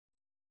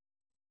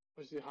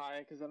Was too high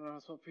because I don't know how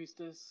to spell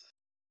priestess.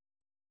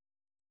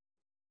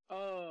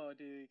 Oh,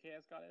 dude,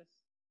 Chaos Goddess?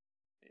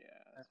 Yeah,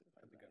 that's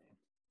certified That'd be good.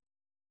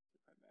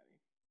 Certified baddie.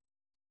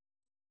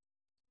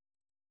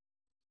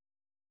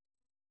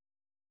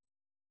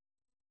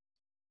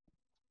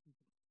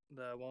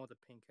 The one with the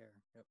pink hair.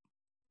 Yep.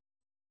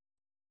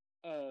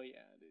 Oh,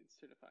 yeah, dude,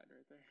 certified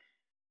right there.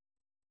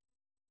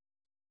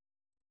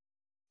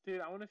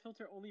 Dude, I want to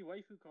filter only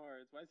waifu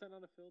cards. Why is that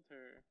not a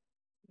filter?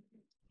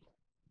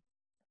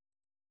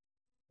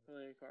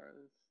 Player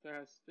cards.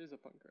 There's a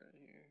punk card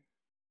in here.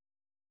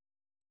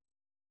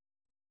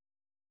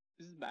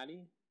 This is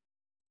baddie?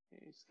 Yeah,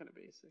 he's kind of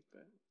basic,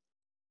 but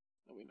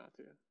no, we not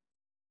to.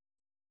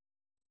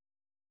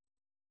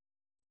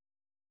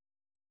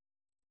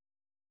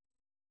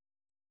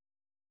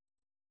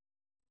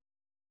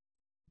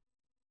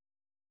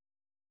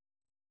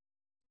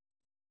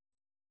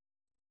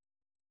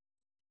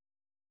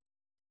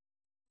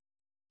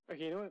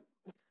 Okay, you know what?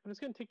 I'm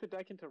just gonna take the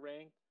deck into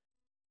rank.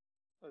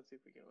 Let's see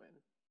if we can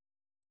win.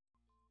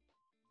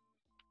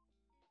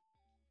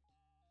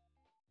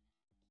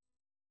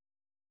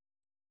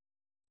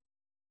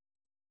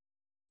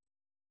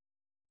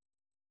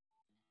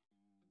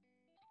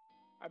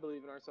 I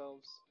believe in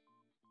ourselves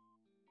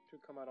to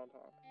come out on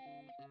top.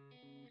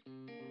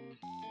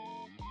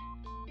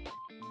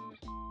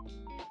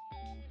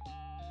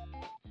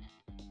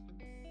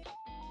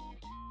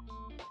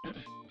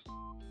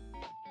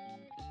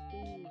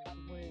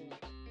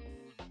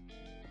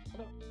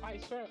 I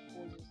swear,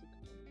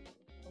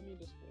 let me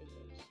display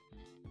this.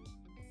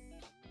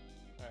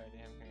 Alright, I'm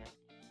here.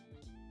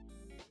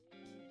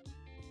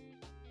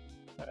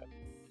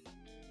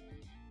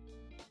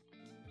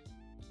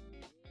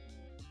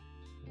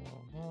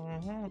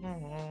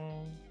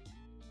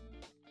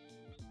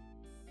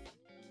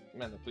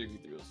 Man, the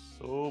 3v3 was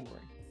so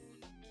boring.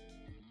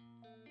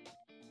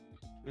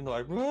 Even though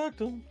I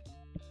wrecked him.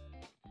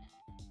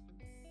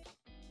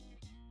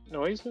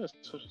 No, he's gonna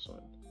switch this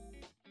one.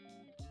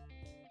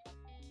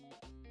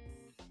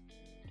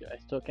 I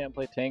still can't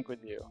play tank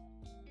with you.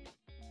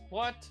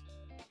 What?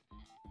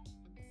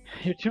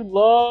 You're too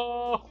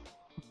low!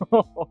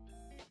 So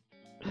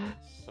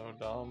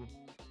dumb.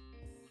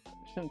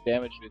 There's some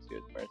damage boost to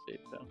his Mercy,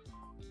 so.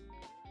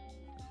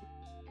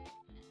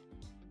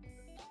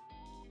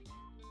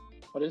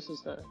 What is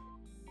this then?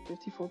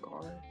 54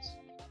 cards.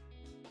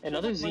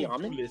 Another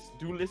Xiamen?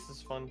 Duelist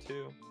is fun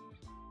too.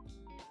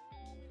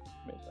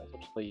 Maybe I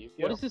should just play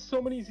Yu-Gi-Oh! What is this?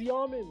 So many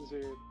Xiamens,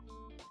 dude.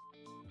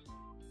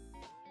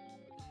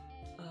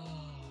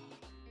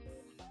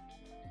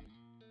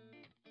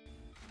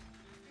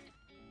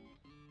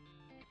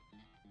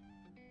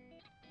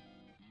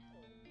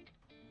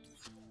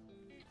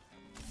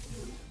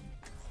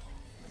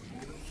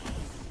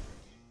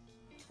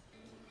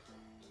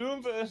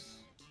 Doomfist!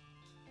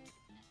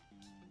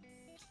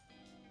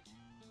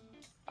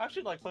 I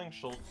actually like playing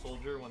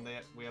Soldier when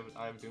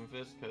I have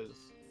Doomfist because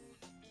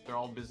they're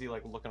all busy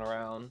like looking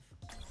around,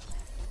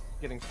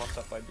 getting fucked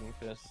up by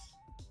Doomfist.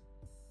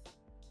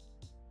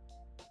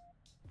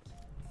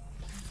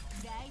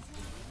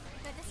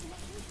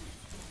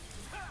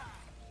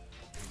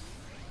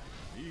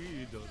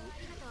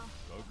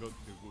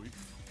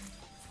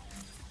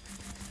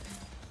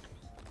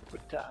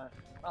 Good time.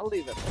 I'll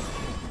leave it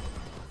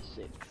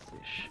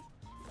 6-ish.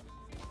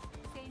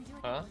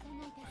 Huh?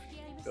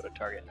 Go to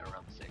target in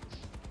around 6.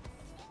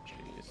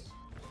 Jeez.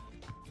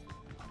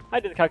 I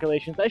did the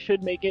calculations. I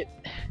should make it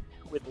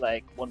with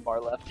like 1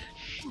 bar left.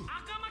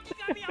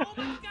 Maybe I'll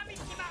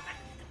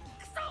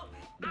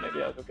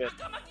go get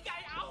something to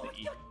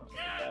eat when I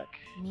get back.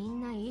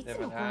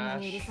 Devin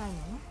Ash.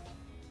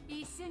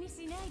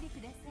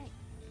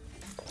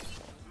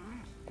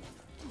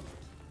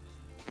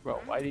 Bro,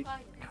 why did he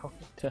go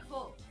to...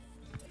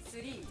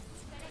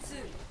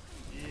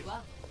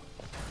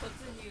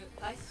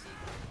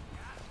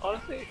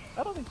 Honestly,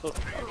 I don't think so.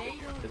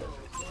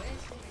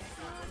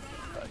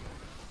 But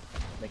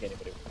make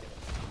anybody want it.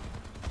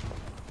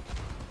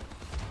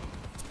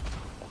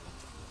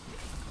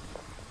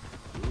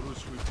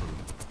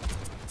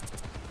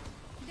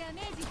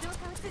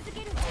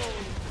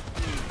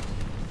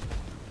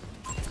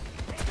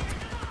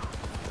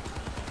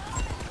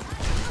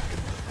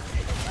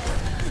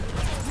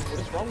 What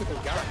is wrong with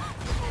this guy?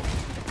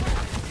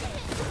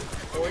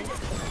 Going?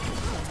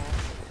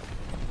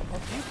 Do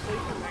you play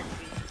for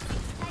Maxine?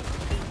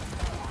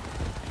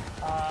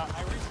 I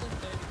recently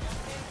played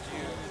against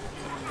you.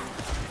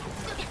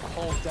 The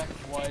whole deck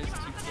was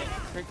to get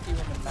tricky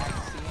with the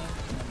Maxine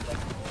and then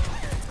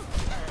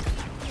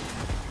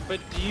But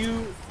do you,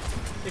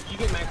 if you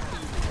get Maxine,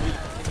 do you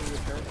continue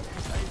with her?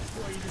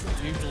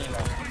 usually no.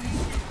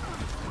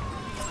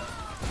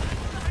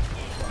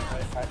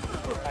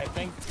 I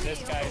think this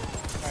guy's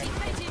trying to...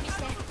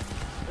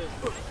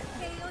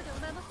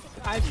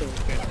 I feel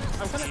good.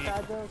 I'm kind of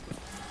sad though, 'cause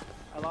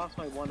I lost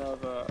my one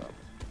of,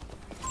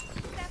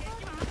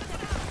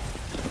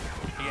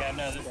 Yeah,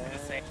 no, this is the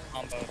same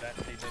combo that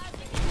they did to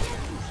me.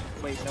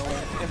 wait, no,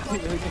 I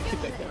really didn't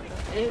get that down.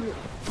 And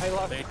I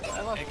lost They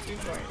 2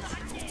 points.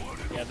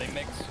 Yeah, they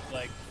mix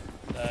like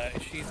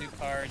Shizu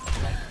cards,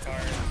 Monk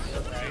cards,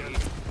 right?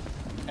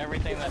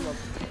 Everything that they'll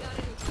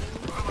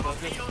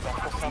just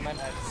special summon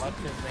as much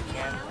as they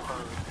can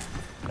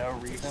for no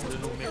reason.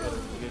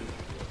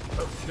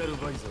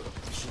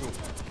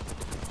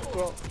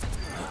 Well,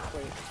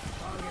 wait.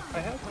 I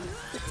have,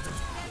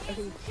 I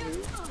think, 2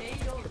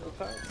 triple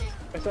taps.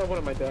 I still have one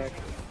in my deck.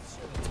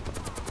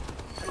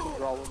 I can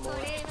draw one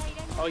more.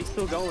 Oh, he's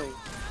still going.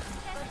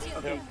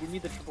 Okay, we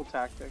need the triple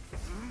tactic.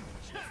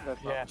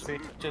 That's Yeah, see,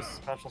 just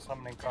special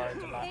summoning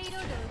cards and not.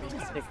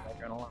 Take my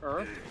journal.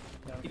 Earth?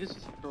 He just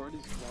destroyed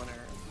his one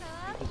arrow.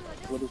 He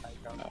just split his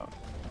background out.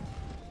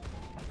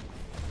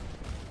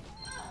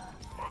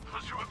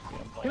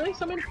 Can I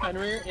summon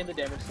Fenrir in the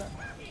damage set?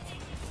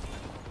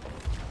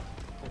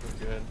 This is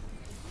good.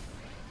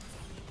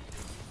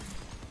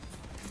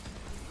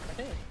 I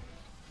think.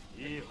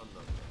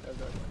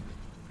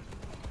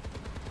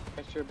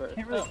 Extra burst. I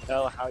can't really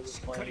tell how you're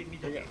playing. You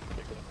got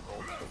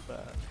gold so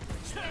fast.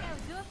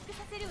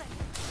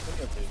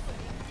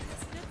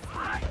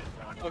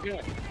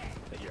 Okay.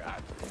 That you're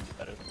actually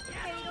better than this.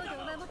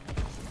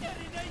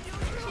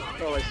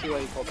 Oh, I see why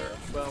you called her.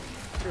 Well,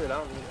 screw it, I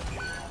don't need it.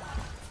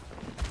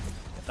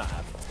 It's not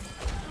happening.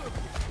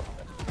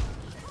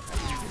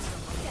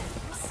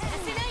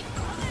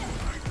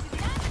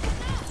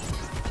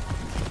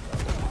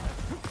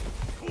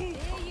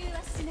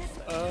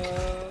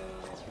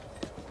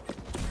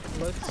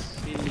 Let's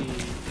see.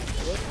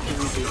 What do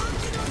we do?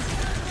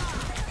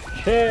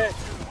 Shit!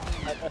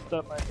 I messed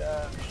up my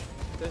dash.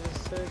 This is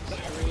 6,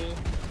 3.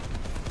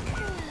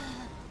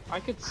 I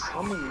could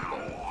summon this.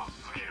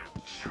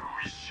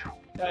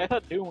 Yeah, I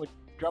thought Doom would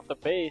drop the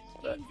base,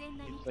 but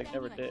he just like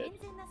never did.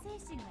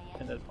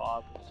 And then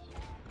Bob was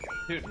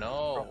Dude,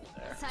 no.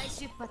 there.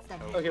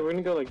 Okay, we're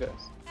gonna go like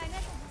this.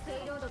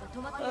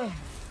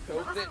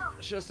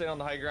 Should have stayed on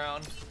the high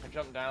ground. I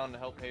jumped down to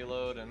help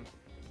payload and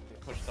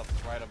pushed up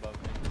right above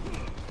me.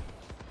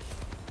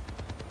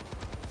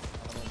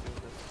 I don't know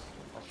Doomfist.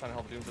 I was trying to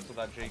help Doomfist with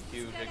that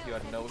JQ. JQ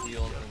had no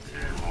heals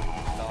and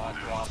not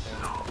dropping.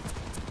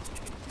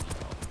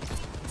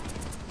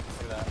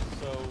 Look at that.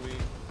 So we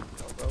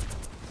go broke.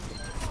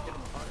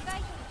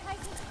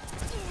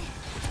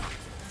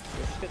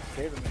 Just get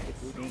scared when we get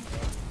Doom.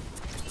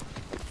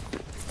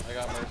 I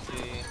got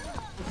Mercy.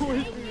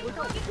 Look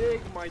how big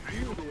my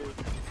dude is.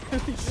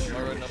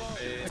 Mara enough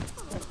fade.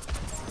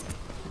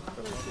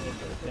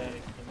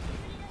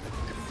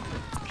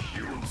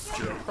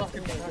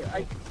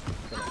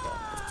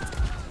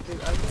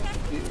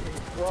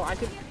 Well, I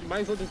could.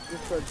 Might as well just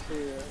discard 2.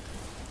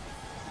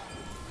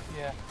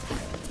 Yeah.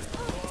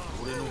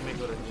 We're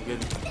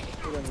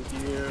gonna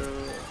do.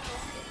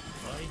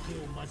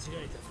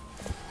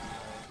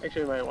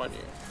 Actually, we might want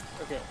you.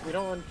 Okay, we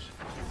don't want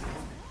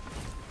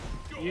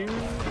you.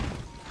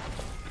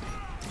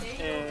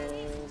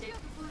 And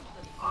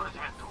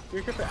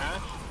you're good for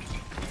Ash.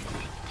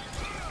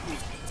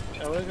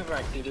 I was looking for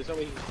Axie. There's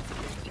nobody.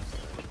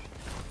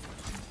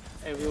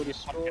 And we will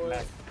destroy the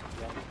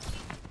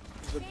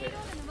bear.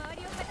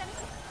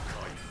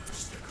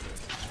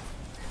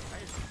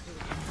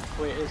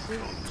 Wait, is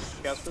this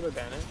guess for the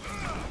advantage?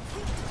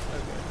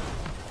 Okay.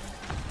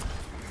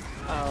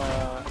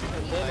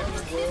 And then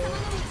we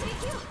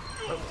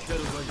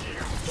will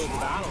go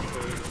battle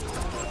phase.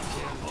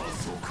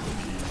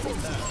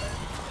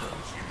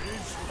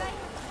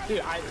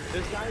 Dude,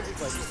 this guy is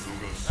like,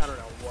 I don't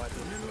know what.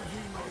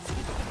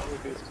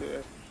 We'll do to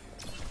it.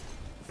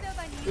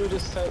 We'll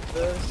just set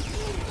this.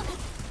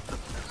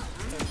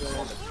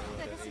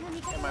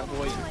 And my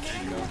boy.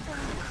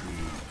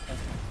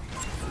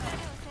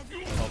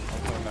 Oh, I'm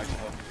coming back to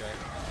help you guys.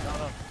 No,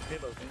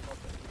 payload.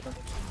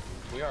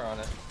 We are on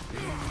it.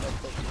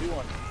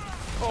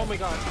 Oh my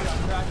god, we got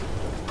cracked.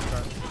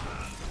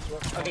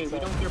 Okay, we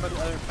don't care about the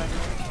other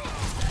Fenrir.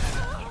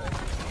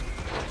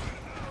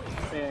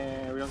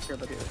 And we don't care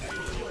about the other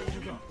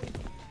Fenrir.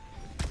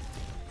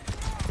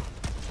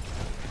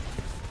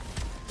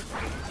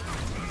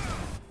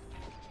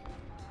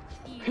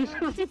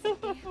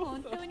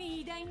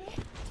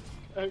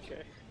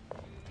 Okay.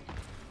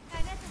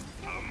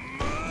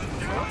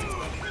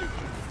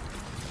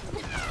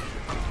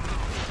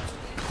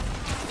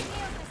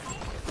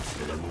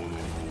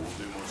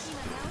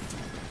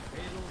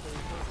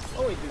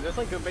 Oh wait, dude, that's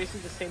like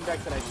basically the same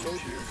deck that I showed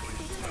you.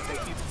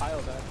 That you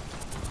piled that.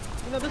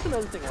 You know, there's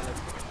another thing I like.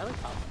 I like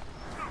top.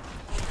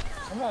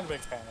 I'm not a big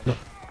fan of it.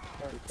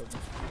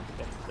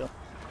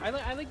 I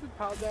like the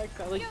pile decks.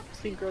 I like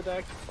synchro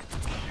decks.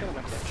 Kind of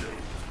my thing.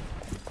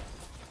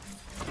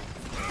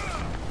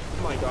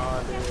 Oh my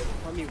god, dude.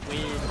 Let me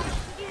win.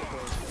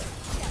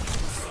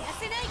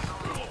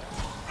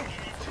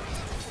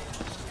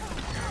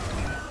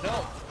 No!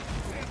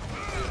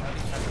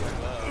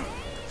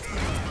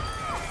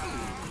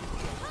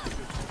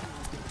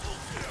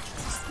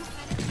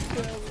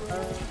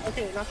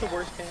 Okay, not the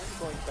worst hand,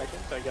 going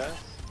second, I guess.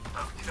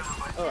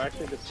 Oh,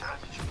 actually, this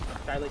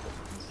guy like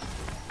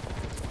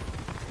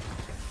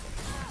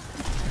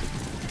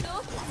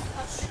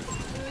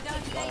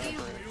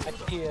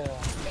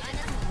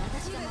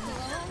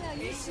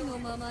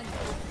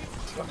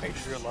Actually, make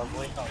sure you're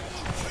lovely. Oh,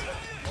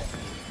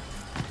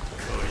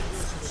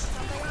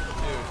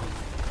 Dude.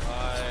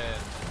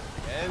 Fine.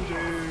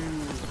 Andrew.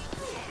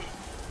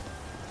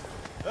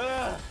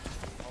 Ah!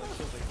 All it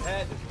feels like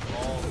that is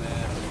all,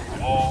 man.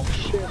 Oh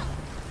shit.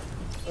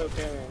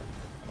 Okay.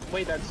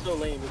 Wait, that's so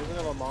lame. He doesn't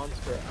have a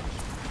monster.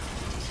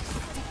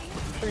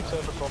 pretty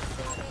difficult.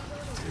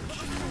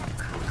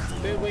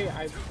 Wait,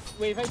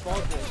 if I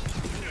ball this,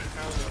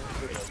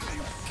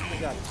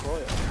 I got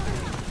spoiled.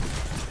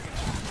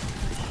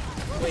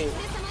 Wait,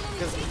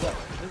 because what?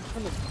 This is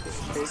from the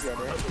graveyard,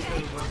 right?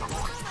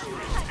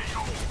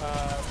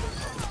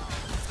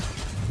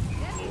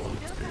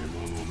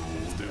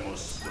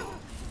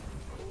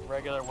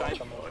 Regular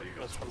welcome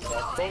just from that.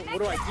 Well, what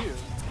do I do?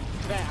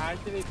 Should I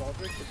activate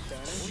Baldric with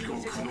Spanish?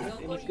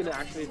 And he's gonna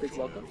activate Big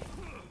Welcome?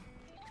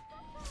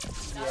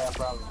 Yeah,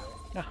 probably.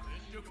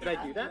 Did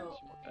I do that?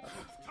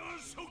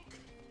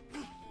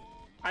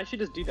 I should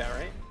just do that,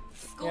 right?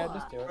 Yeah,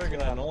 just do it.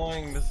 Freaking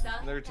annoying,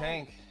 their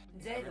tank.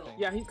 Everything.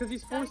 Yeah, because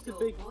he's forced to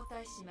Big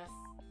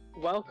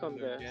Welcome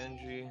Their this.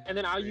 Genji. And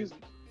then I'll use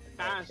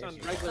Ash on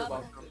regular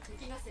Welcome.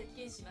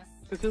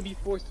 Because he'll be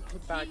forced to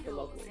put back the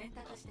lovely.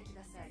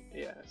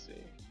 Yeah, I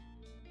see.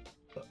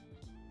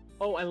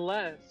 Oh,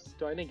 unless...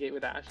 Do I negate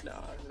with Ash?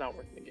 No, it's not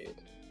worth negate.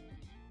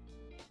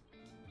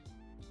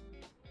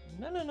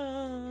 No.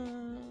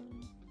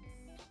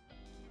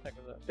 Heck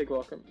with that. Big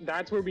welcome.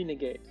 That's where we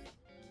negate.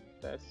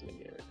 That's the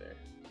negate right there.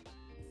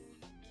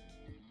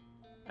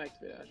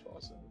 Activate Ash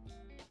also.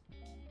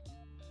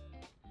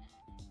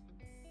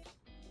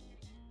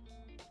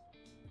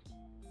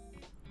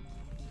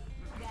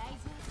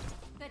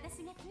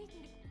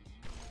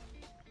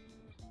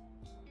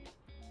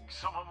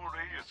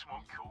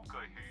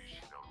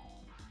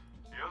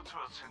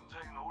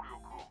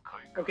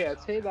 Okay,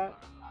 I'd say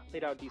that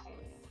played out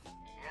decently.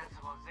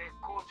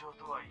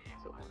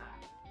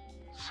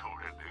 So,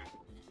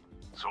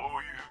 そうい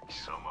う貴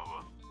様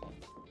は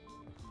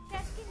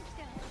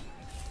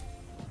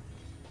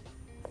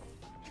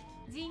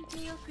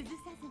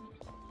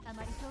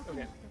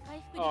okay.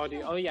 Oh,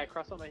 dude. Oh, yeah,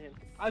 cross out my hand.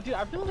 Dude,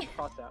 I feel like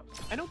cross out.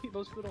 I know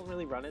most people don't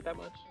really run it that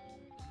much,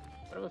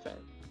 but I'm a fan.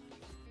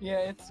 Yeah,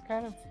 it's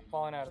kind of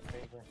falling out of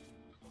favor.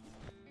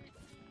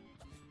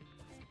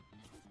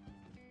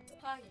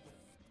 5,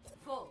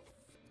 4,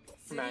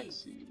 3,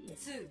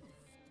 Maxi. 2,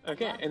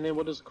 Okay, and then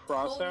we'll just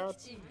cross out,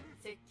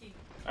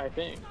 I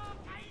think.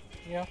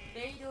 Yeah,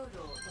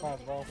 might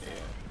as well.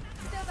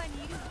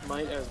 Yeah.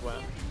 Might as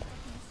well.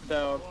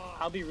 So,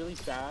 I'll be really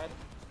sad.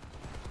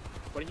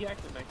 What did he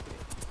actually next to me?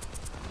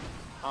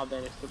 I'll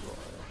vanish the royal.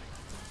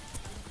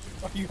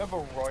 Oh, you have a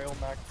royal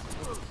max.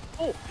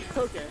 Oh,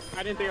 okay.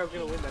 I didn't think I was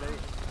gonna win that anyway.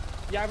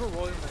 Yeah, I have a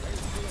royal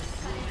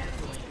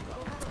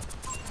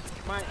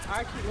max.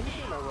 Actually, let me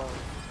see my royal.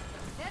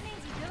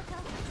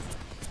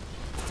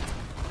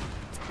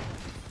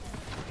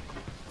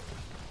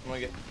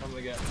 I'm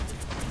gonna get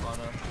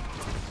Ana.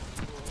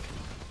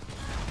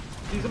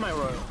 These are my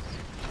royals.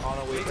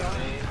 Ana, wait,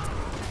 name.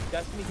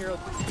 Destiny Hero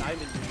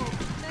Diamond.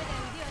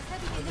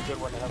 That's a good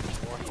one to have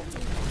before.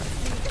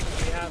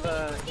 We have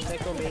a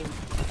Neko main.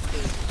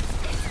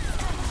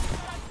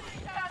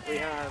 We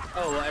have.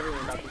 Oh, well,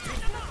 everyone got these.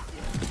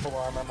 Full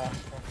armor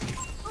master.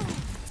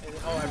 And,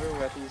 oh, everyone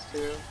got these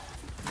too.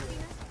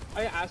 I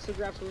got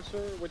Astrograph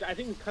Sorcerer, which I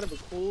think is kind of a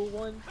cool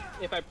one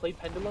if I played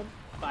Pendulum,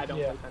 but I don't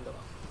play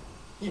Pendulum.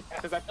 Yeah.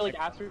 Because I feel like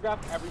Astrograph,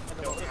 every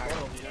Pendulum has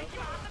one, you know?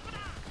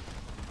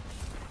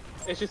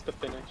 It's just the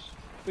finish.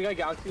 We got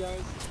Galaxy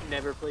Eyes.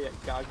 Never played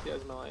Galaxy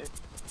Eyes in my life.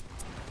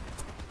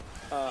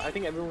 I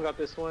think everyone got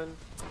this one.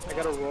 I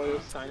got a Royal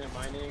Sign of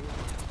Mining,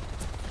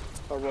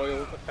 a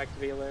Royal Effect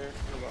Veiler,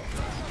 and a Royal.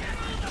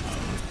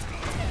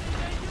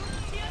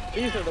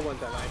 These are the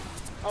ones I like.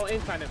 Oh,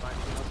 and Sign of Mining.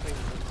 I was playing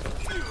them,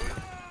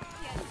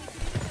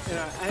 so. And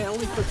I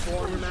only put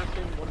 4 on the map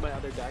in one of my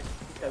other decks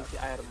because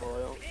I had a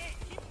Royal.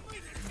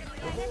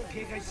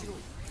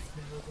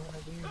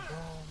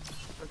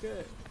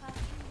 Okay.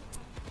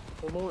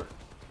 One more.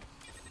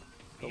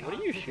 So what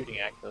are you shooting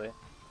actually?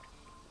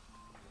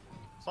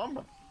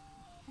 Sombra.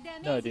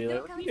 No, dude,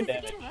 like, look at your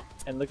damage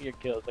and look at your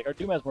kills. Like, our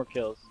Doom has more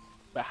kills,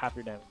 but half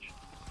your damage.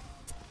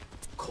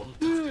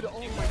 Dude, oh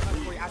my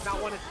god, boy, I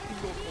not want a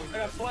single point. I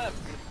got slapped.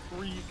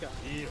 Freak.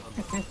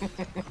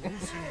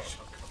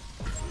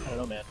 I don't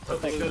know, man.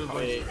 Like,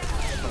 wait.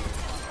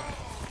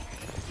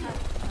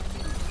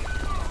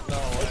 No,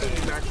 I think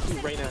we max 2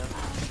 right now.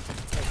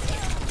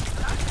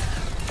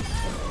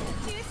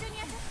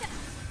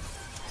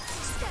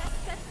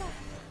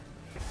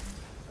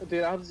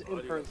 Dude, I'll just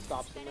imperm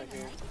stops him right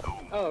here.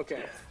 Oh,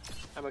 okay.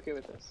 I'm okay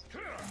with this.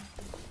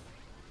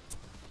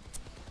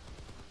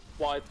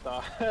 What the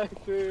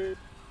heck, dude?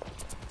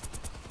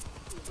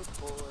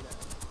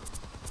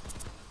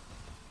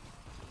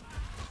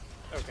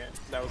 Okay,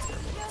 that was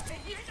terrible.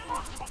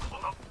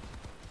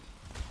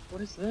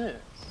 What is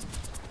this?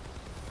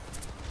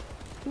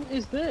 Who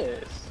is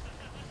this?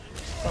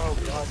 Oh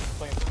god, he's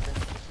playing the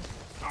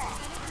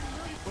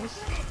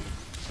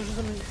What's switches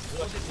him in.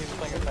 He's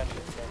playing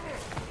offensive.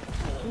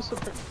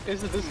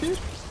 Is it this dude?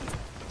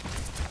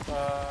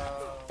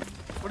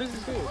 What does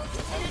this do?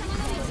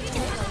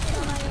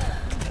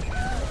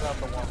 About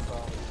the one bro.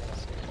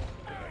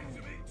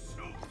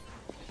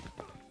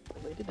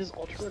 Related his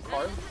ultra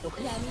card?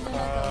 Okay.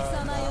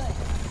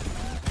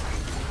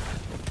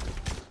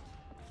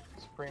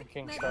 Supreme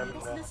King started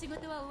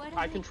that.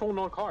 I control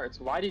no cards.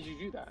 Why did you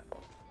do that?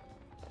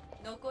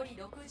 残り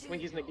60 When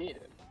he's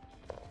negated.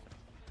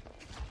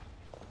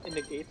 It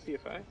negates the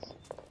effects.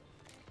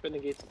 But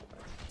negates the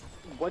effects.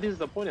 What is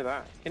the point of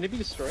that? Can it be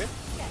destroyed?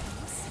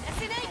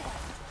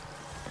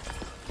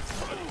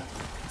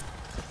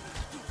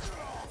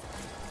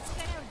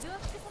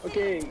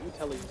 Okay, you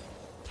tell me.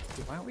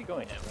 Dude, why aren't we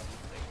going in?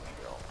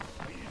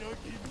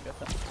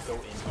 Go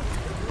in.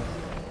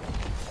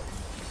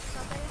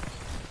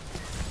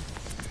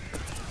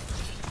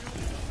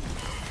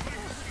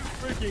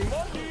 Freaking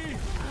monkey!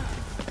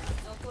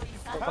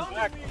 Come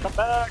back! Come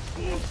back!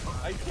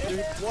 I can't. Dude,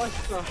 what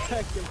the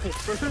heck am I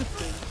first?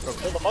 Bro,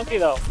 kill the monkey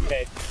though!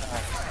 Okay.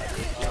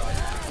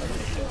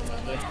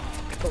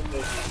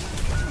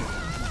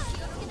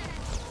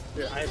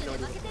 Dude, I have no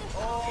idea. Oh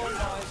my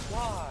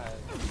god!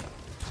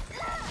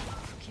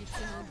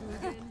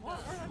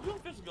 Where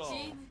did this go? チー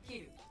ムキ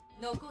ル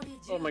残り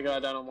Oh 10 my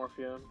god,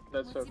 Dinomorphia.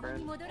 That's so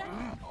grand. Oh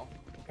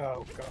god, I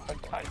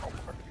don't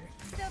worry.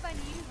 I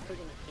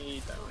freaking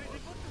hate Dinomorphia.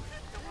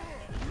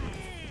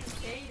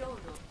 ペイロード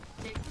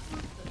チェック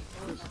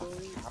ポイント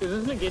に到着 Is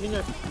this negating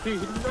a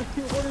dude?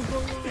 What is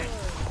going on?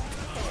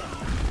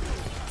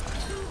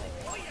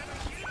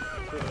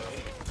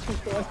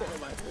 What's that in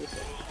my face?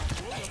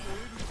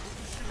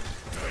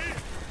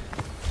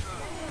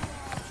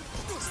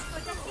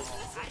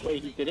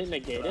 Wait, he didn't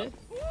negate it?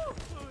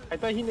 I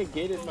thought he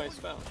negated my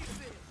spell.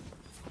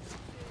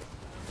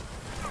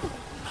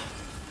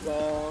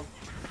 Well,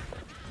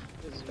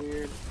 this is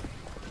weird.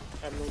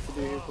 I have no what to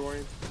do here for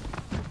him.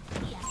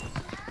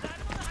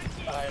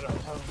 I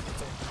don't know.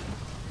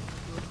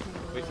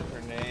 Wasted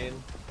grenade.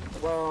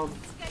 Well,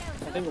 I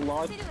think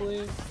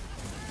logically,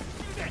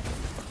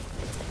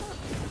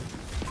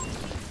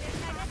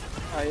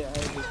 I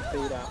just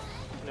fade out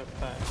in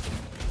effect.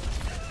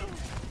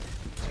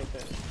 I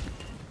think.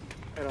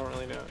 I don't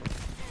really know.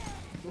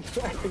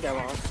 I think I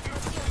lost.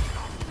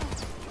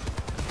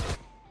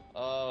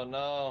 Oh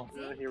no.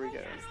 Here we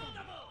go.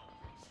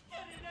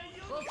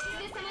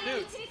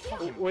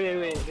 Dude!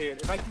 Wait,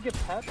 dude. If I could get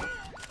Pep,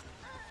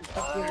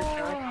 Pep Leader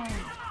Track,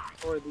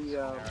 or the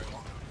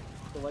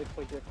life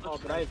play gift. Oh,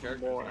 but I have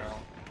more.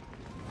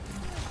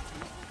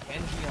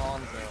 Kenji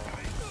Hanzo.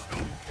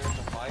 Scared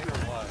to fight or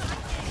what?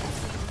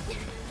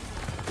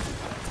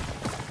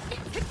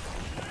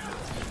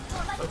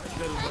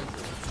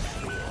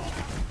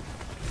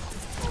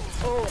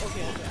 Oh,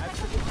 okay.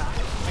 After the attack,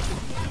 I can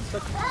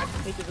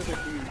take his other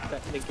dude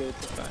that negates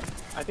the fact.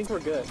 I think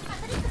we're good.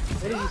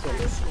 What is he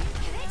saying?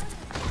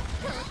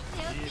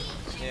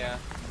 Yeah,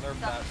 nerf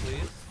that,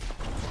 please.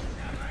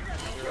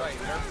 You're right,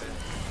 nerf it.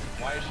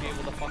 Why is she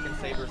able to fucking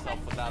save herself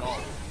with that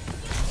ult?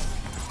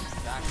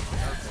 Exactly,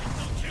 nerf it.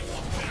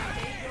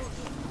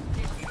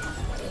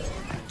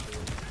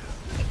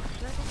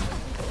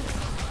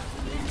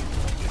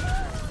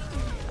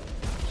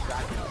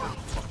 Exactly what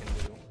you fucking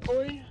do.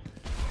 Oi,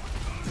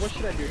 what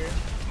should I do here?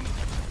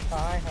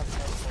 I have no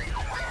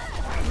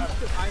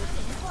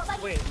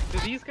Wait, do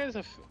these guys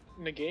have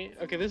negate?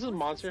 Okay, this is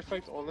monster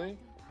effect only.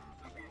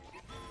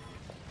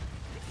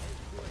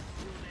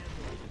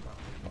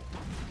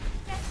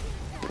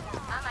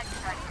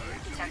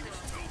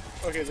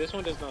 Okay, this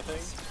one does nothing.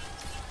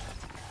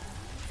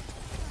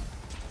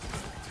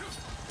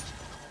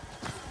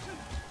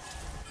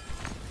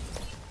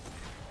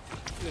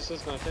 This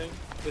is nothing.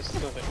 This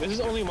is nothing. This is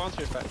only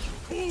monster effect.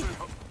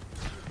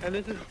 And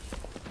this is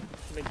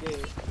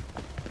negate.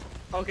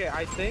 Okay,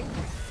 I think.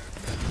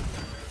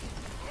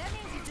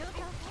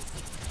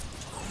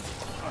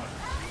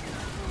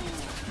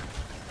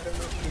 I don't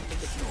know if you can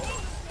control.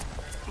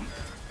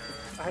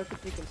 I have to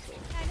keep control.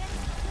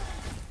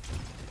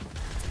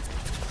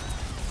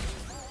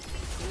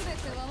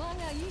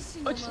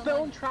 Oh, it's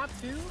spell and trap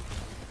too?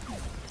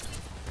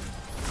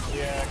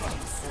 Yeah.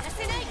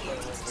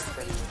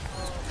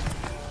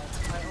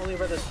 I only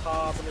read the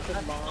top and it's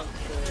a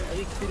monster. Are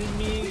you kidding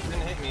me? He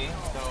didn't hit me,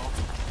 so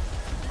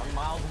I'm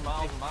miles and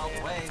miles and miles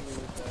away.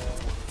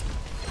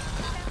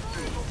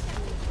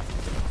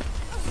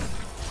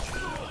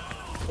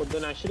 Well,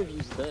 then I should have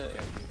used this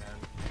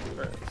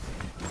first.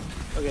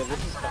 Okay,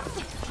 this is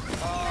fine.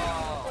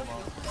 Oh,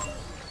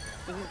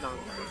 This is not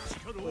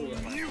good. Oh,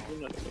 yeah. You're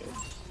not good.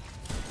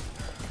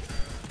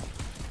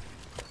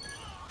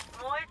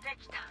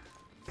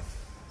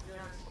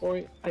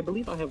 Corey, I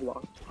believe I have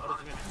lost.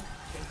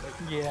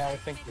 Yeah, I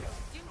think yeah.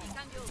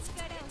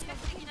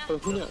 But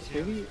who knows?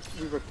 Maybe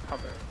we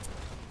recover.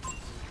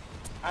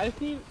 I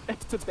just need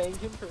to bang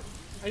him for.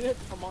 I need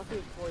a monster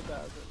at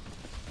 4,000.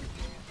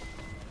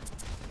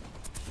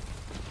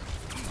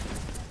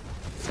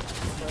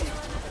 But I don't know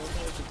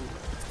what to do.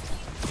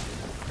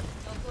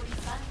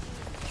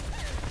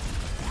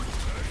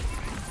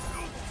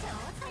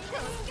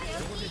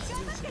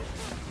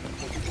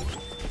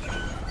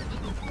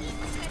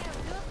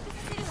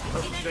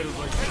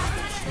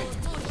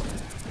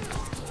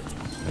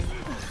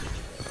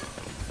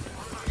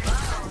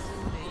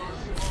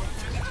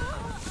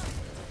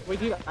 Wait,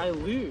 dude, I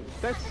lose.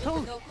 That's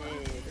so good.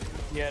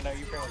 Yeah, no,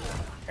 you pretty much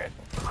okay.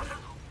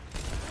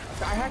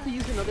 I have to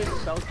use another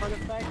spell card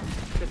effect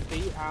to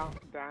bait out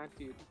that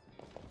dude.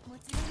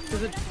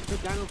 Because the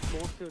Dino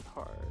Monster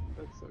card.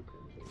 That's so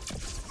crazy.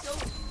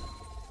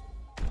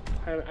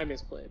 I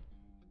misplayed.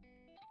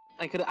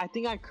 I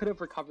think I could have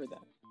recovered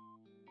that.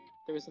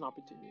 There was an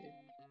opportunity.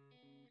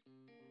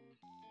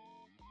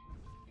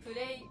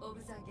 Play of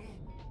the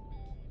game.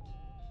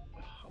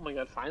 Oh my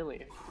god,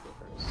 finally.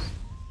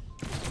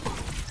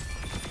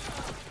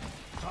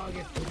 I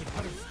get to go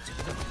first.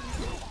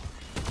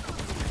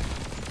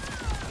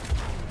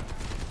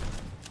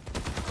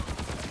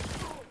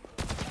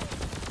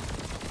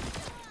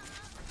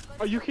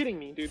 Are you kidding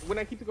me, dude? When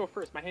I keep to go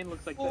first, my hand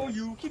looks like this. Oh,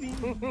 you kidding?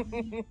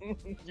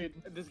 Dude,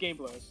 this game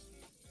blows.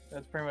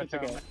 That's pretty much It's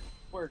how okay. it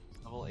works.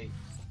 Level 8.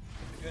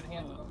 Good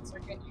hand one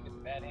second, you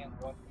get bad hand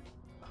one.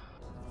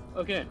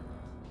 Okay.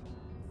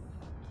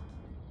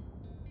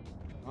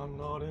 I'm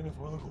not in it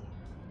for the goal.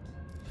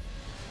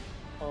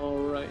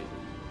 Alright.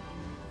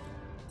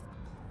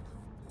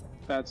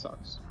 That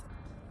sucks.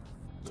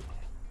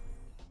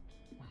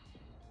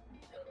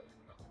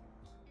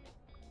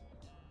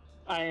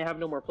 I have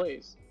no more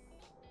plays.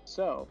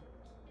 So,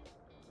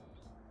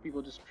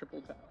 people just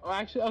triple tap. Oh,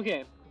 actually,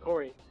 okay,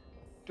 Corey.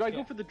 Do I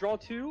go for the draw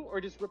 2 or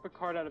just rip a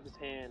card out of his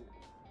hand?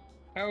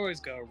 I always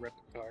go rip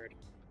a card.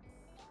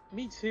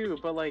 Me too,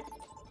 but like,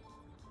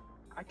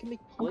 I can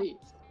make plays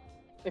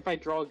if I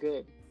draw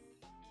good.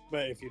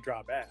 But if you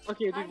draw bad.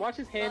 Okay, dude, watch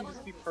his hand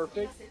just be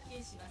perfect.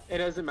 It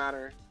doesn't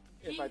matter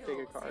if I take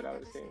a card out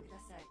of his hand.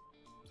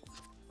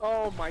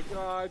 Oh my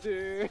god,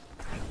 dude.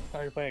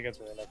 Oh, you're playing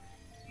against Random.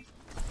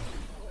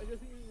 It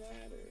doesn't even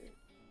matter.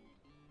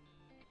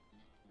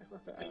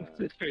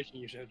 Situation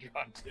you should have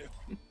drawn to.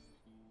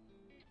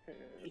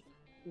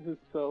 This is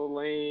so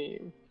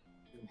lame.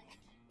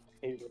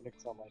 I hate Nick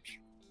so much.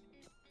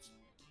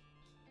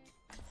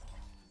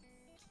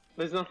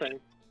 There's nothing.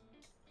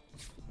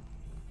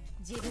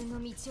 自分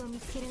の道を見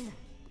つけるんだ。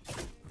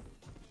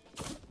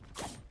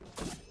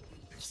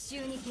奇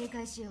襲に警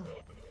戒しよう。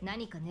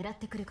何か狙っ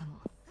てくるかも。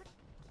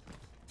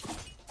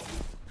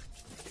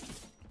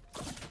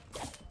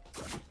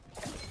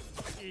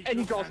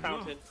And he draws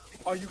fountain.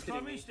 Are you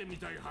kidding me? 試してみ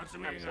たい発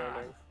明 I'm が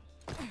sorry.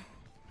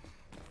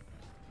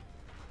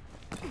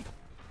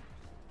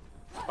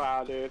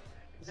 Wow, dude.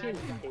 This game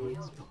hates me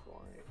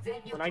for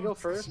it. When I go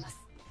first,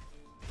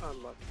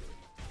 I'm lucky.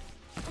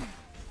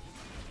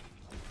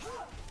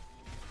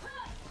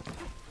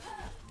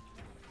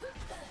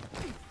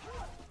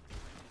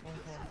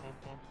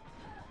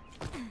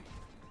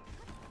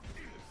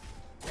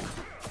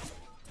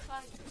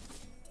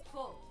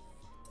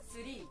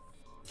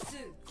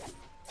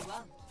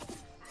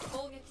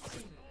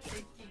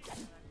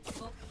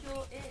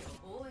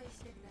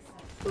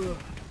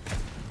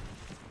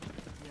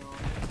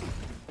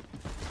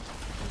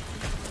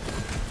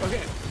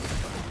 Okay,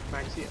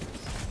 Maxius.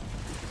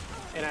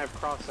 And I have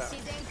cross out.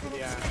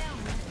 Yeah.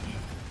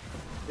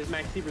 This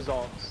Maxi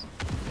resolves.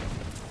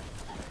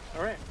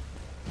 Alright.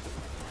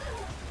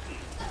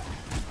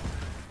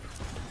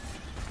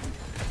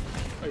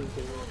 Are you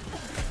kidding me?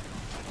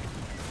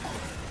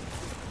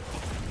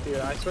 Dude,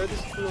 I swear this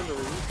is blue on the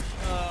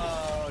roof.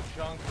 Oh,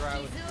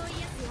 Junkrat.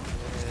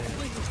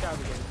 Please just grab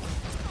again.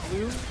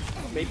 Blue,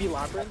 maybe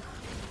Labyrinth.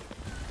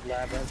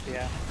 Labyrinth,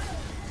 yeah.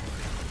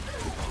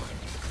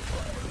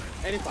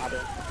 And it's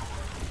Labyrinth.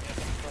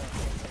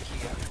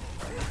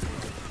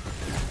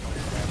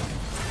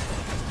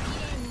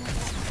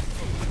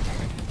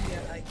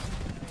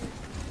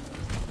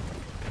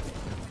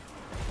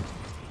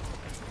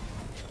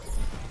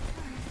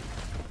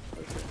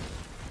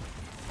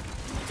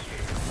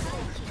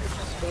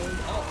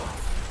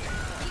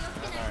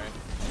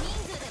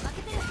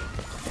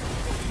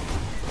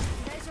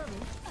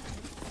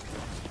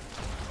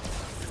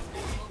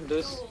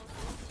 This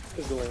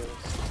is the latest.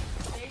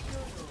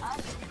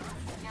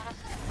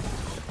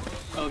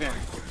 Okay.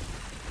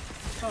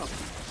 Oh.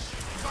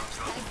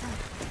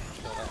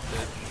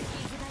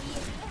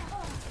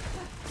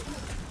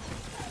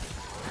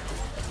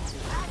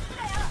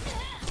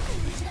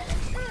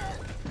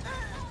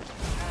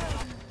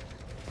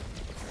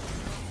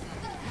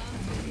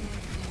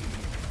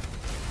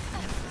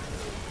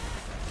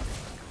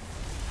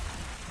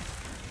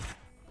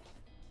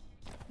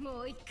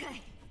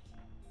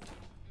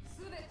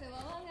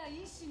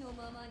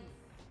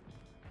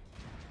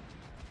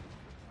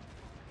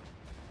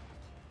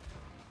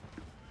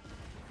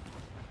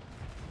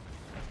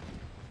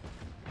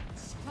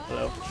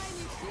 Hello.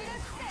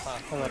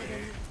 Hello.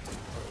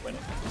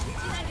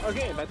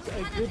 Okay, that's a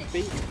good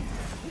bait.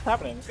 What's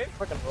happening? Great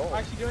fucking roll.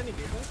 Actually, do I need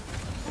gameplay?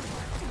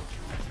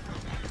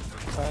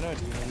 I know, do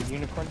you need a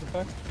unicorn's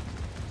effect?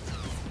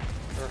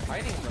 They're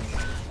hiding from me.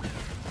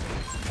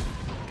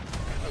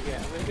 Okay,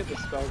 I'm gonna get the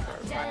spell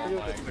card. I Oh forget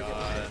my what the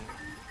god.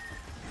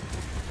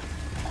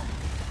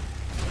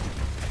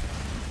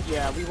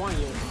 Yeah, we want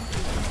you.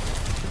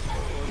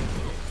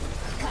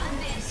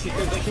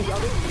 Because like the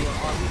other two are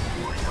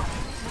obviously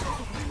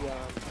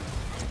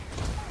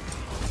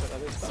that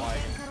other stuff.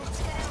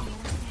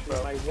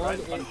 bro. My one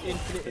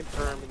infinite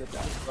infirm in the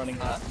deck. Running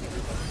past.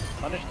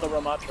 Punish the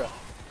Ramatra.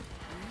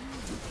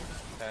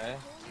 Okay.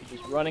 He's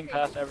just running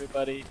past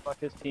everybody. Fuck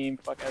his team.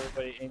 Fuck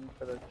everybody. Aiming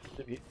for the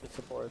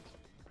supports.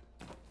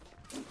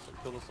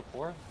 Kill the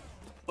support.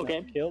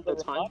 Okay, Kill the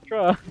that's fine.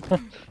 Ramatra.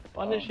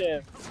 Punish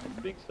him.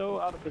 He's being so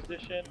out of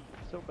position.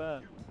 So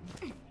bad.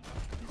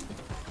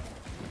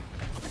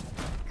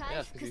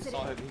 Yeah, because he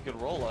saw he could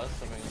roll us.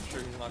 I mean, I'm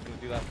sure he's not going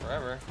to do that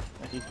forever.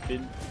 And he's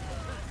been.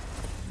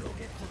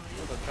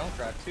 There's a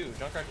Junkrat too.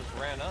 Junkrat just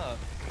ran up.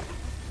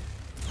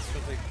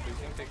 Because they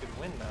think they could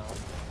win now.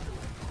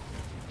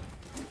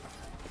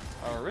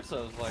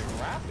 Orisa's like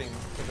rapping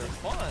because they're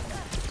fun.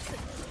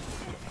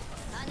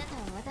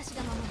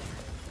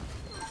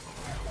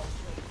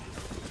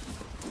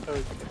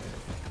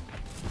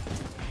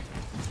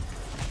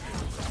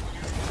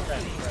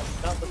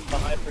 Not what's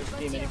behind for his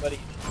team. Anybody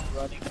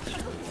running?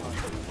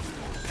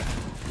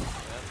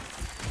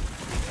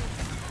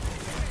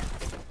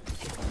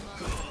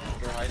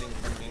 They're hiding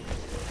from me.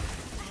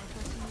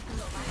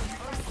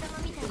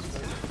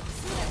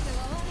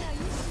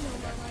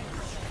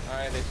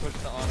 Alright, they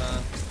switched to Ana.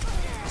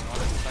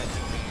 Ana's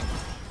sniping me.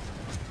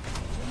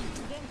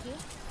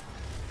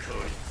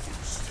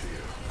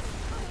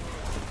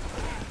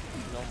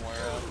 No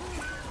Moira.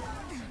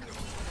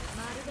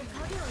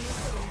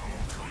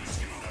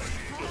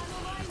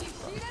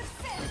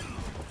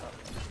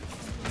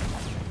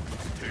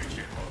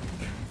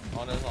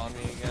 Ana's on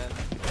me again.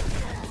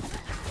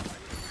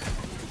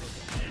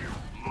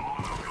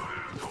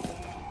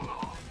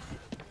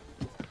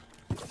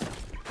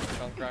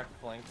 Junkrat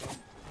flanking.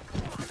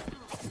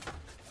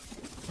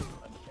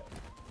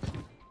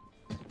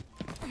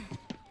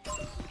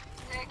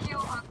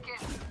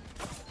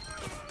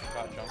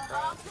 Got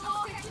Junkrat.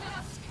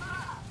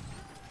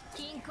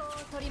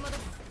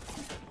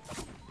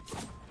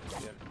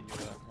 Yeah,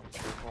 I'm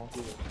careful.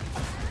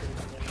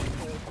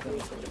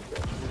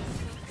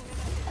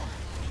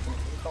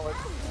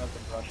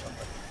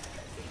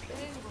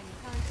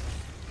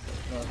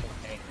 No, it's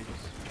okay. You're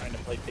just trying to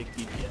play big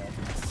DPS.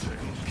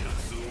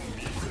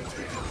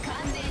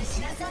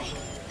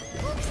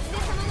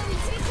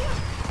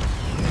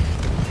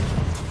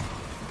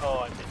 Oh,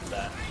 I missed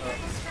that.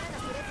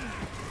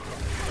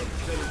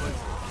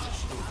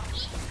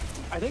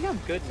 I think I'm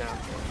good now.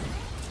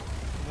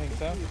 You think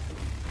so?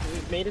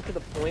 We've made it to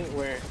the point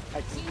where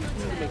I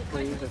can make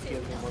plays if he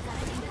has more.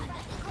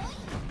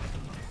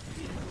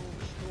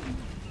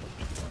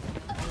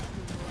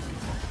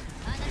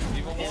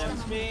 Evil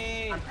wants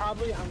me! I'm gonna try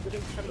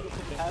to get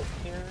the test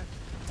here.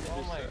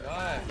 Oh my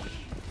gosh.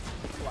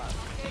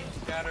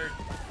 Scattered.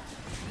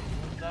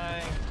 I'm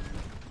dying.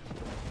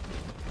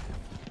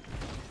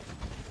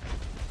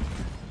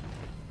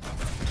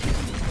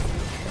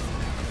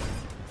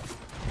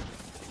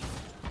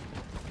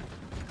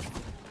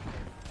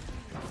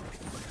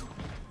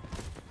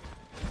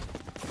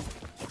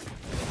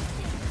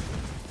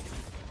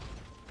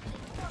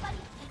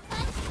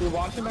 Dude,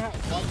 watch him have a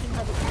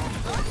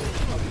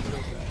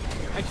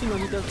actually, no,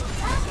 he doesn't.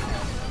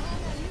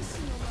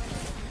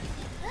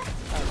 I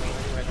don't know,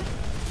 anyway.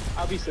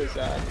 I'll be so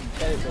sad.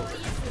 That is over.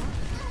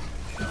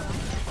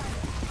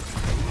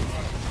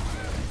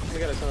 We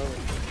gotta turn over.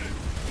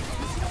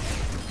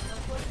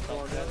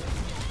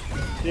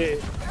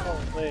 Dude, oh,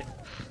 wait.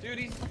 Dude,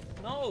 he's...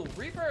 No!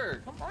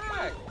 Reaper! Come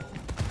back!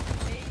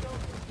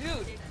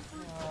 Dude!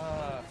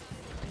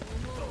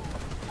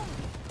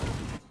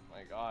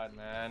 My god,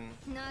 man.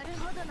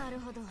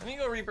 Let me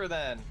go Reaper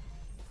then.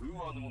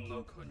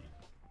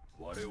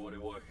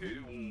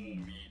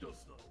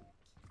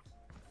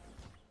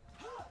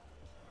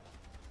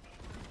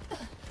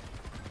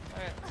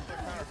 Alright, they're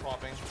counter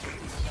swapping.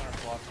 Counter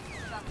swap.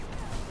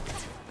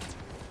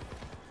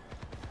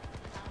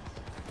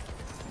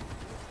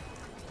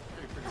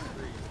 Pretty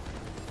free.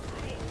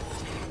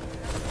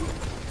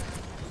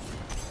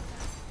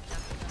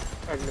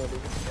 I've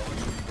noticed.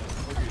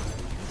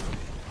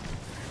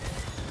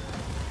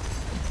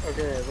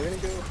 Okay, we're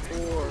gonna go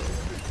for...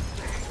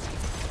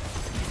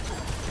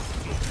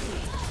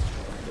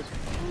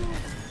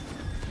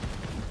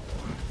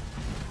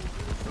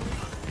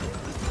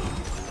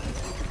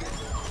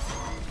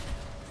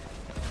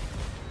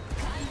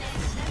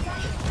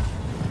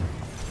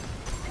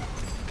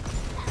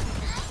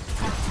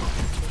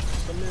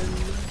 Summon...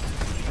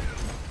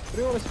 What do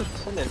you want to switch to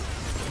summon?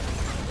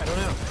 I don't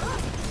know.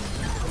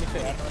 Let me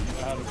think.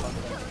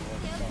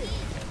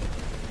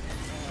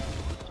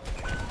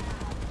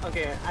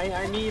 Okay,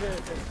 I need a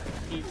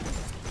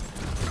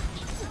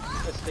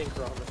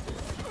stinker on the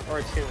field. Or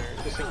a tuner,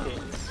 just in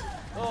case.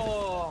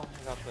 Oh,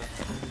 I got the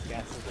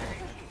gases there.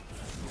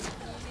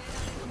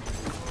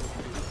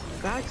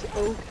 That's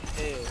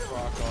okay.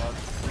 Rock on.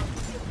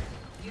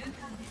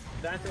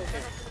 That's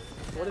okay.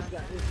 What is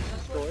that? Is it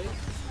destroys?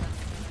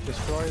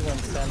 Destroys and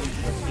sends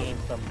the team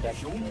from deck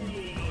to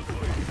game.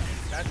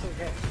 That's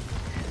okay.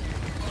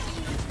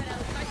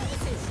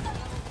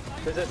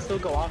 Does that still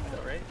go off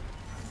though, right?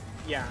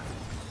 Yeah.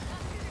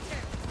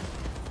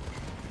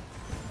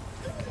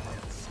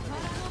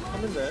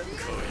 I'm in this.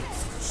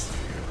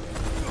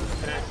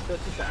 And I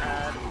that's just an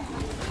ad.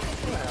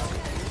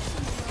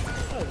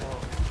 Oh, no.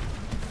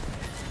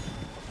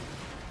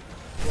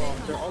 Well,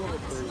 they're all over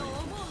 3.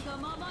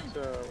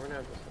 So, we're gonna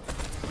have this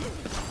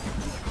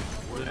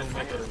one. Little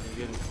maker, you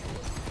get it.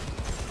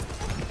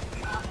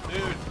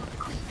 Dude!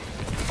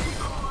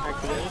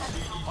 Activate.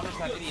 Punish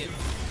that idiot.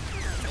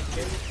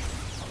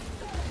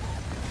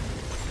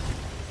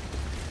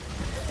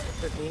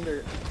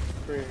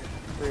 For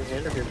your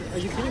hand here. Are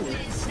you kidding me?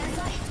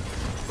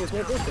 There's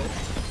no bullshit.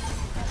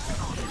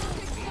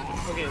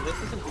 Okay,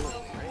 this isn't doing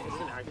it, right? It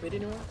isn't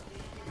activated anymore?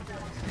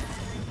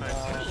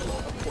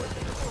 Of course.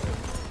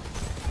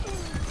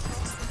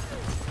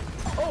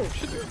 Oh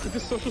shit! Did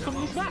this social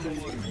summon this back?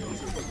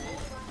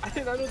 I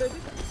did not know they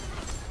did that.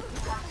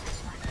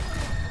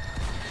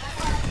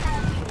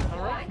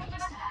 Alright.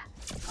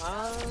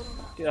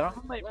 Dude, I don't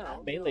have my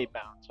melee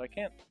bound, so I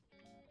can't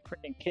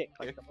freaking kick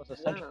like the most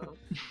essential.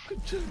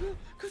 I'm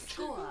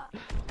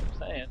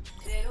saying.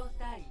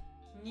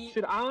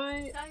 Should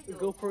I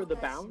go for the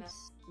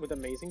bounce with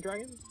Amazing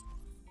Dragon?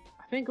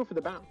 I think go for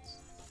the bounce.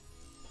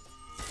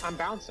 I'm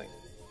bouncing.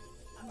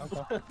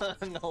 Okay.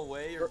 No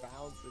way, you're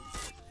bouncing.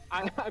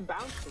 I'm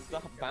bouncing.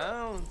 Stop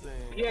bouncing.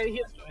 Yeah, he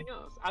has nothing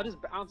else. I'll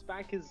just bounce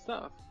back his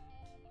stuff.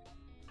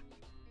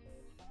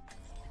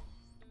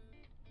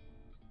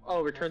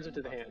 Oh, returns it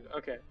to the hand.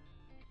 Okay.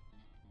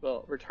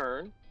 Well,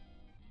 return.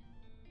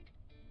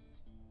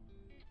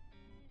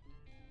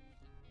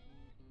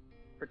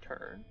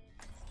 Return.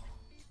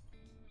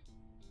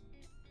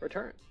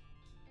 Return.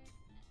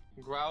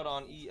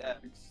 Groudon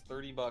EX,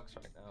 $30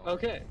 right now.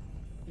 Okay.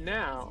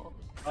 Now,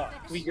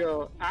 we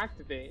go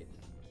activate.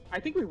 I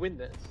think we win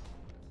this.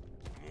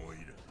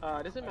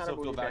 It doesn't I matter still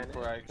what feel we bad ban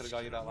for it. I could've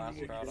got you that last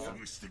Groudon.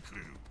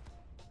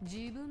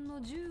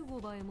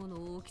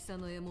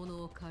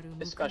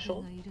 It's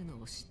special.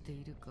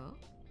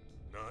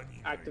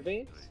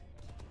 Activate.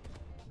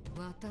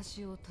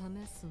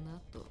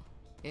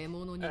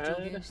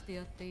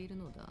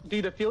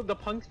 Dude, the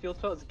Punk's field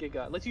spell is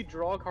Giga. Lets you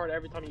draw a card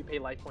every time you pay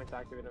life points to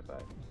activate an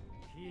effect.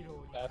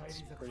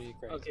 That's pretty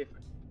crazy. Okay.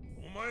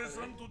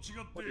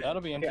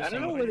 That'll be interesting. I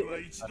don't know when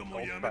what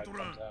that gold card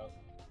comes out.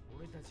 Are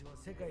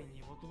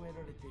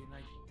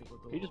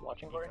you just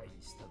watching for it?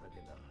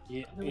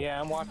 Yeah,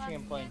 I'm watching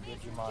him playing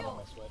Digimon on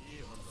my Switch.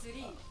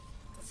 3、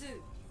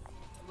2、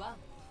1、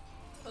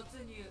突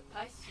入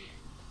開始。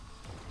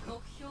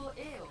目標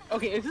A を。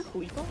 Okay, is this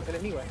lethal in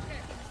any way?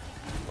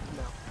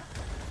 No.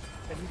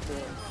 I need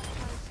more.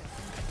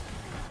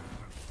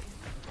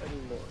 I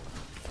need more.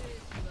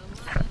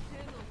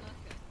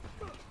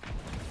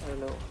 I don't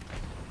know.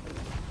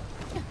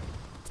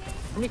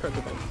 How many cards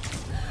are there?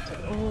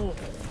 Oh!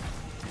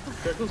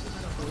 There goes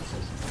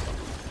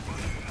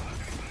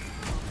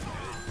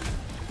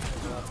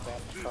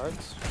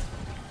Cards?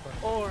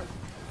 Or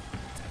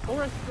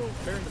I could go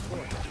Baron the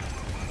floor.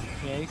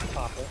 Yeah, you can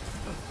pop it.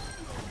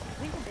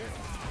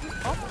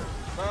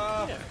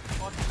 Yeah.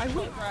 I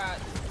will.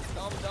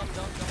 Dumb.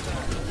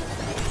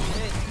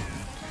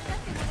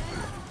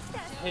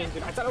 Hey,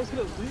 dude, I thought I was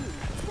gonna lose.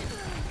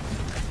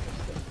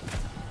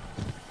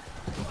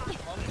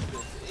 Punch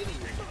this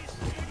idiot.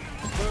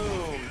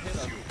 Boom! Hit a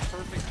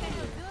perfect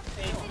healer.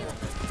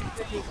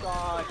 Thank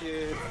God,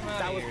 dude.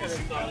 That was kind of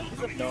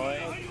fun.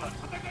 Annoying.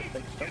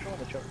 Don't go on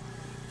the chart.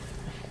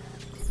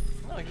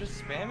 No, you're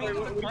just spamming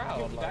into the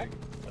crowd, like,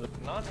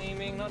 not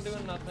aiming, not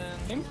doing nothing.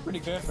 Seems pretty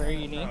good, very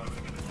unique.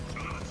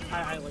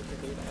 I like the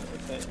data, I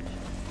would say.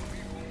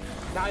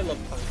 Now I love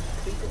Punk.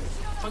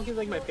 Punk is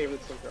like my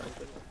favorite synchro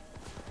engine.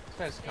 This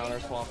guy's counter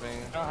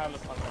swapping. I don't have the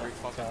fun Every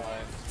fucking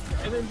life.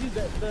 And then dude,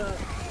 the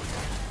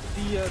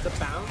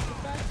bounce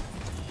effect.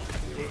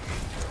 I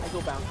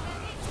go bounce.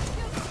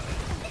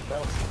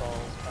 Bouncy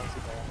balls,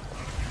 bouncy balls.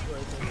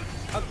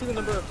 Up to the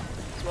number of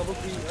level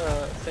 3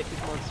 psychic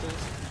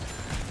monsters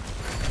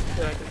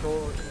that I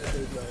control in the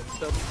graveyard.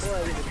 So before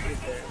I even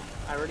get there,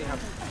 I already have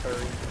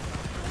 30.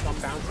 So I'm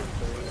bouncing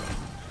 30.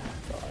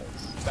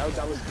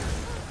 That was good.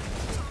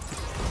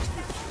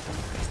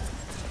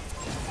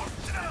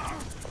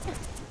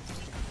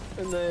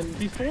 And then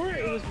before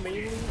it was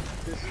mainly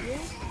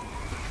Bestials,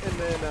 and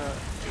then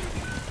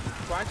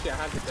well actually I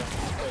had the deck.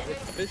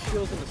 It's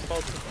Bestials and the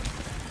spell system.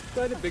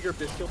 So I had a bigger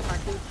Bestial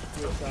package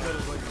with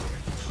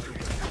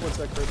what's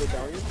that card,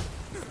 Rebellion?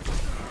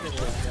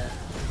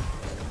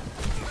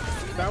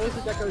 That was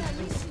the deck I was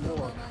using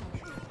before.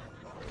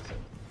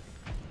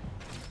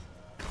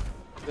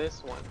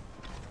 This one.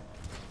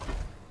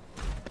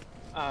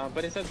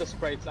 But instead of the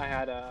sprites, I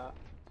had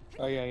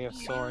Oh yeah, you have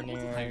Sorenir.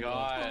 Oh my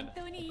god.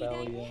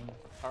 Rebellion.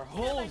 Our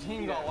whole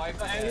team got wiped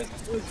and out. it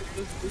was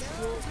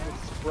Bestial with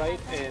Sprite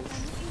and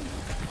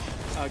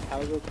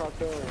Caligo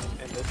Crocto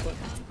and this one.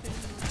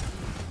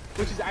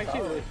 Which is actually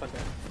a really fun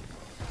deck.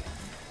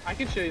 I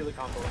can show you the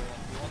combo.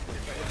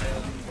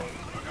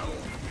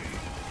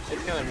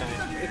 It's kind of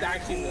nice. It's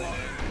actually really nice.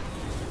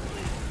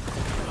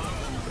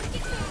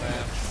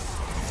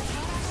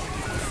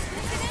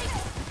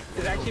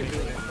 It's actually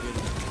really nice.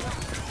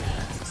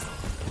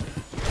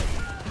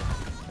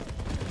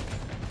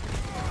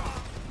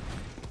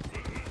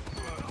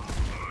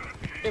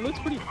 It looks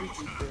pretty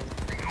freaky too.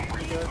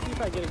 Okay, let's see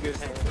if I get a good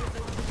hand.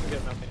 I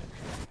get enough hand.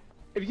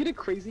 If you get a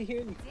crazy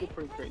hand, you can go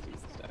pretty crazy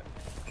instead.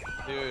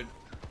 Dude,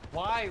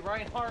 why,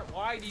 Reinhardt?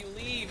 Why do you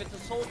leave? It's a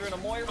soldier and a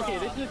Moira. Okay,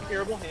 this is a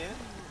terrible hand.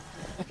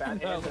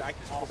 Bad hand, but I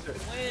can also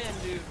Win,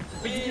 dude.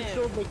 But you can Win.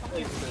 still make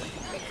placement.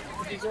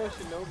 You go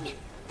Shinobi.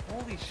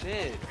 Holy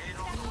shit.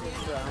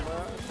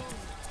 Drama.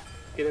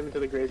 Get him into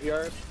the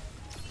graveyard.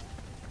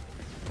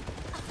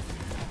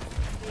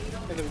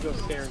 And then we go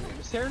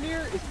Saranir.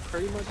 Saranir is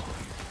pretty much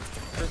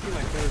personally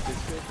my favorite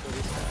district for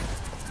this guy.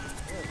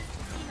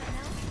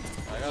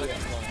 I gotta get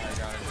one high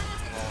guys.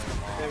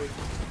 Then we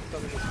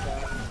summon this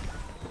guy.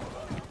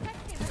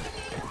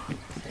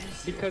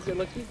 Because it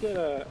lets me get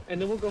a...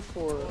 And then we'll go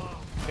for...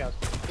 Chaos.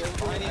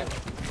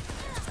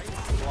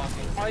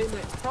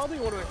 Probably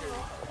one of my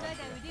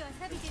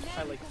favorites.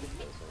 I like this.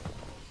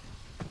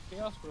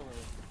 Chaos Ruler.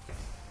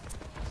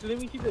 So then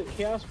we keep the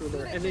Chaos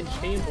Ruler and then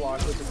Chain Block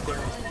with the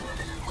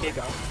Saranir. Here you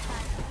go.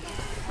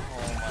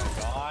 Oh my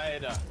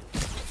god.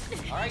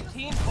 Alright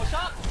team, push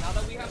up! Now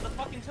that we have the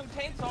fucking two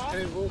tanks off.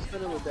 And then we'll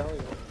spin a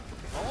Rebellion.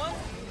 No one?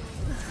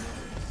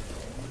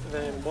 And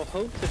then we'll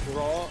hope to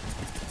draw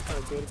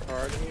a good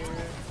card here.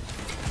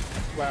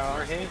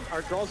 Wow,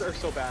 our draws are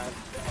so bad.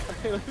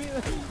 Okay, let me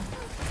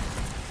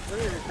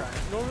try.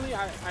 Normally,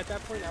 at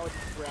that point, I would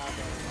grab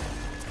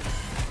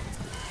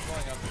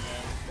Going up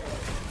again.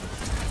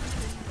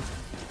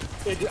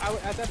 Yeah, dude,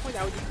 at that point,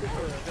 I would just go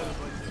for the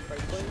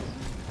strike plays.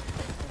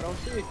 But I'm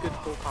seeing a good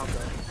full combo.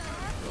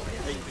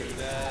 Hey, do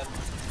that.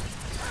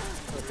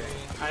 Okay.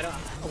 I don't.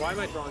 Why am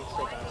I drawing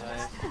so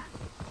bad?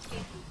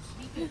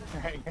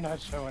 Right, you're not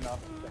showing off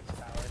the dex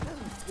power.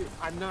 Dude,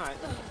 I'm not.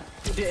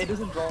 Dude, it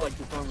doesn't draw like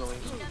this normally.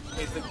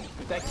 It's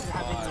actually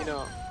having, you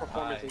know,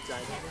 performance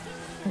anxiety.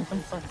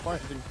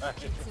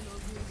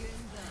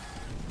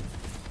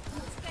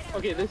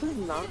 Okay, this is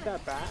not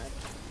that bad.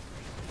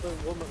 So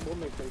we'll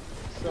make it.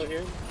 So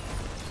here,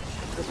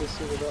 put this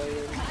Super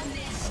Rebellion.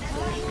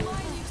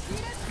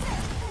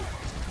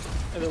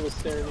 And then we'll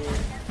Saranir.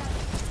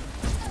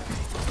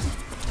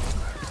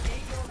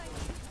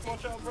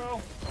 Watch out,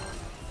 bro.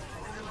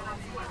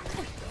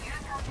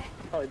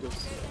 Probably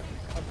just.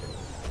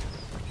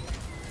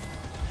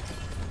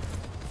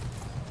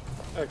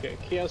 Okay,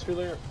 Chaos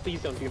Ruler,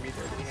 please don't give me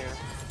dirty here.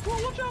 Whoa,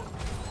 watch out!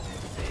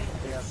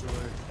 Chaos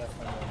Ruler is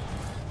definitely.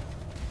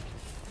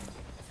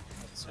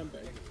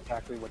 That's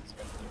exactly what it's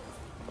gonna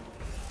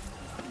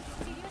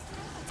do.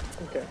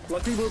 Okay,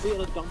 luckily we'll be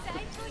able to dump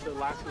the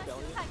last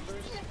Rebellion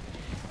first.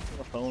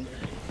 The phone.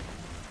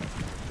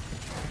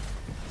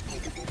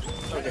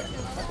 Okay.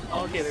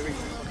 Okay, there we go.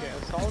 Okay,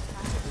 Assault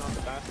is not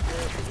the best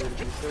here, so we're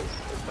gonna use this.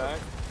 It's back.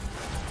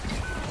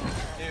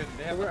 Dude,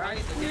 they have the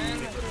height again.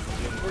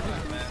 We're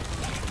just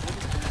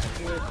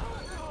good.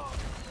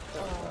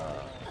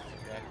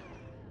 Okay.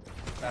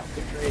 That's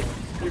the Great.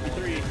 3v3,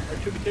 or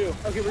 2v2.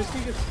 Okay, we're just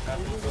gonna get.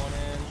 That's going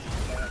in.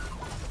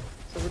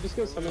 So we're just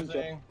gonna summon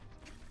Jet.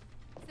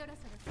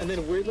 And then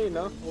weirdly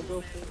enough, we'll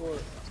go for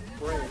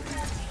Spring.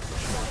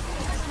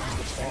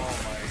 Oh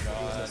my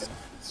god.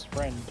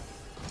 Sprint.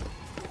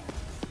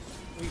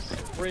 We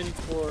sprint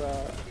for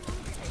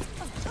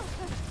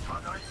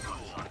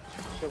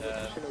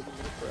Shinobi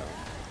for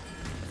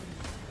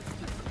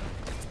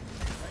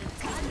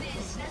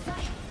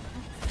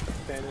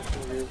Banish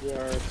from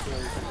Graveyard,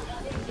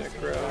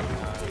 Necro.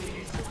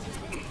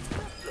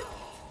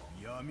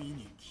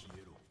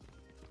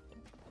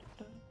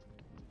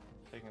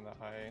 Taking the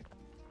height.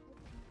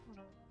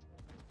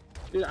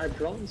 Dude, I've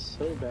drawn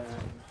so bad.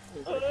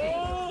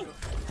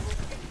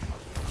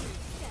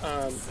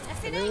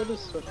 And then we'll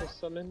just special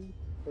summon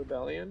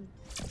Rebellion.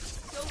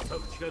 Nice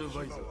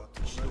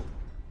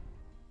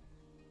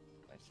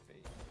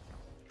fate.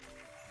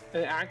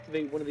 And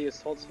activate one of the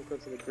assault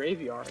sequences in the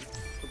graveyard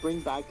to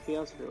bring back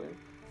Chaos Ruler.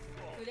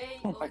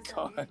 Oh my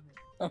god.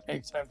 How many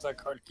times that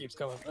card keeps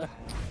coming back?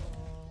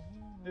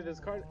 Dude, this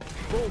card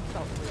will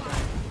itself.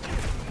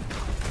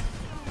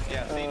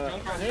 Yeah, see,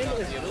 Junkrat's Hank not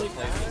is the able really to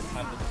play bad. this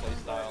kind of play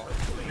style.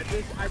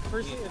 I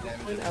personally, at this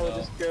point, I would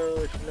just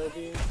go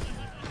Shinobi.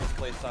 This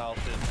play style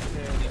should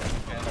been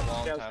a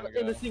long time ago.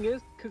 And the thing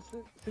is, because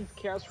since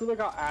Chaos Ruler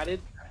got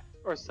added,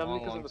 or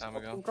summoned because Long of the time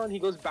ago. Spectrum card, he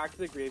goes back to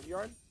the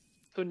graveyard.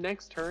 So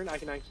next turn, I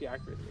can actually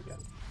activate him again.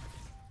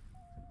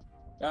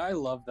 I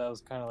love those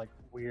kind of like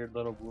weird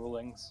little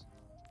rulings.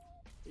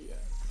 Yeah.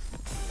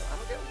 I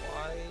don't get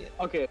why.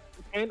 Okay,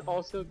 and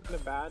also kind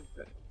of bad,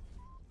 but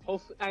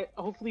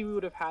hopefully we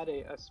would have had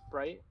a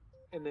Sprite,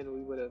 and then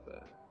we would have.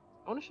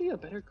 I want to show you a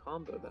better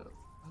combo though.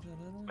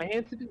 My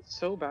hands have been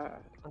so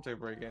bad. Don't take a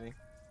break, Eddie.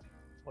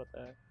 What the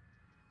heck?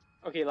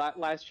 Okay,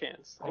 last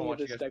chance. I want to watch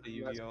you this guys deck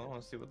play last- Yu-Gi-Oh! I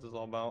want to see what this is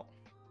all about.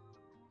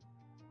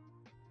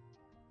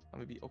 I'm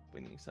gonna be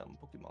opening some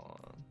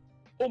Pokemon.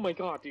 Oh my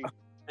god, dude!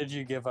 Did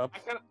you give up? I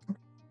kind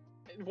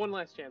of. One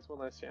last chance. I'm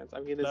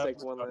giving this That like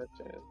was one tough. last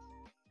chance.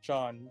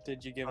 Sean,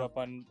 did you give up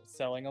on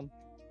selling them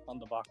on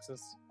the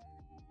boxes?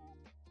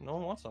 No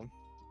one wants them.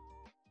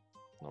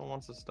 No one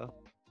wants this stuff.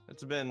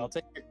 It's been I'll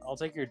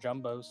take your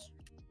jumbos.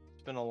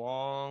 it's been a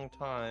long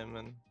time,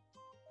 and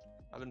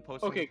I've been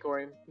posting. Okay,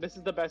 Corey, this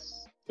is the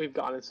best we've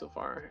gotten so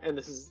far, and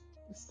this is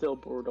It's still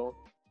brutal.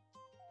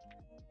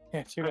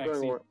 Yeah, two I'm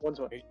going maxi. one's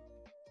way.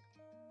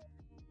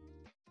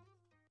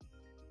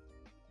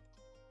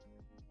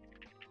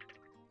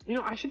 You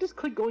know, I should just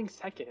click going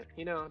second,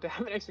 you know, to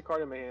have an extra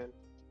card in my hand.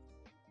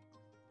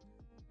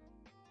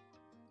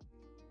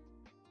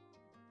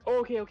 Oh,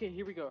 okay,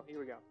 here we go. Are you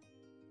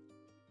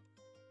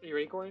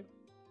ready, Corey?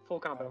 Full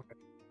combo. Okay.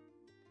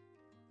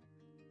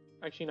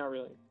 Actually, not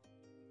really.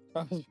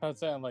 I was about to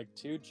say, I'm like,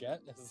 2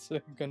 jet? Is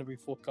it gonna be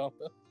full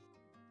combo?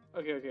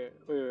 Okay,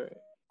 wait.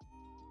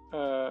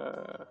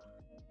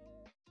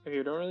 Okay,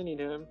 we don't really need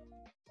him.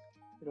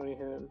 We don't need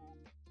him.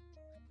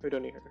 We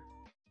don't need her.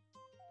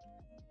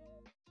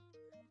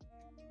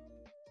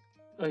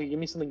 Okay, give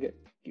me something good.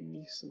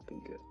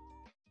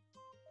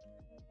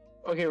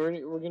 Okay,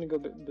 we're gonna go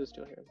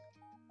Bastille here.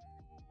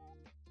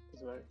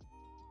 Doesn't matter.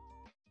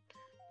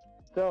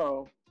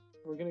 So,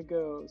 we're gonna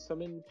go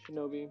summon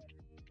Shinobi.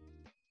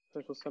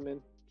 Special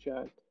summon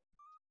Jet.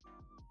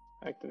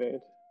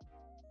 Activate.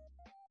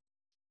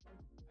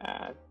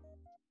 Add.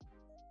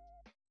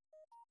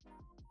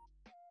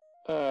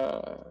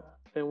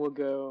 Then we'll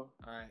go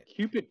Alright.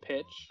 Cupid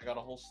Pitch. I got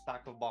a whole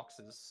stack of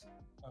boxes.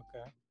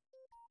 Okay.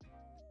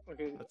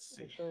 Okay, Let's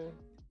see. actually,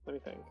 let me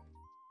think.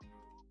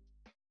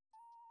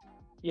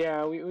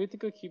 Yeah, we have to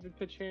go Cupid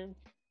Pitch here.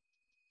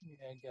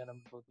 Yeah, get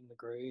him both in the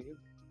grave.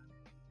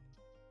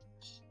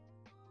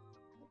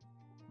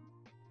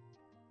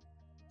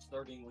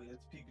 Starting with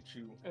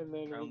Pikachu. And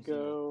then we Ground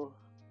go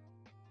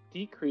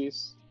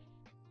decrease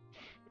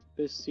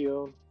this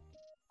seal.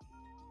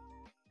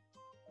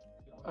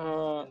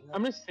 I'm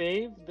gonna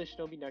save the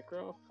Shinobi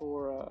Necro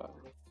for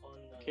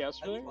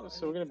Chaos Ruler,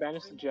 so we're gonna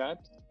banish the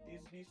Jet.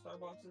 These V-Star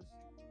boxes?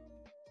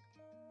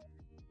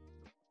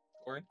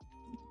 Corey?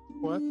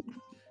 What?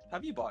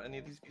 Have you bought any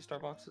of these V-Star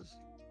boxes?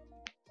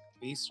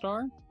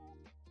 V-Star?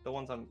 The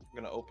ones I'm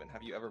gonna open.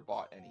 Have you ever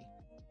bought any?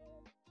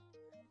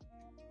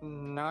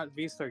 Not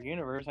V-Star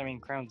Universe, I mean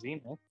Crown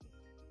Zenith.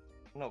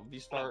 No,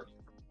 V-Star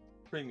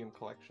Premium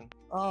Collection.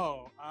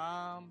 Oh,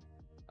 I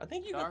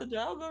think you got the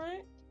Dialga,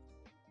 right?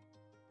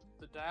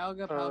 the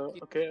Dialga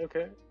Palkia.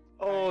 Okay.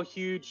 Oh,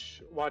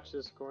 huge. Watch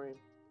this, Corey.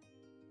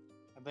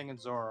 I think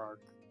it's Zoroark.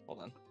 Hold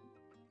on.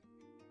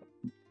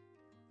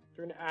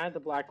 We're gonna add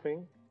the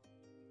Blackwing.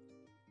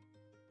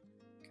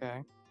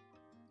 Okay.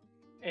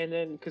 And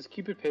then, because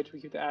Cupid Pitch, we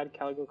keep to add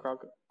Calico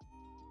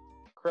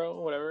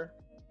Crow, whatever.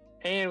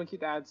 And we keep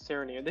to add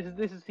Serenade.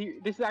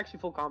 This is actually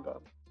full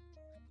combo.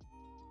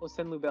 We'll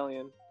send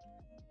Lubellion.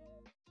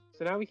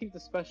 So now we keep the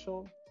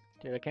special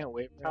Dude, I can't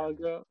wait for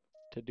Calico.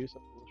 to do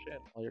some cool shit.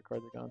 All your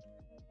cards are gone.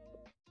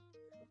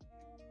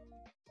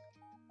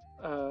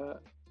 We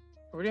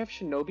already have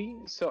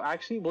Shinobi, so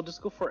actually we'll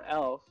just go for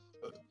Elf.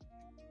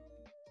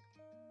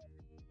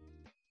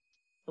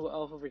 A little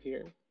Elf over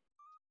here.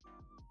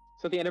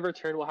 So at the end of our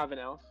turn, we'll have an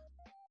Elf.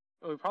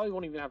 And we probably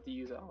won't even have to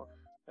use Elf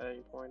at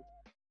any point.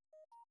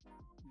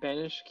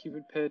 Banish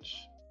Cupid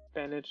Pitch.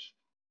 Banish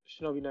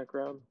Shinobi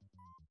Necro.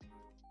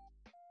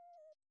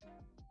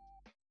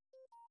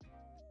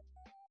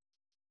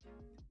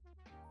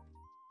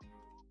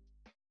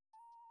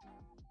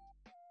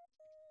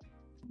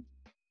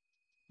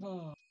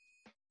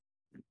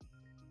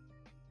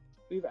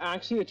 We've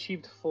actually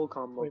achieved full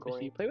combo. Wait, but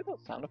do you play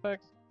without sound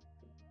effects?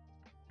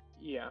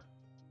 Yeah.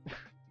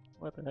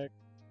 What the heck?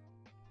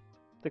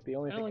 It's like the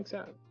only I thing. don't like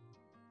that.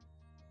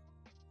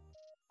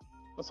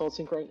 Assault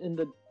Sync right in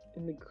the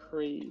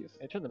grave.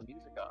 I turned the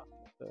music off.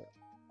 The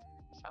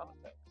sound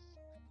effects.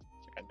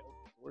 It's like I know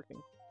it's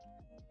working.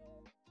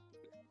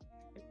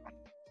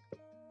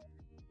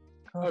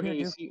 Okay,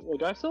 you see. Wait,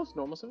 do I still have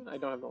normal summon? I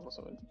don't have normal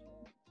summon.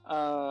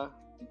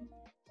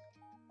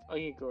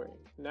 Okay, Gory.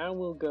 Now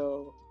we'll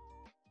go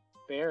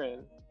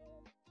Baron.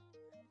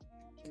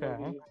 Okay.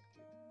 We'll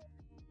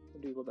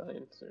do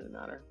Rebellion, so it doesn't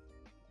matter.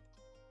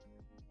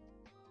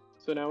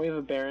 So now we have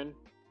a Baron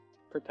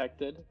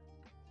protected.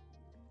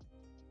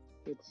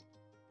 It's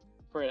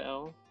for an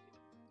L.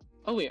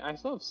 Oh wait, I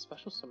still have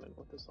special summon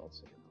with this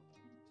also.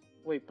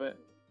 Wait, but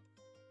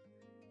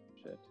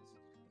shit.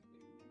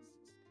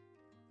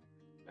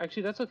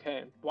 Actually, that's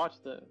okay.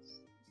 Watch this.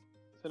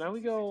 So now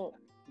we go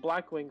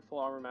Blackwing Full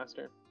Armor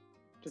Master,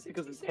 just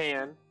because it's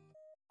tan.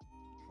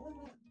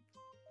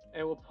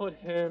 And we'll put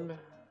him,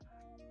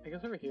 I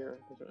guess, over here.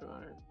 Doesn't really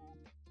matter.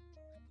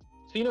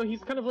 So you know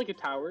he's kind of like a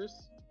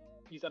Towers.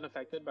 He's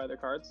unaffected by their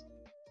cards.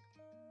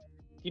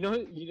 You know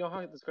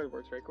how this card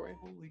works, right, Corey?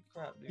 Holy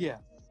crap, dude. Yeah.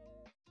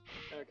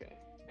 Okay.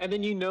 And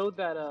then you know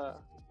that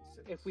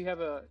if we have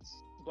a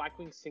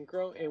Blackwing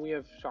Synchro and we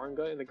have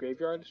Shanga in the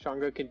graveyard,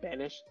 Shanga can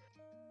banish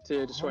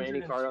to destroy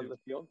any card on the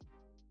field.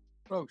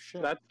 Oh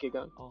shit. So that's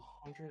Giga.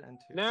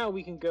 102. Now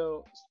we can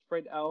go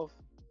Sprite Elf,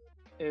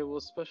 and we'll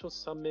special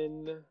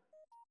summon.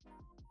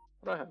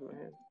 What do I have in my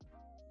hand?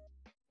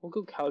 We'll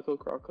go Calico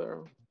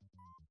Crocodile.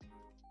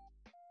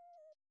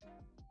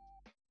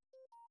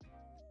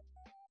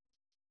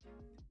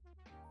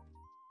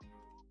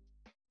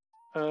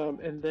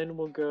 And then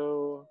we'll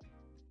go.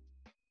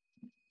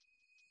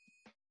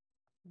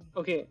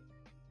 Okay.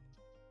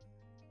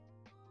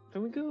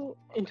 Then we go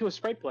into a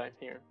Sprite play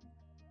here.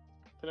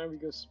 Then we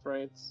go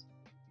sprites.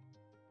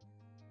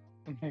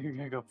 You're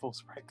gonna go full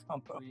sprite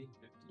combo.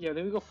 Yeah,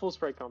 then we go full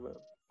sprite combo.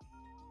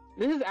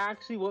 This is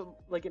actually what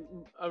like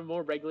a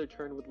more regular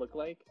turn would look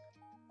like,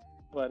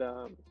 but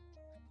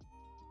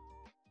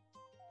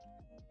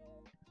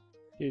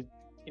Dude,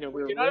 you know,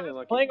 we were you're not really even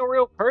lucky. playing a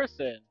real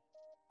person.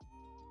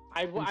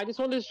 I just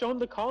wanted to show him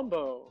the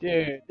combo.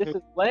 Dude, this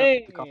is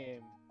lame.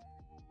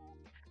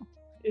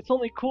 It's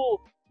only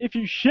cool if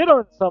you shit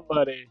on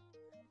somebody.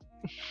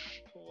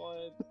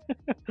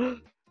 What?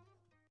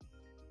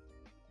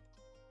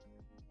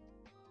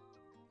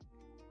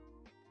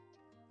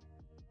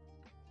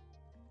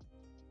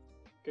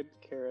 Good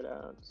carrot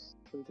out.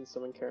 So we can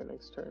summon carrot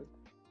next turn.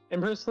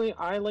 And personally,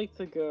 I like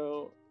to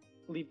go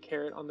leave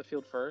carrot on the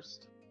field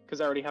first because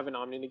I already have an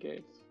Omni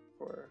negate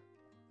for.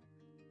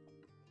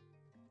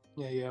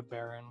 Yeah,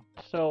 Baron.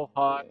 So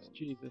hot, Yeah.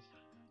 Jesus.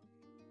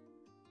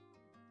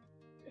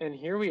 And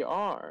here we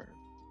are.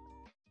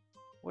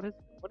 What is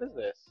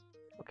this?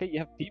 Okay, you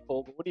have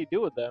people, but what do you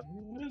do with them?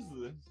 What is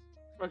this?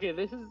 Okay,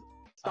 this is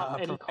stop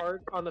any from-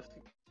 card on the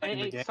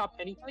Negate. stop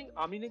anything.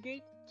 Omni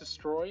negate,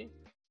 destroy,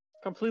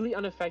 completely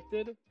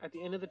unaffected. At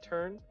the end of the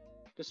turn,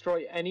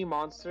 destroy any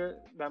monster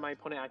that my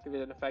opponent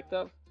activated an effect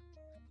of.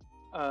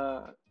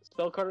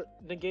 Spell card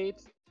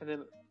negate, and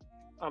then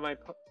on my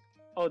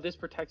this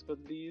protects both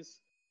of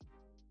these,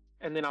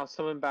 and then I'll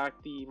summon back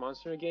the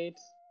monster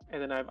negates,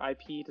 and then I have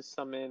IP to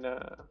summon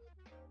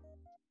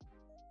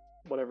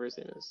whatever his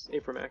name is,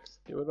 Aphromax.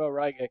 Dude, what about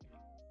Raigeki?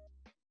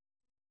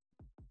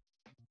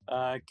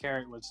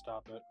 Carrot would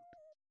stop it.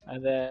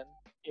 And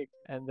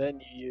then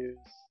you use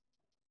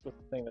what's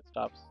the thing that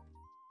stops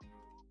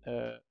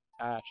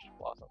Ash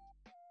Blossom.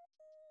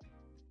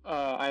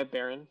 I have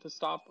Baron to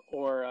stop,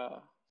 or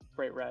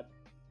Bright Red.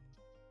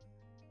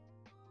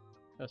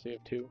 Oh, so you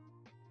have two.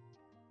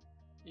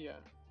 Yeah.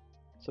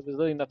 So there's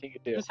literally nothing you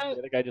can do. This has-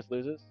 The other guy just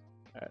loses.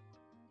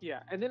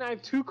 Yeah, and then I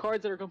have two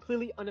cards that are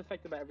completely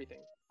unaffected by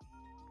everything.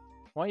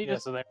 Why don't you Yeah,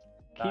 just so they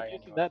keep die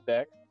using anyway. that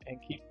deck and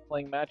keep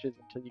playing matches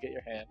until you get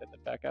your hand, and then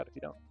back out if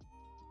you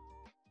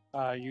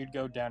don't. You'd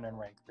go down in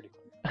rank pretty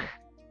quick.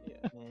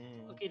 Yeah.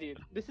 Okay, dude.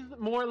 This is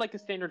more like a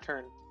standard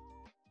turn.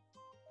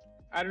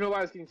 I don't know why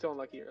I was getting so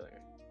unlucky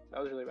earlier.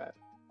 That was really bad.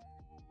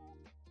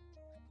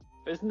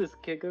 Isn't this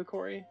kid good,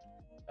 Corey?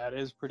 That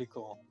is pretty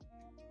cool.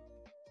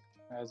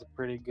 That is a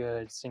pretty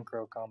good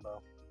synchro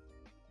combo.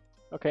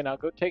 Okay, now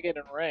go take it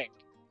in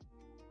ranked.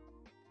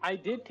 I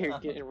did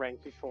take it in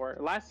rank before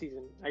last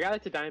season. I got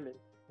it to Diamond.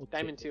 We'll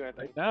Diamond take it 2, I think.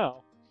 right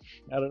now.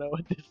 I don't know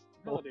what this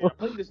No, dude, I'm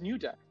playing this new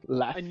deck.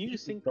 last a new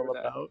season's synchro all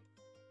deck. about.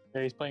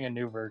 Yeah, he's playing a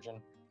new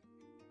version.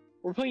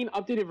 We're playing an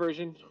updated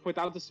version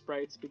without the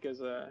sprites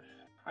because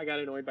I got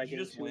annoyed by Did you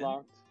getting just too win?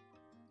 locked.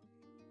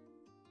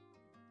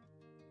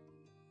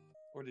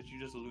 Or did you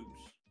just lose?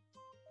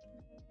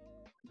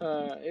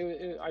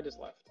 I just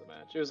left the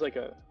match. It was like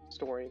a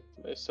story,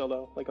 a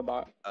solo, like a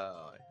bot.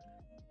 Oh.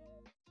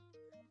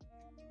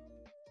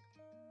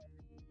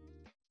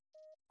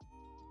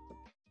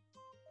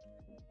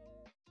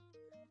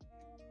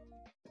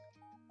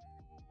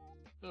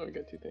 Oh, we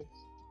got two things.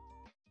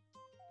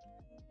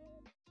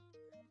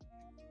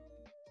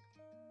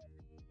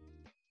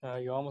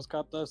 You almost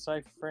got the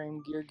Cypher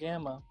Frame Gear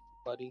Gamma,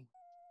 buddy.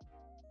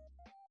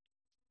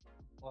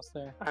 Almost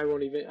there. I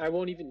won't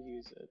even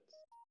use it.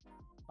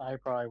 I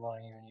probably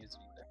won't even use it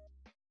either.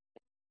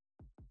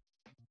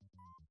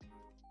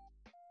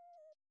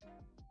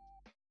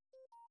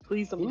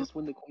 Please let me just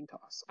win the coin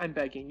toss. I'm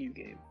begging you,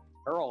 game.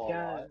 Earl a lot.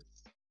 Yes.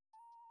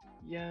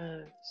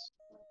 Yes.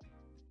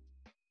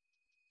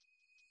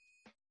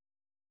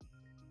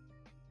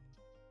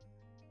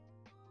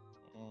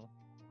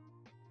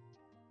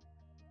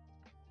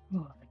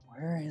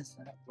 Where is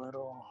that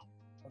little...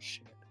 Oh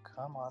shit.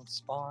 Come on,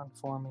 spawn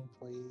for me,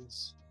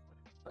 please.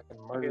 I can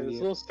murder Okay, it's a you.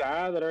 little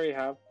sad that I already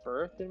have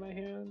Birth in my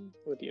hand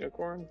with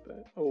Unicorn,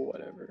 but oh,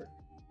 whatever.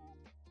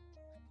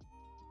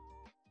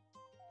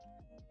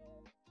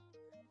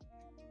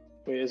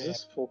 Wait, is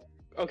this full?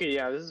 Okay,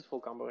 yeah, this is full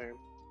combo here.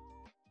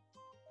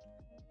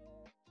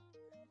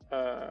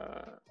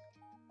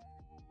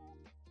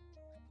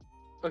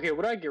 Okay,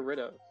 what do I get rid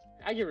of?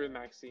 I get rid of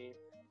Maxi.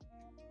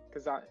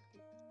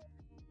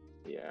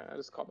 Yeah, I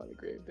just called by the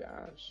Grave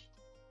Dash.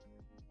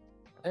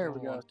 There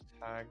we go.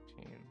 Tag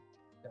team.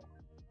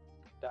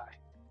 Die.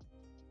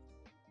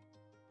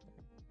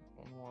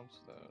 One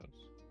wants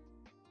those.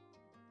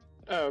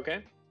 Oh,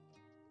 okay.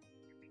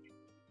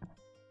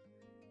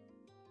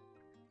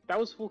 That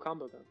was full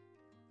combo though.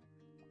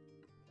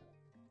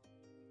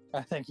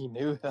 I think he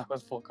knew that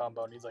was full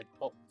combo and he's like,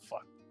 oh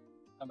fuck.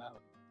 I'm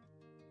out.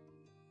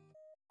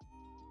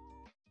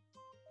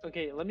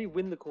 Okay, let me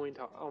win the coin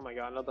toss. Oh my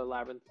god, another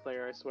Labyrinth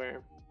player, I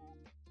swear.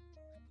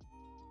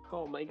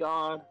 Oh my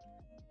god.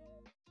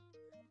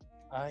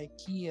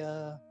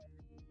 IKEA.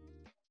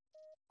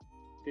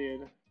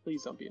 Dude,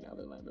 please don't be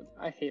another Labyrinth.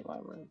 I hate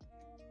Labyrinth.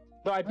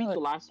 But I beat the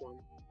last one.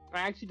 I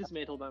actually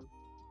dismantled them.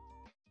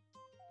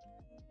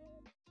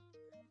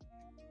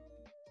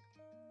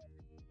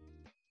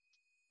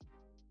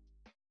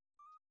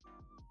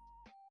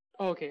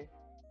 Oh, okay.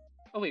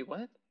 Oh wait,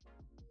 what?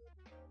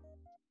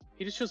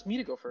 He just chose me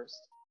to go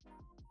first.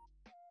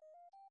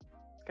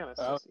 It's kind of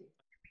Oh. sussy.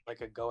 Like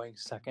a going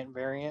second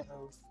variant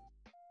of.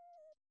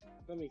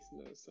 That makes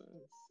no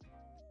sense.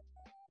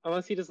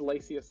 Unless he just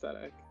likes the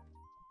aesthetic.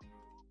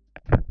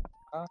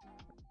 Huh?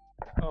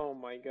 Oh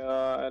my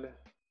god.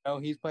 No,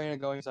 he's playing a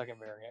going second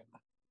variant.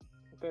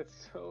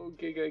 That's so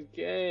giga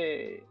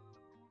gay.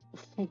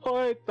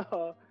 What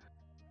the?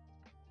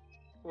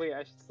 Wait,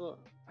 I should still.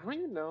 I don't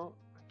even know.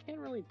 I can't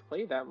really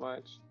play that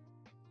much.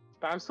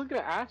 But I'm still gonna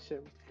ask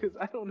him because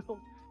I don't know.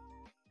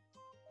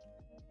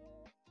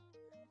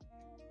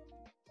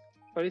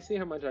 Let me see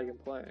how much I can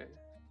play.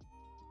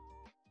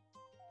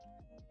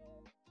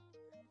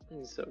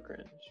 This is so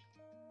cringe.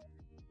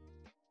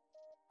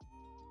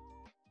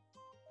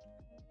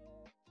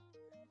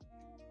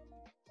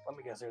 Let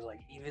me guess, there's like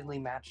evenly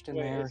matched in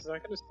Wait, there. is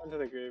that gonna send to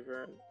the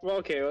graveyard? Well,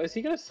 okay, well, is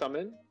he gonna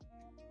summon?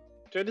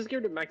 Should I just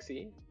give it to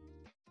Maxi?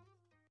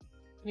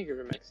 Can you give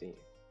it to Maxi?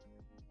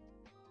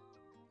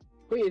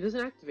 Wait, it doesn't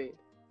activate.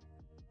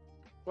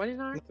 Why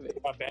didn't it activate?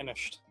 It got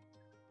banished.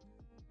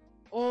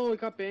 Oh, it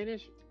got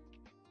banished?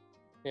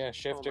 Yeah,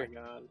 shifter. Oh my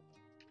god.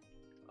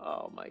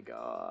 Oh my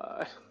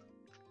god.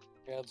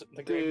 Yeah,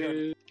 the graveyard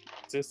Dude.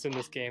 exists in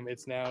this game.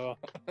 It's now.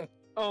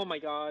 Oh my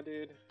god,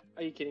 dude.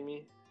 Are you kidding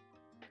me?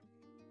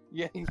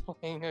 Yeah, he's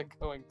playing a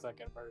going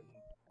second version.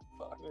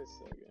 Fuck. That's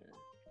so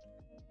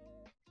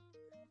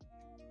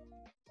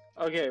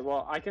good. Okay,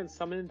 well, I can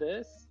summon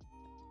this.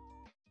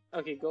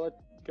 Okay, go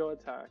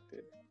attack,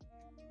 dude.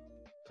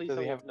 Please Does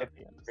tell he me have you have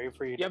nothing else. Great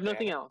for you. You have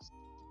nothing else.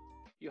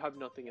 You have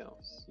nothing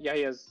else. Yeah,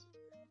 he has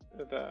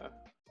the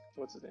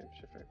what's his name?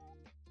 Shifter.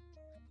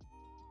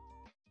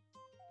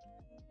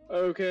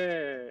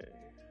 Okay.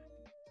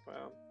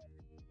 Wow.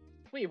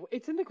 Wait,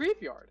 it's in the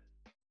graveyard.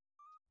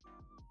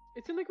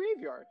 It's in the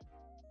graveyard.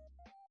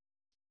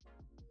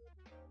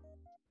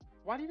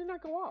 Why did it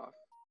not go off?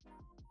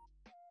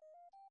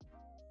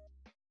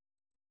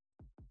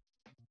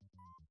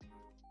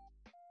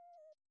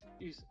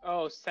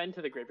 Oh, send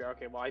to the graveyard.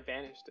 Okay, well I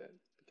banished it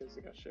because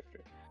it got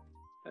shifter.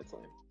 That's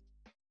lame.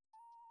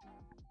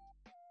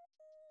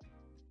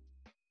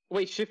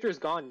 Wait, shifter's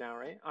gone now,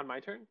 right? On my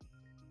turn?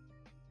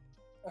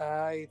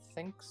 I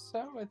think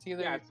so. It's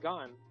either. Yeah, it's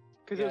gone.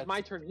 Because Yeah, it was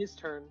my turn, his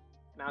turn.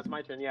 Now it's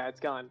my turn. Yeah, it's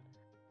gone.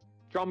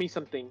 Draw me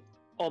something.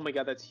 Oh my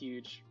god, that's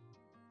huge.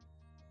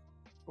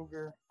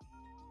 Ogre.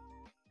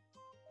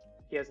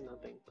 He has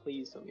nothing.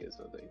 Please tell me he has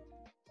nothing.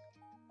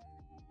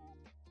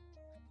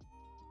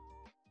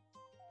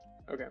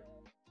 Okay.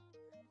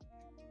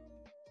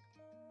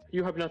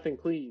 You have nothing,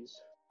 please.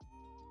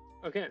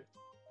 Okay.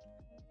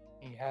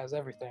 He has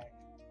everything.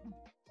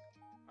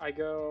 I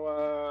go,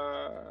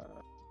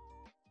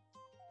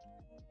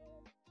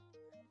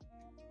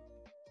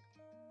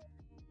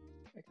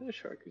 I go to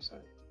Sharku-san.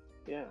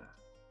 Yeah.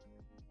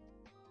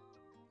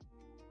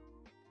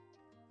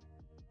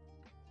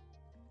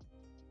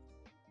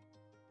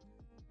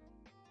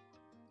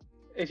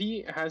 If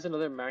he has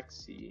another Max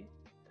C,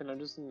 then I'm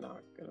just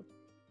not gonna.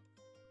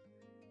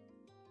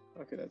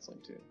 Okay, that's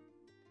lame too.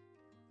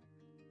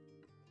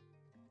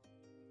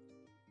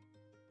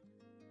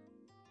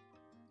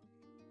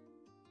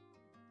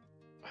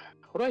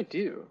 What do I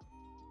do?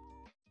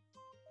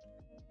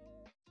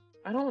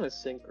 I don't want to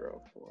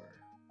synchro for.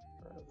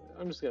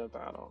 I'm just gonna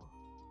battle.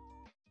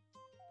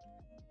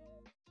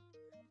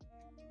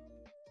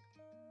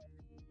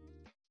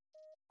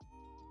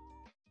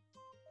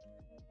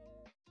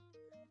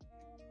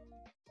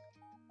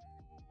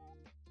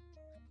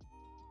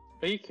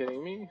 Are you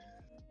kidding me?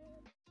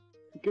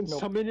 You can Nope.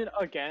 summon it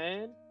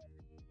again?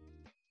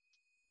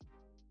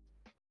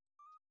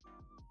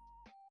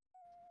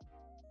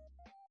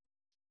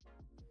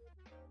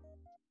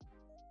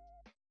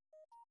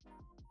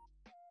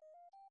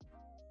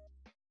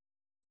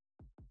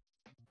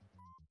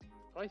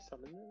 Do I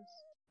summon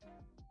this?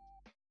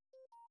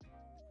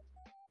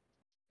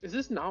 Is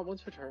this not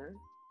once per turn?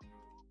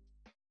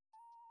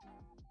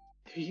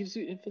 Dude, he gives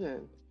you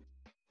infinite.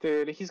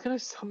 Dude, he's gonna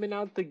summon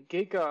out the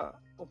Giga.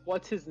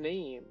 What's his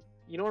name?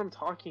 You know what I'm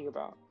talking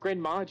about.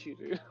 Grand Maju,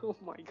 dude. Oh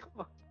my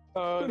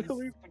god.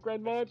 Literally the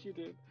Grand Maju,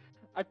 dude.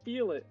 I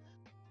feel it.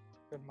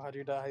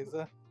 Maju dies.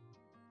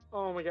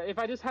 Oh my god. If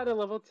I just had a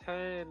level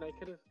 10, I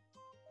could've.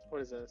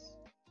 What is this?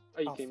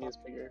 Are you Oh, kidding me? fuck.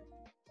 It's bigger.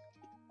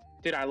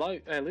 Dude, I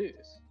lose.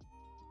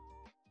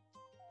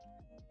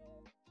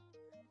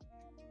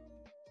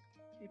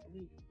 I can't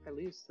believe I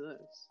lose to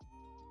this.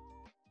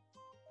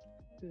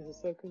 This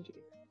is so cringy.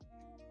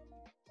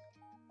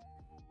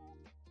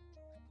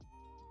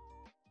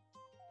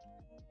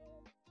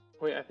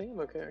 Wait, I think I'm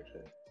okay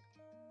actually.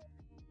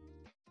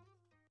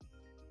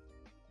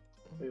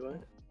 Wait,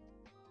 what?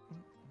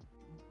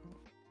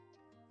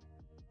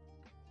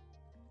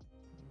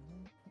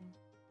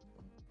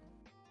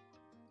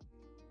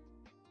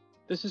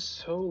 This is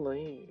so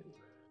lame.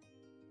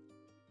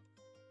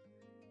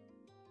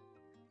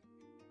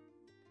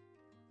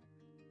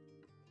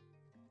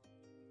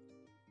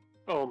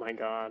 Oh my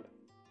god.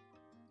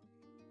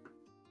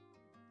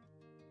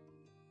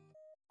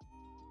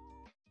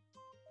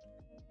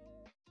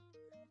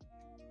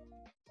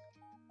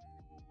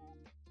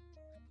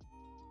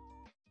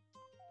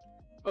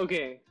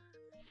 Okay,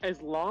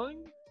 as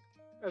long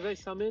as I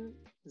summon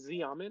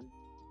Xiamen.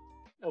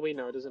 Oh wait,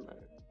 no, it doesn't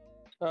matter.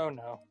 Oh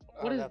no.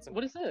 What is That's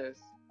what is this?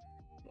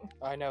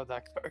 I know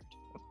that card.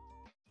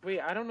 Wait,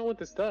 I don't know what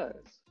this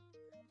does.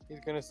 He's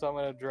gonna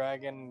summon a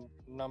dragon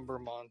number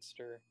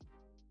monster.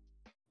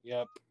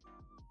 Yep.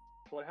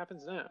 What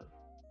happens now?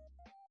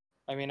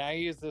 I mean, I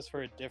use this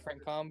for a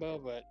different combo,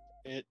 but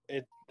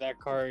that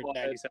card What?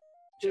 97.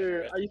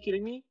 Dude, are you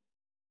kidding me?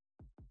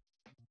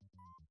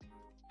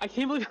 I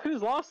can't believe I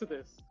just lost to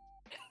this.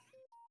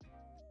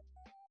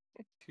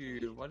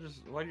 Dude, why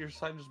did your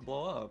side just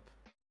blow up?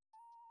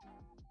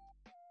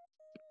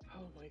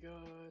 Oh my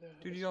god.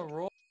 Dude, you got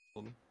rolled.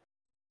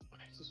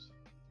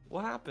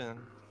 What happened?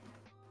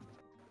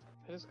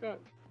 I just got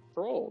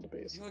trolled, You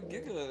basically. got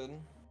gigged.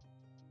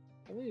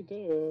 I really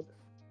did.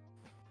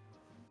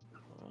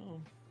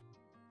 Oh.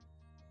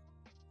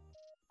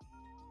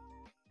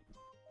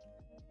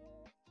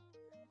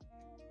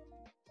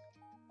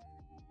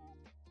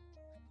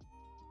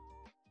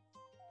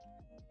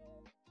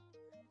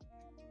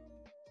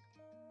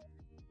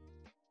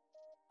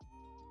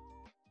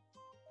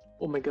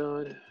 Oh my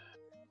god.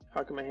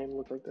 How can my hand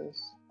look like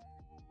this?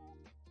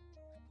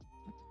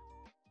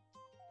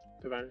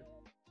 Divine.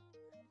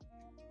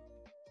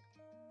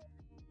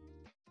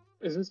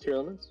 Is this tier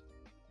elements?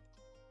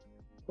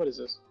 What is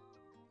this?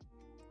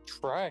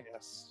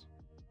 Trias.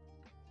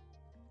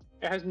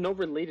 It has no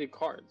related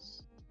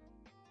cards.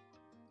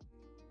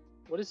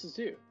 What does this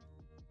do?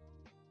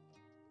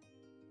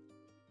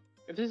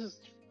 If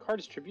card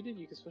is tributed,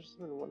 you can switch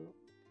them in one.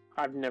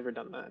 I've never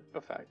done that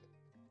effect.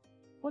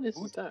 What is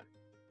this deck?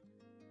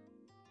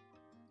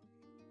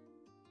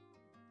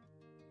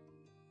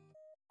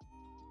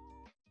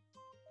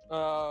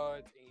 Oh,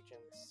 it's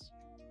agents.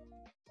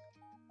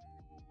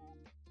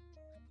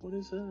 What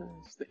is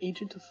this? The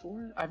Agent of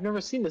Four? I've never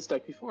seen this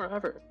deck before,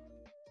 ever.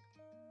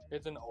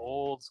 It's an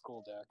old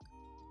school deck.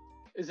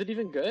 Is it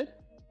even good?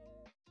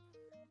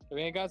 I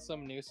mean, it got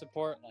some new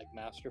support like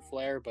Master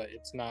Flare, but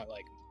it's not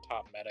like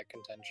top meta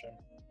contention.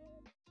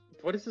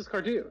 What does this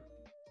card do?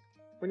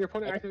 When your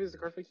opponent activates the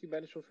card fix, you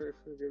banish one for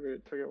your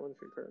target one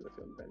free card on the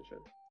field and banish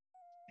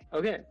it.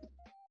 Okay.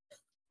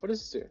 What does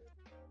this do?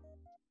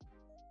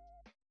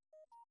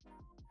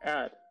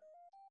 Add.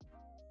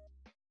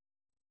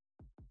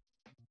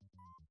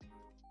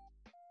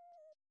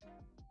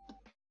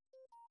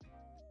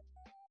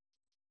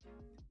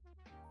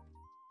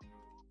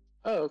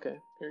 Oh, okay.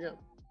 Here you go.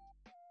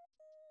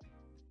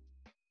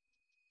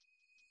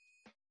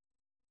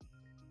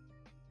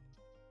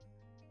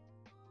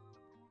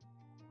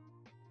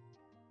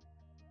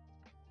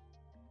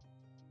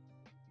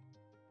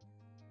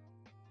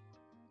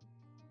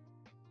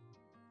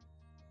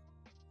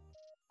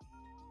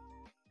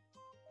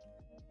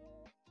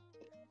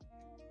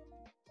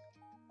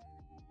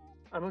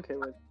 I'm okay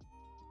with.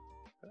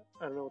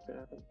 I don't know what's gonna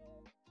happen.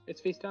 It's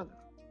face down now.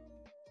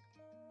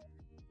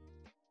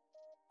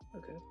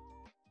 Okay.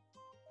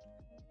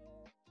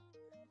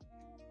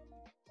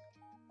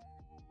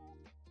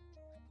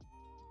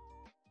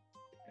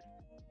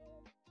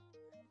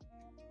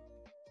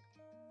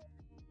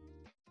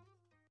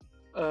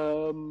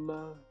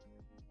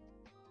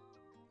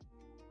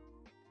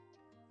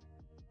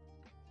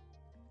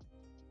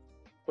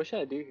 What should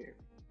I do here?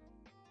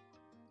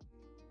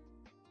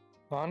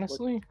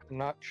 Honestly, I'm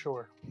not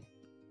sure.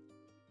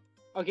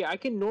 Okay, I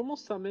can normal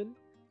summon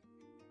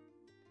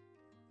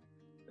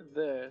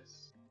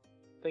this,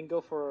 then go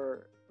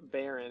for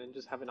Baron and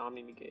just have an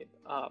Omni Negate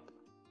up.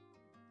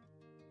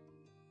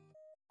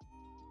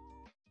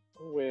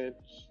 Which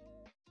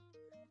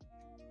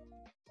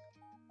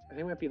I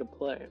think might be the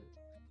play.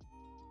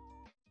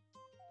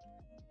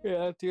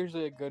 Yeah, it's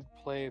usually a good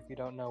play if you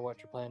don't know what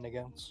you're playing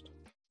against.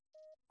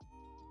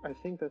 I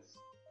think that's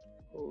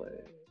play.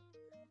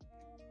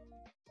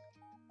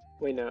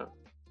 Wait, no.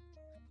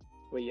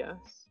 Wait,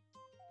 yes?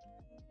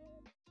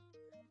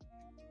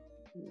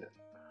 No.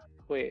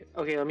 Wait,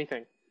 okay, let me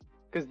think.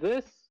 Because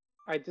this,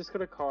 I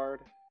discard a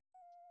card.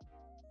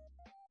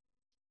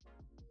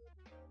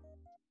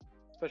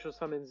 Special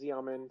summon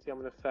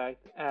Xiamen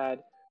effect,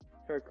 add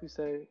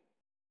Harakusei.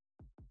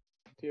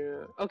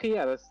 Okay,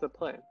 yeah, that's the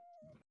play.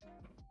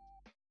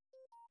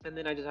 And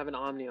then I just have an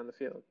Omni on the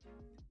field.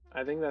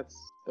 I think that's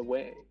the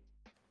way.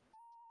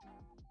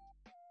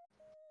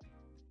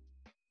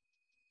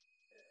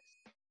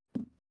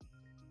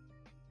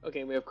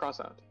 Okay, we have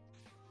cross out.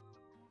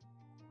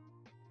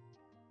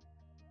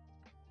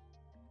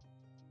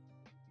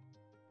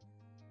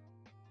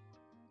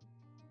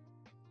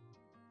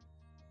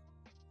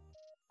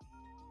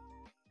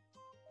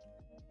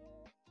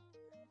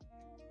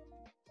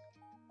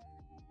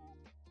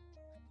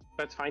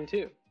 That's fine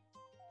too.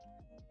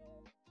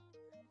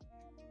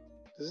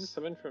 Does this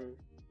summon from...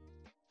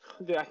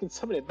 Dude, I can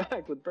summon it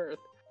back with Birth.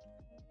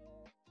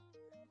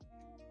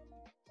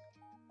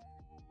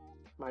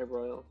 My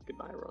Royal.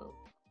 Goodbye, Royal.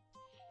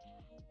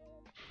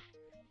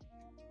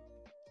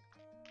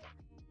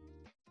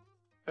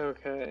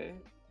 Okay.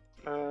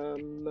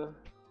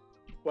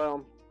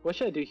 Well, what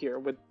should I do here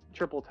with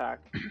triple attack?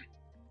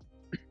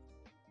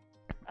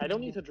 I don't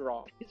need to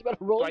draw. He's about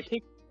to roll. Do I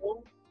take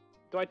control?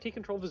 Do I take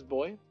control of his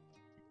boy?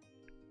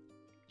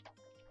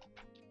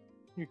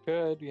 You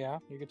could, yeah.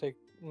 You could take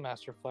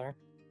Master Flare.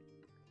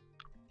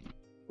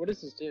 What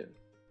does this do?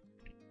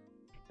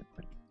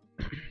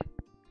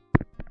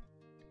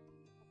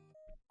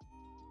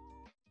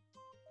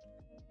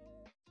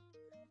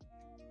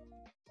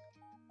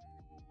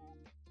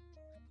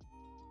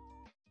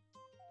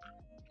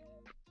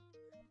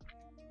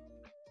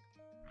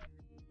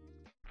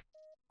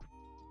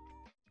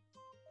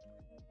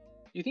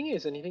 Do you think he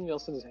has anything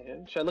else in his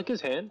hand? Should I look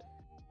his hand?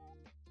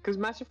 Because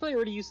Master Flare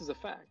already uses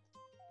effect.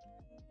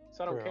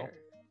 So I don't True. care.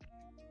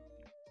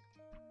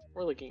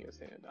 We're looking at his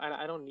hand.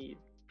 I don't need.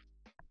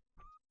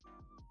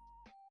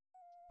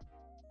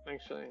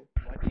 Actually.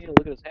 Why do you need to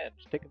look at his hand?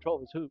 Just take control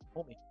of his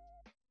homie.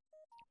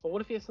 But what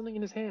if he has something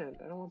in his hand?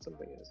 I don't want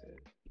something in his hand.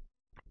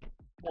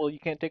 Well, you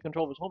can't take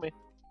control of his homie.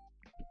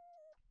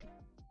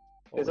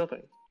 There's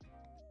nothing.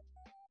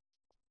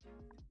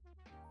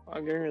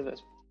 I'm getting rid of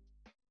this.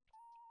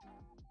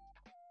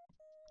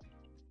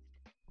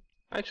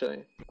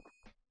 Actually,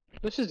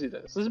 let's just do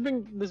this. Let's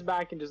bring this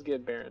back and just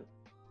get Baron.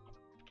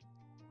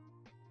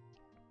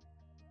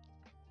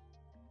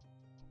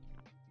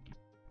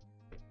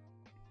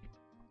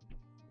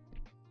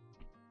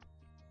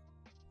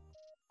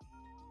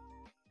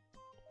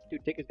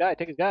 Dude, take his guy,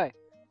 take his guy.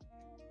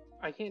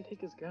 I can't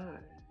take his guy.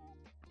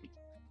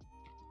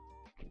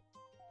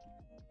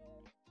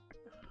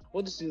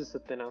 We'll just do this to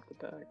thin out the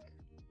deck.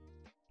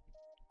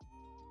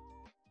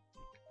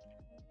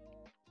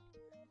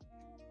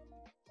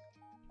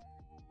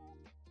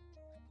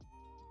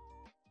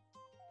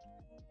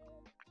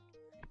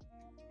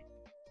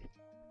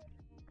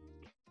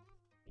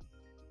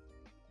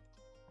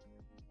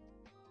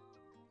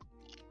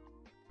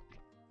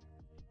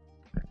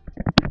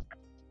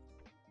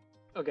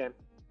 Okay.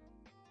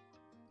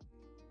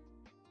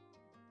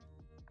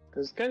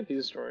 Does it kind of be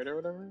destroyed or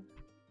whatever?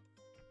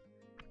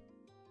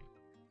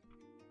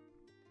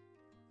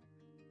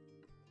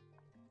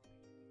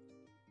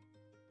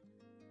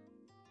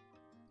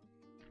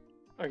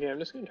 Okay, I'm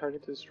just gonna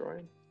target to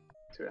destroy.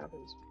 See what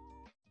happens.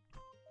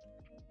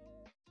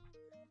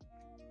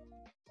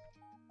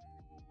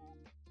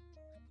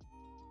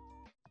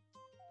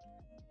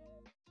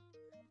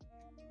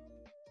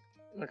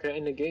 Okay,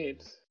 it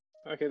negates.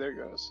 Okay, there it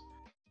goes.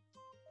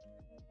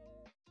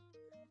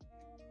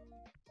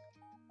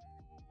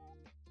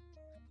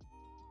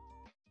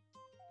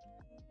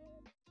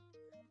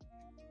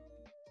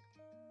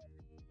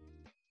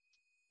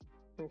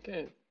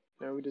 Okay,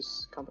 now we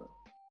just combo.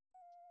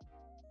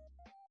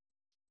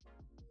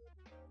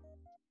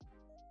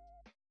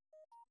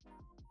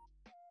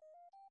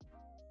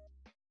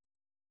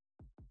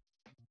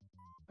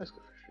 Let's go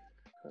for sure.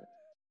 Go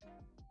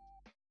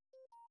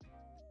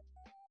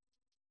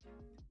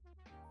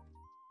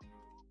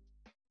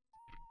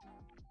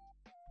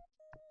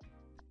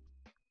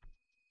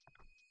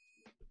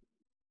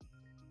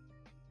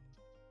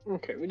ahead.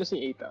 Okay, we just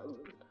need 8,000.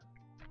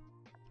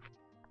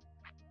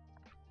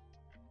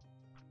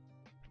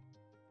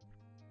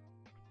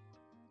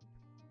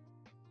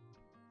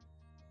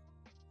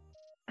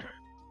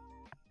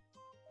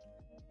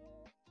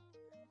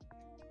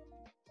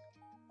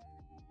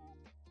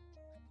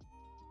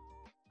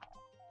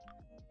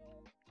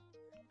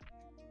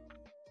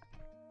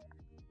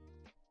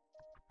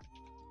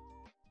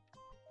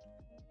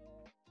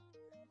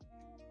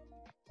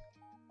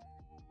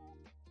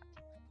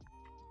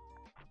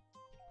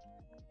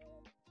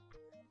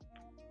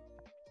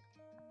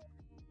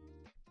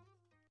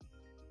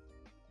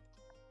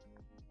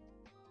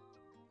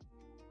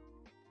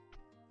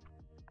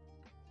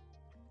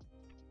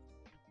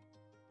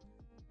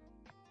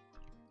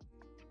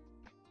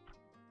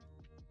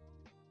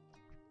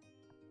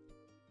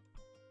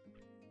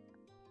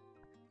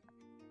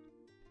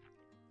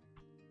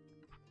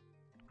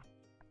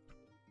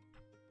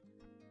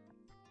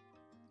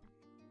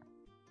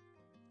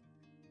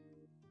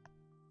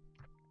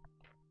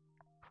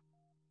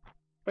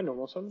 I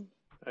normal summon?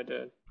 I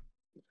did.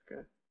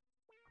 Okay.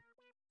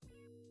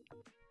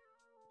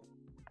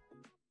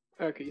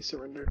 Okay, you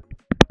surrender.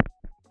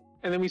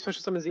 And then we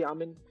special summon the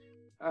Amin,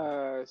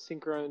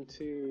 synchron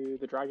to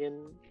the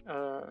dragon,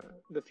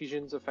 the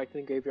fusion's effect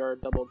in the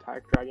graveyard, double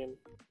attack dragon,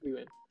 we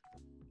win.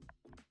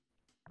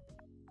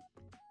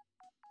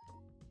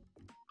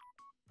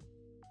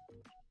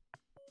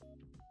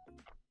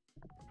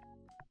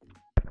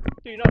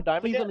 Dude, you know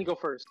Diamond Please yet? let me go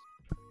first.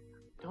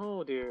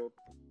 No, dude.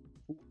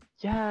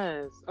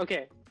 Yes.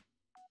 Okay.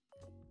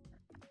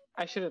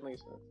 I shouldn't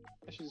lose it.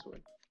 I should just win.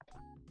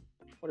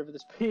 Whatever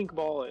this pink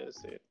ball is,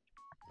 dude.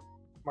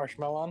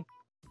 Marshmallow.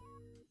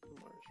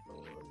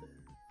 Marshmallow.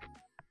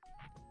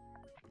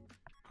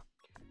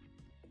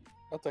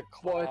 That's a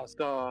class.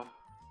 What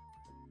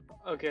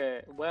the?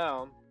 Okay,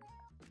 well,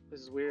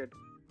 this is weird.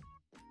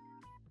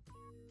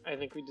 I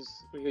think we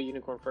go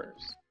unicorn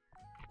first.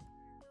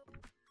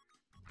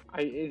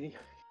 Okay,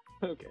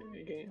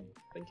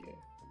 thank you.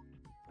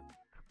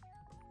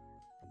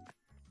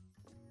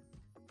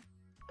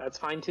 That's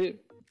fine too.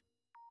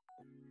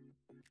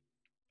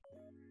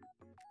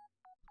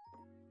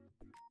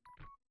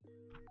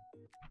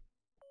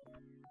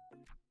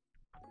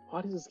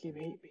 Why does this game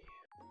hate me?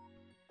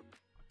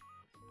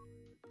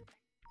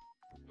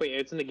 Wait,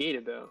 it's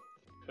negated though.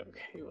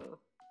 Okay, well,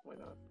 why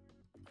not?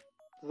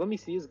 Let me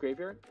see his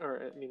graveyard,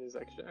 or I mean his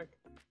X-Jack.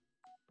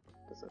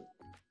 Doesn't.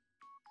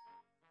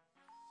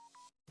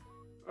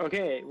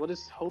 Okay, we'll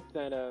just hope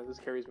that this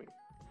carries me.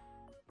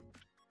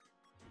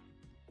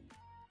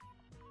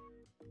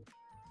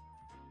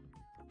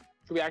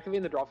 Should we activate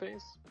in the draw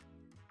phase?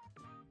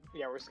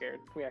 Yeah, we're scared.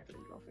 We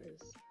activate draw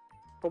phase.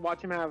 But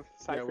watch him have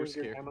Yeah, we're Cypher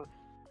scared. Gamma.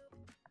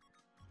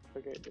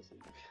 Okay, this is...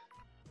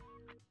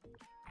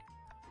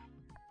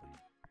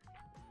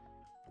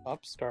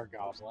 Upstart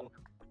Goblin.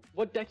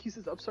 What deck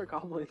uses Upstart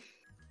Goblin?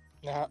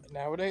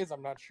 Nowadays,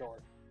 I'm not sure.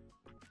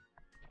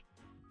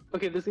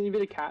 Okay, this is gonna be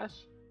the cash.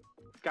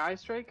 Sky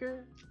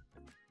Striker?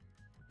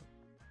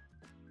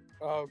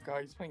 Oh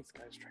god, he's playing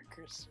Sky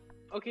Strikers.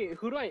 Okay,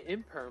 who do I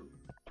imperm?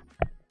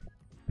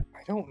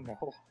 I don't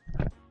know.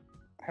 I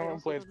haven't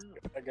also played don't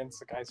know. against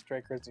Sky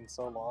Strikers in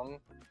so long.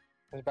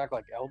 It's back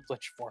like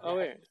Eldritch format. Oh,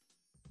 wait.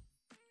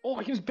 Oh,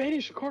 I can just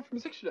banish a card from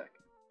his extra deck.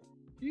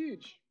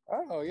 Huge.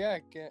 Oh yeah,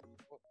 get.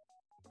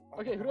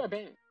 Okay, who do I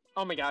ban?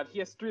 Oh my god, he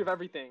has 3 of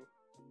everything.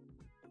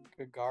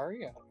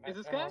 Gagari? Is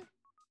this guy?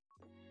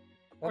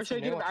 Or should I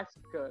give him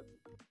Axis Code?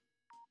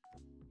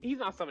 He's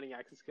not summoning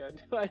Axis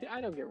Code. I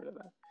don't get rid of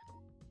that.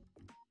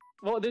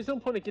 Well, there's no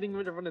point of getting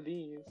rid of one of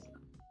these.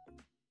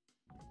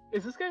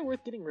 Is this guy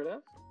worth getting rid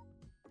of?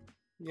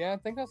 Yeah, I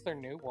think that's their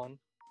new one.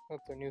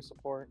 That's their new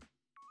support.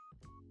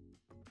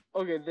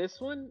 Okay, this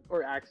one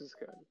or Axis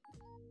Code?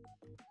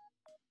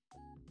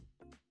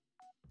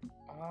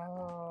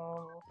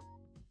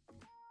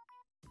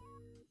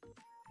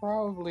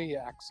 Probably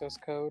access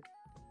code.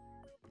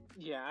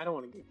 Yeah, I don't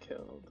want to get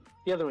killed.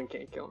 The other one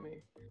can't kill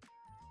me.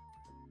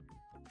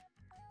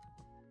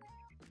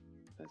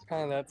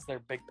 That's their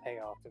big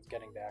payoff is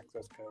getting the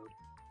access code.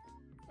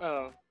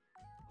 Oh.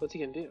 What's he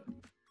gonna do?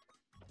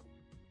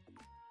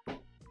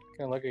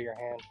 Gonna look at your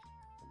hand.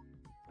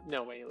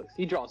 No way,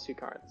 he draws 2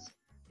 cards.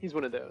 He's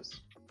one of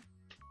those.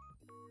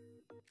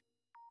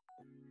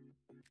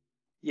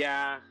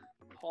 Yeah,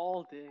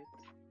 called it.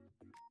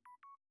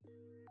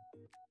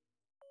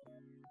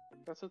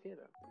 That's okay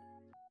though.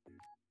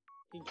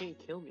 He can't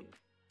kill me.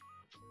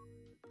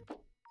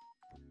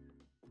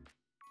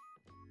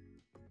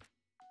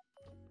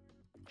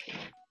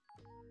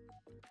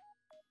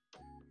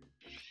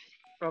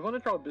 I want to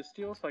draw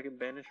Bestial so I can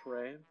banish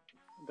Ray.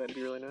 That'd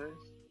be really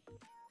nice.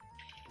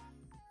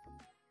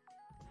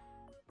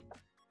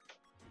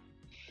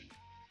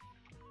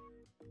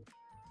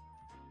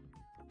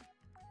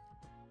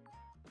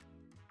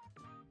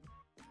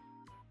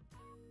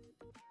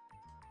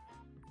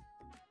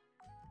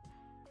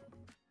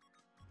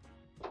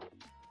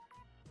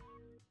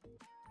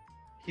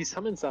 He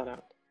summons that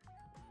out.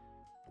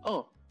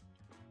 Oh.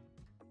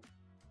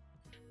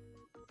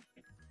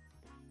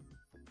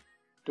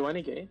 Do I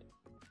negate?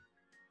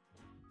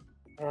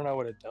 I don't know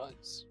what it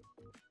does.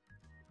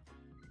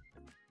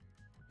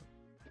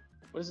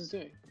 What is this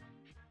doing?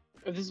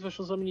 If this is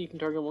special summon, you can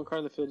target 1 card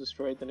in the field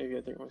destroyed, then if you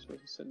have 3 more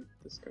spaces, send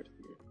this card to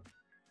the field.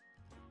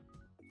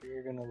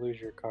 You're gonna lose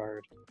your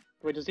card.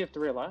 Wait, does he have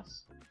 3 or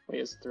less? Wait, he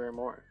has 3 or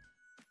more.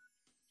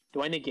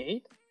 Do I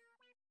negate?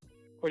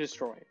 Or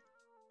destroy?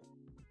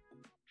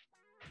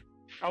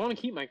 I want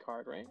to keep my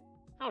card, right?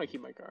 I want to keep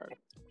my card.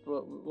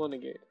 We'll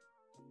negate.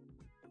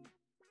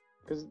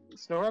 Because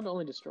Snow Rabbit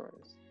only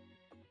destroys.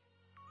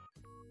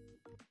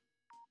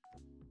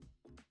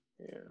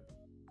 Yeah.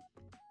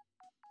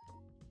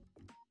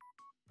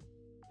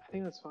 I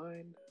think that's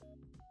fine.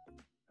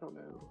 I don't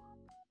know.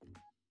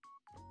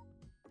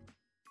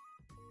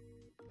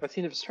 That's the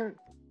end of his turn.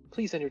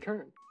 Please end your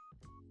turn.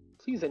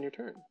 Please end your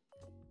turn.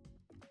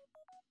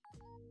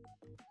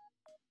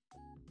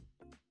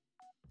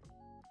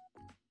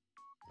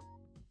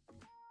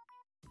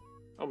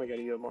 Oh my god,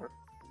 you have more.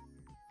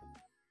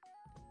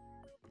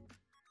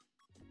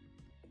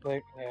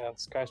 Like, yeah,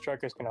 Sky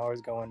Strikers can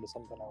always go into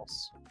something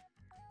else.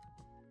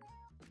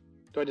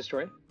 Do I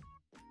destroy?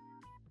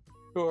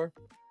 Sure.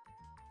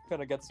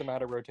 Gotta get some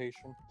out of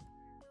rotation.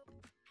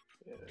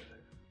 Yeah.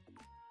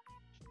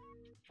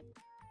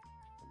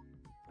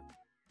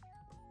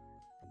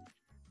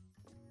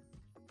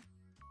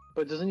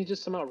 But doesn't he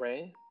just somehow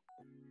Ray?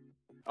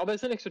 Oh,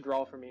 that's an extra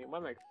draw for me. Why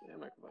am I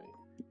complaining?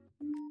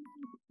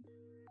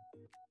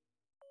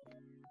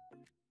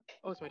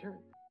 Oh, it's my turn.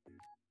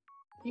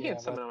 You Yeah,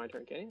 can't summon on my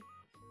turn, can you?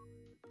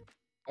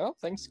 I don't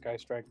think Sky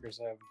Strikers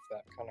have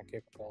that kind of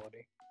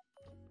capability.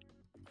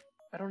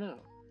 I don't know.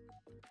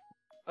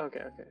 Okay,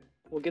 okay.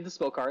 We'll get the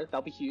spell card.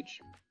 That'll be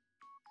huge.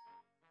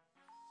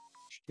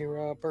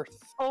 Shira Birth.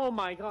 Oh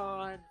my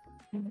god!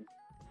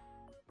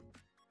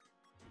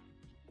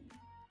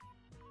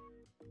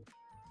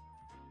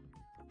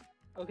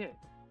 Okay.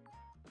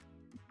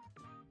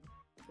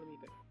 Let me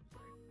think.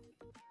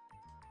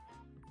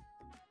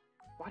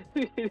 Why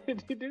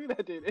did you do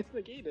that, dude? It's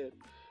negated.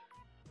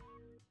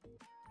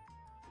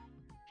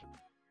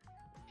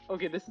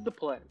 Okay, this is the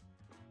plan.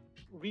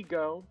 We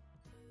go.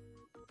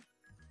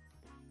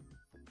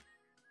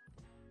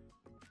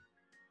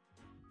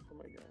 Oh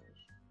my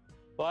gosh.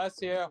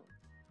 Bless you.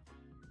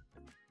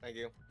 Thank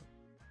you.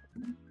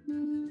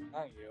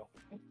 Not you.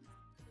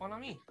 Why not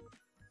me?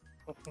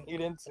 You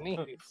didn't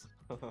sneeze.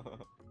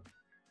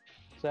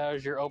 So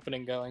how's your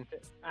opening going?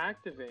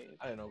 Activate.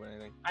 I didn't open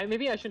anything.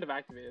 Maybe I shouldn't have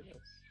activated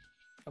this.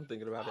 I'm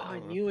thinking about it. Oh, I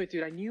knew it,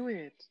 dude. I knew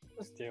it.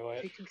 Let's do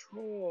it. Take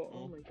control.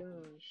 Oh my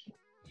gosh.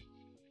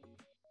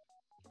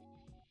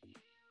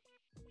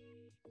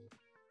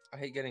 I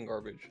hate getting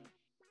garbage.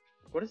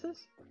 What is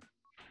this?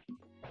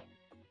 I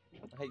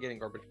hate getting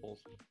garbage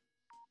pulls.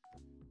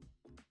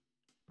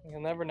 You'll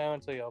never know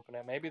until you open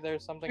it. Maybe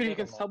there's something. Dude, he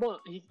good can in summon.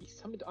 He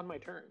summoned on my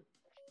turn.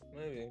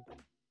 Maybe.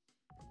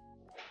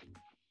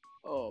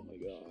 Oh my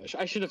gosh.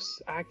 I should have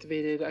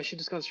activated. I should have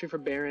just gone straight for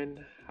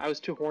Baron. I was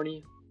too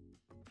horny.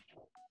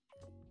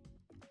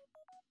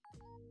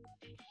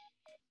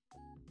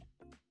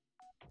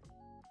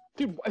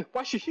 Dude,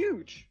 why is she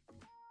huge?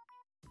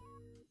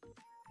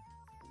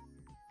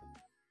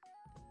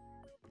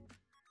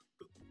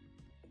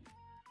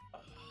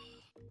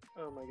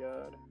 Oh my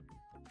god.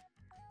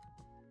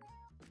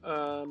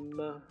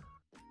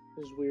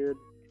 This is weird.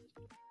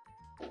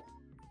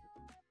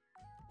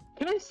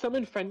 Can I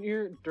summon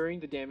Fenrir during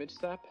the damage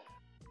step?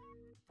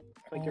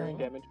 Like during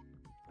damage?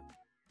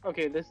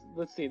 Okay,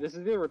 let's see. This is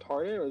either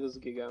retarded or this is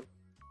Giga.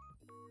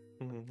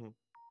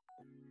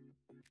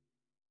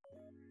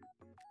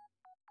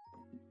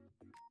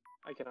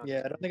 I cannot.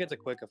 Yeah, I don't think it's a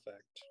quick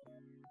effect.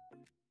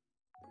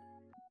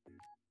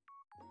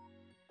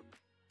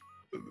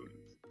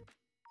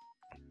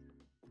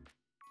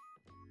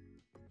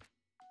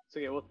 So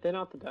okay, we'll thin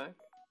out the deck.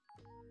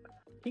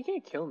 He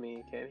can't kill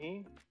me, can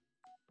he?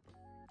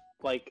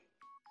 Like,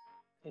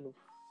 oh,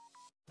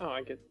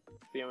 I get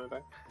the ammo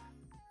back.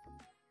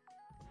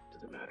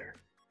 Doesn't matter.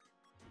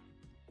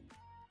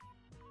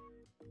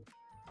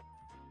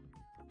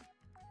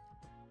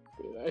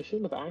 Dude, I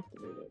shouldn't have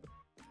activated.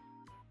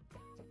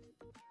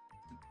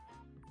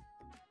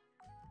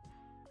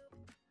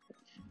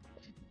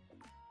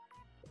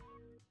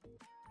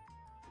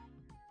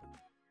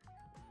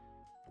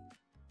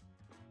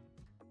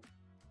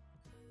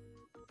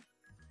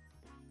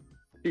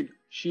 Dude,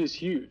 she is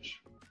huge.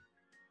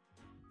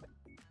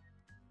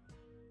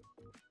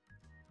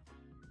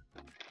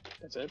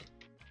 That's it.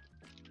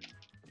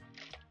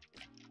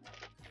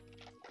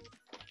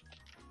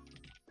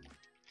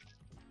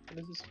 What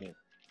does this mean?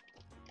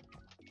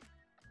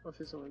 What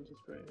if it's only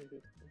just right?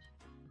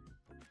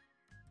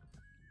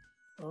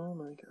 Oh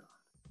my god.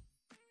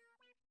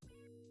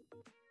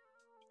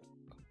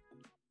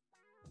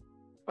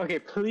 Okay,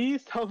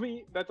 please tell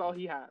me that's all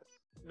he has.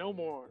 No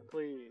more,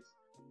 please.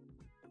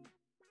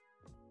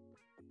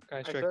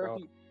 Guys, I check swear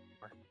out.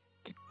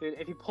 Dude,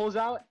 if he pulls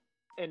out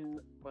and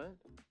what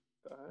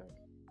the heck?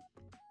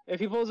 If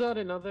he pulls out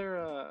another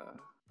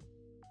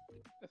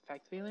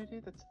effect failure,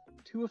 dude, that's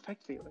 2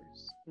 effect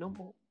failures. No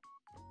more.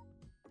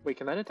 Wait,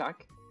 can that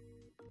attack?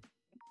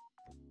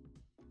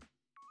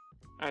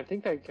 I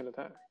think that can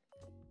attack,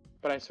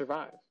 but I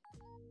survive.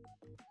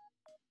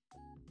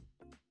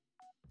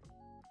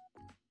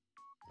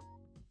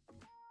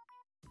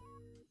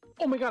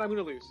 Oh my god, I'm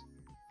gonna lose.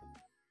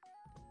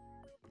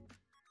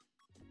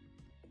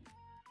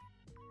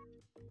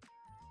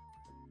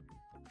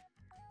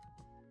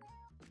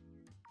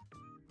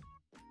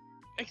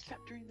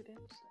 Except during the damage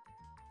step.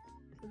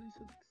 It literally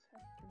says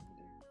except during the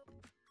damage.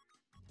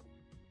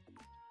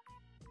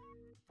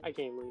 I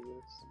can't believe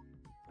this.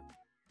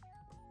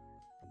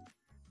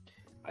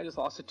 I just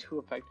lost to 2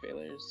 effect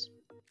failures.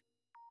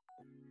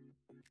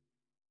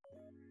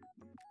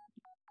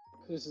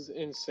 This is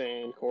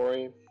insane,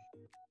 Corey.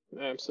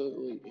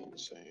 Absolutely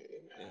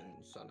insane.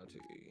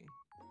 Insanity.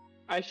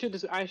 I should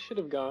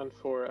have gone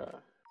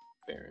for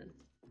Baron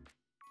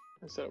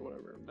instead of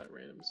whatever that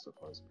random stuff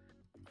was.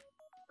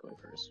 Going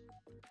first.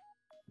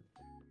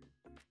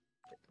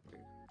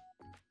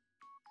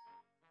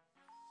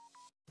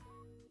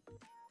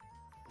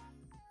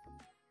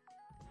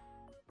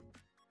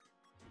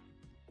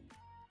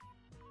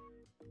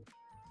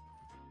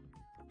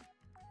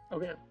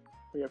 Okay,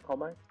 we have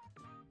callback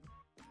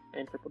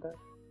and triple deck.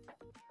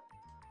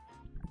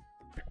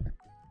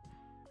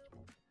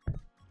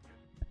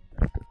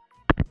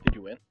 Did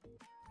you win?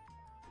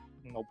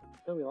 Nope.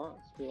 No, we lost.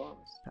 We lost.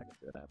 I can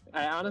see what happened.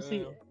 I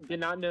honestly did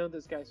not know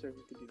this guy server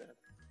could do that.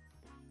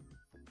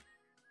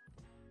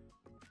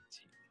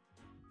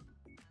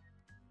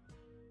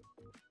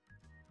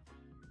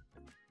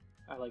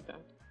 I like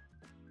that.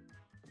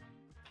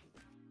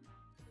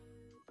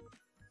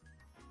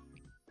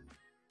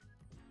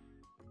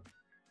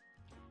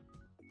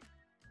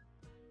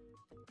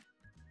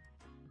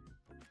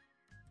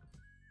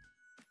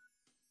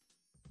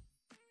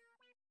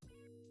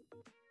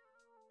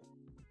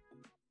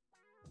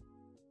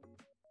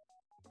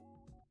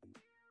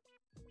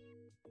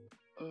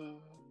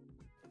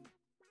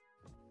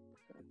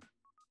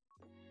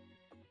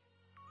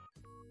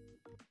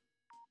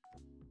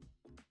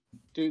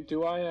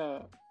 Do I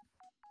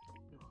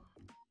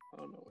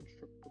don't know which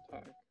triple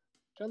attack.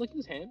 Should I look at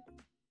his hand?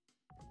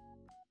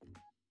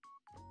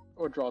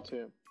 Or draw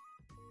 2?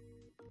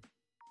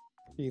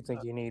 Do you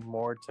think you need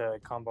more to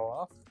combo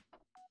off?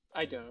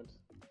 I don't.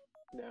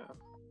 No.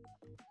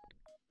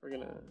 We're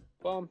gonna.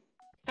 Well,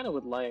 kind of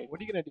would like. What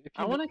are you gonna do? If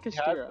I you want know a what he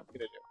has, Kastira. what are you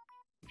gonna do?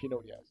 If you know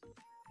what he has.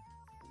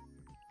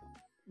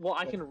 Well,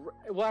 I can.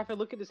 Well, if I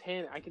look at his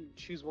hand, I can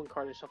choose one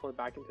card and shuffle it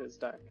back into his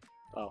deck.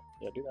 Oh,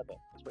 yeah, do that then.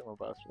 It's way more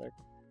bust, right?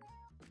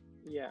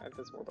 Yeah,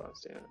 that's more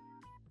bust. Yeah,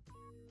 I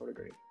would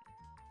agree.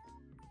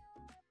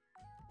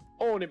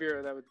 Oh,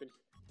 Nibiru, that would be.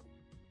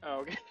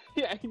 Oh, okay.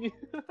 Yeah, I knew.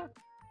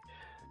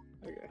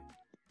 Okay.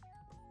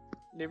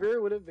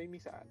 Nibiru would have made me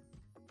sad.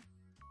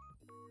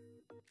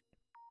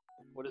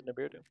 What does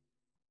Nibiru do?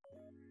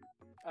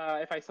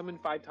 If I summon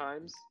 5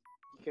 times,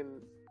 you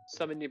can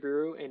summon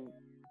Nibiru and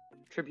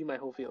tribute my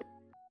whole field.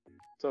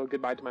 So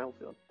goodbye to my whole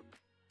field.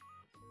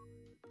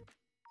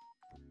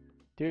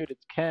 Dude,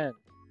 it's Ken.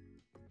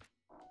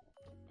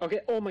 Okay,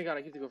 oh my god,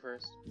 I get to go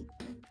first.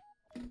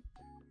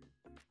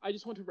 I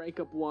just want to rank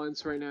up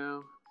once right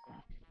now.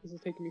 This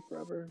is taking me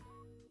forever.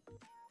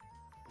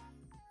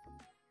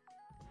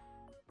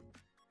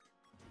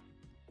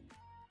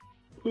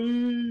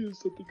 Please,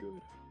 something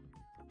good.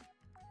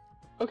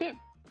 Okay.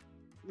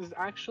 This is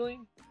actually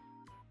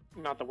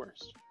not the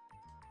worst.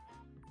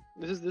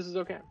 This is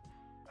okay.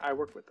 I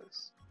work with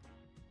this.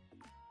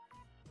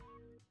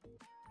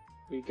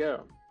 We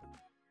go.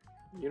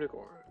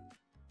 Unicorn.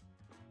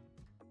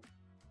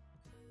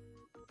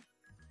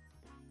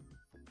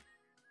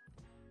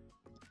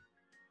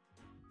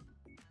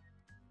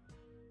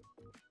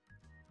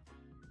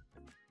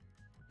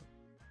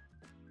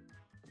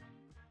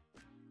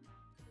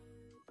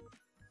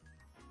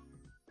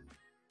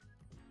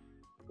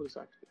 Who's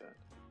activate that?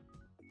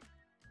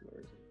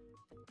 Where is it?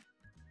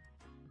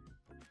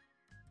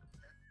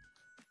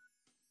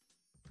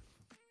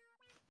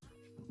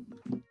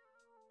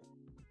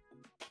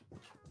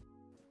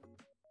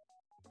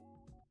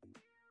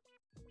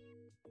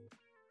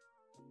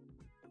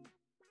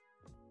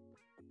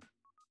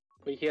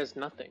 Wait, he has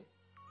nothing.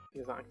 He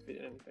hasn't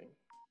activated anything.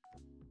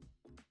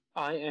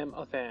 I am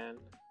a fan.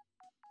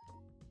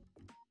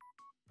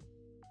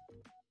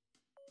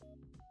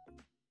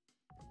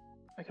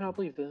 I cannot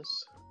believe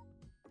this.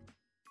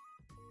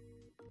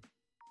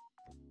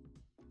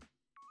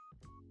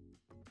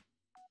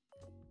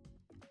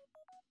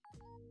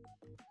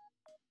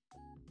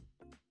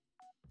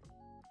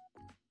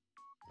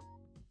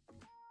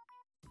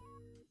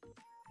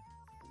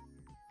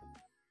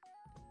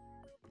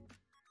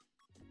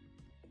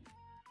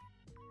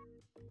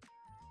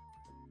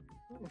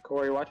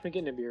 Corey, watch me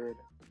get Nibiru'd.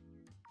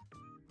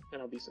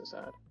 And I'll be so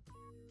sad.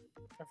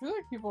 I feel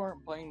like people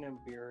aren't playing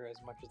Nibiru as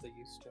much as they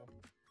used to.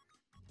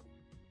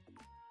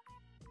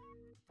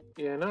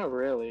 Yeah, not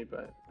really,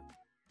 but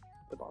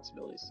the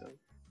possibilities soon.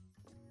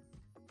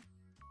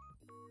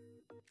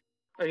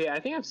 Oh yeah, I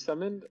think I've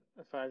summoned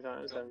 5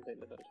 times, I haven't paid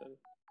attention.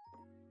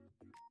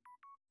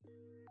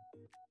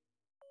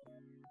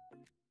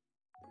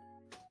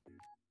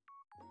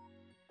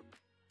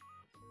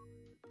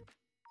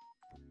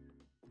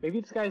 Maybe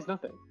this guy's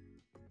nothing.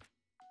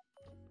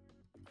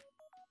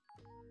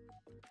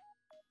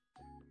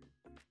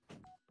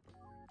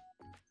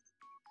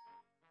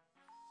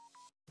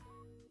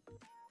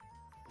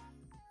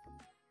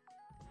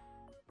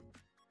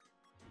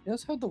 He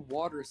does have the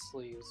water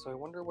sleeve, so I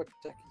wonder what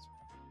deck he's.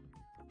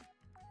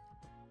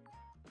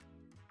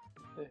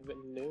 I have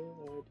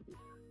no idea.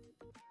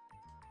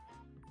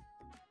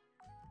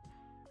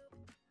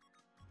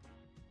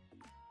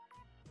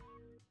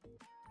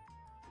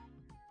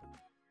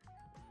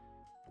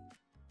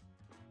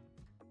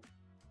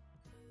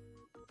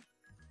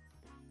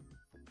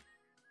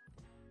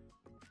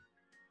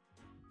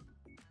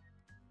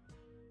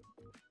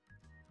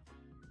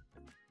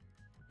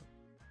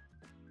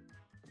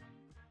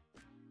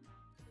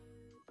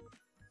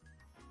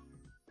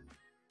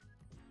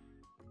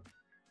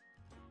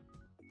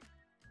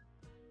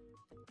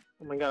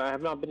 Oh my god, I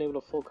have not been able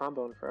to full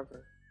combo in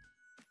forever.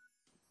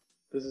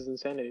 This is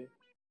insanity.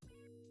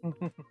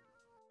 There's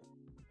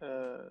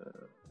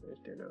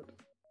Dear Note.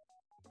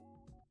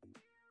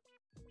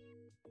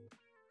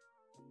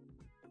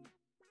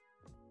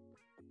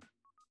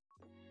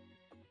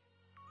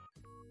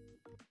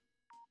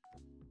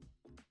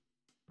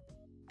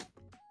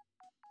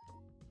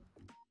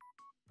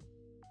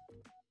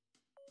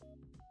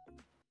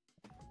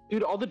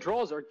 Dude, all the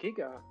draws are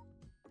Giga.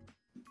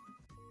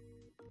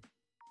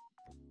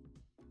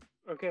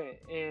 Okay,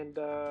 and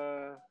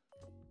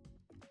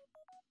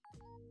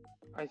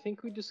I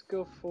think we just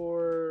go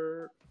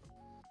for.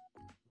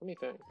 Let me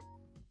think.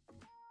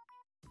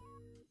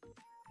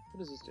 What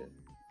does this do?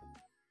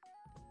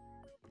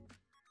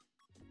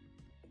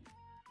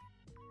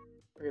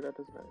 Okay, that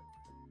doesn't matter.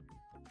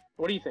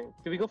 What do you think?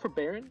 Do we go for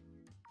Baron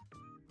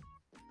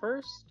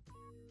first?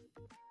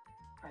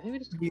 I think we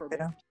just go for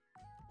Baron.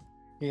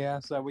 Yeah,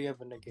 so that we have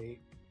a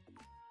negate.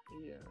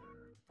 Yeah.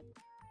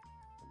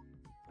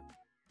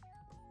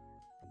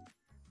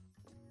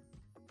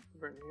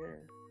 Right here.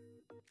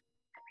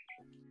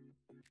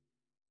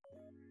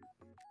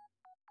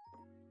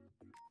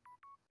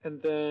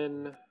 And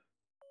then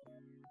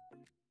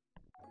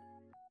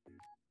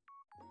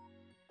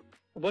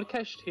What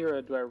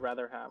Kashtira do I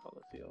rather have on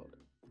the field?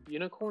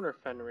 Unicorn or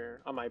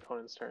Fenrir on my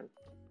opponent's turn?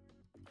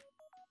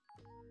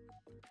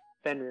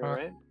 Fenrir,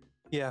 right?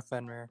 Yeah,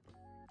 Fenrir.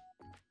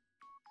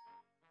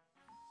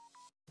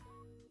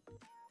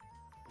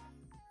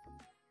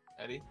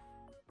 Eddie,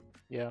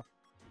 Yeah.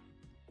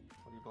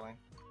 what are you playing?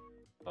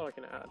 Oh, I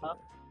can add. What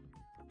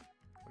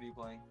are you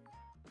playing?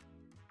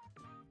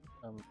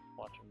 I'm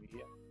watching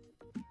media.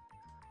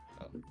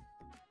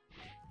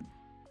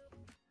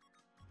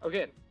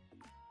 Okay.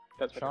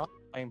 That's Sean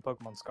playing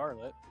Pokemon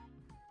Scarlet.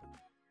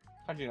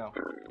 How'd you know?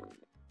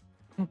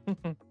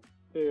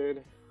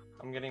 Dude.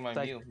 I'm getting my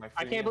Like, Mew. My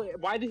I free can't Mew. believe.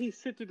 Why did he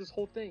sit through this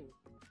whole thing?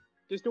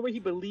 There's no way he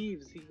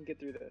believes he can get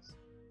through this.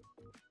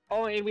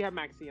 Oh, and we have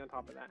Maxi on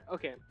top of that.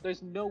 Okay,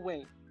 there's no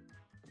way.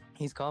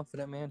 He's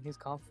confident, man. He's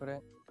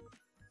confident.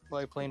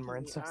 Like playing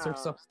Marincess or Yeah.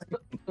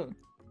 something.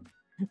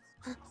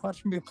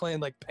 Watch me playing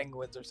like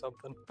Penguins or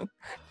something.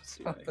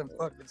 Something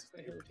fucking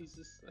I hope he's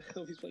just. I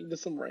hope he's playing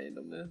just some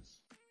randomness.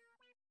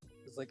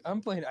 It's like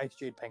I'm playing Ice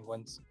Jade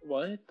Penguins.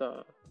 What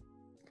the?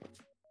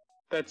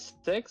 That's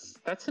 6?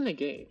 That's a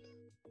negate.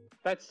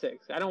 That's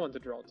 6. I don't want to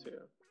draw 2.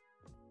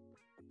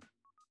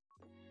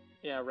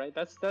 Yeah, right?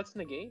 That's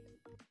negate?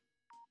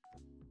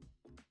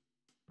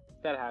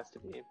 That has to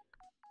be.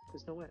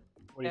 There's no way.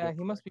 What do you Yeah, do?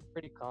 he must be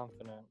pretty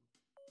confident.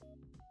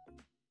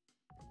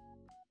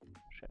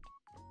 Shit.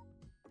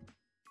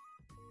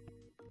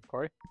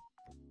 Corey,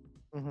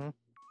 Mm-hmm. what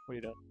are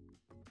you doing?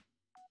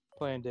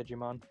 Playing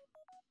Digimon.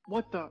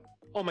 What the?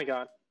 Oh my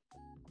god.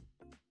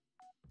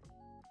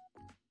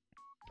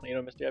 You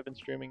know, Misty, I've been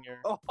streaming your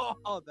That's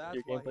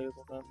your why. gameplay this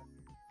whole time.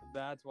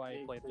 That's Are why he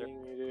you played through.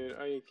 kidding me, dude?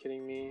 Are you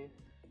kidding me?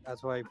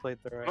 That's why he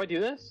played through. Do I do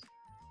this?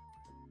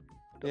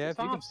 Yeah, if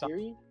you can stop,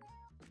 Siri?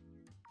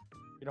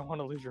 you don't want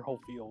to lose your whole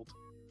field.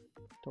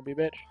 Don't be a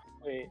bitch.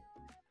 Wait.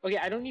 Okay,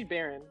 I don't need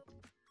Baron.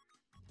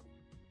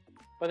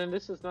 But then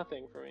this is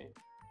nothing for me.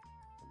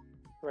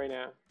 Right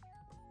now.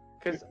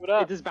 Because Do it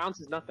up. this bounce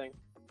is nothing.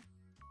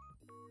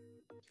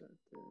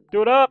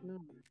 Do it up! No.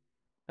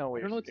 No, I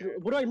wait. don't know what to do.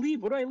 What do I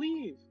leave? What do I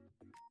leave?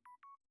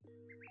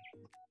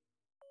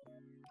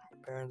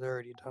 Baron's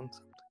already done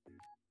something.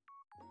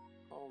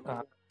 Oh my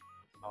god.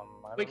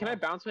 I Wait, can I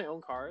don't know. bounce my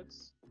own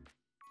cards?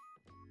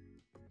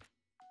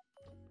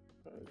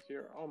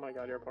 Oh my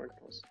god, your opponent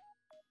controls.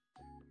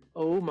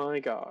 Oh my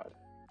god.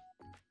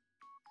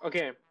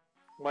 Okay,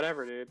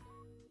 whatever, dude.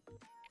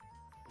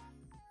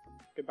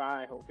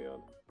 Goodbye,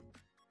 Hopefield.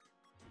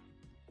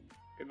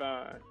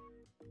 Goodbye.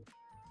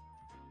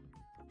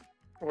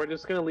 We're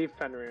just gonna leave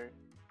Fenrir.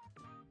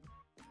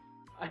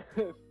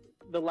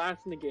 The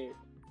last negate.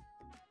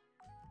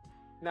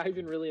 Not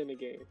even really a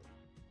negate.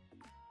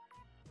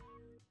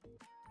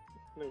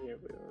 I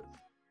can't believe this.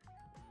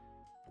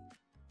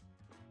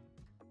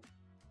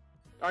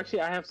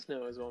 Actually, I have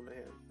snow as well in my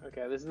hand.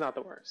 Okay, this is not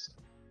the worst.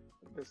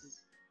 This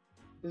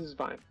is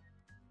fine.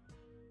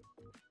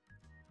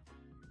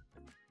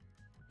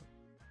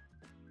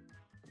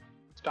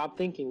 Stop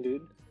thinking,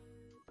 dude.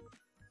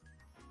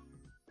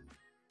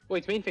 Wait,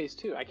 it's main phase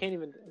 2. I can't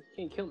even.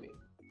 He can't kill me.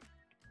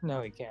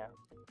 No, he can't.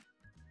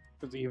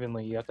 Because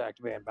evenly, you have to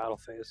activate in battle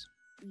phase.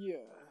 Yeah.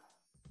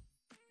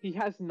 He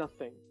has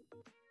nothing.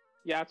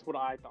 Yeah, that's what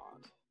I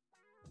thought.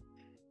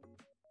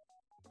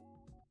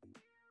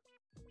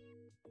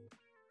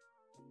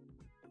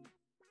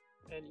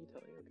 And you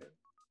tell me, okay.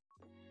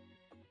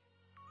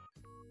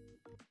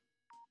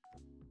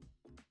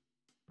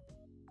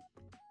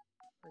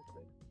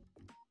 Okay.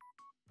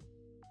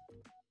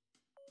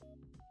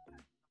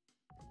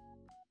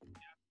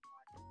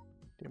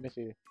 Dude,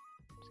 Missy,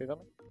 say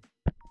something?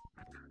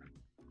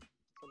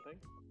 Something.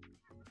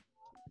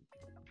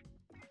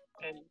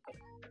 And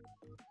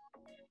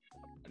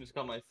I just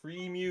got my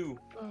free Mew.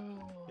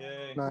 oh.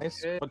 Yay.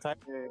 Nice. Yeah. What type?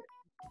 Okay.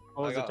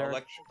 What I was the got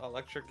turn?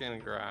 electric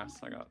and grass.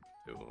 I got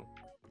 2 of them.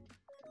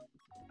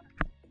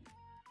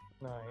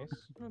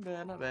 Nice. Not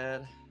bad, not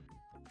bad.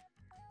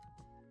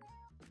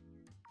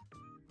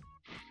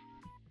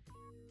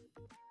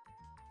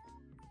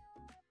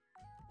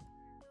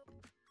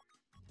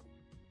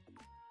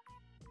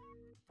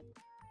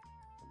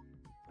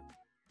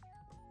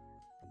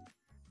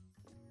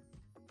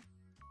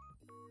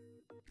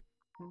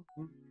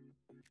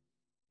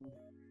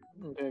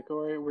 Okay,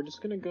 Corey, we're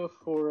just gonna go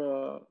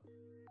for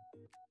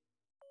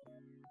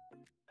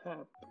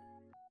Pep.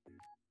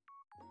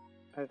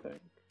 I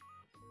think.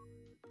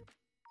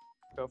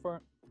 Go for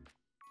it.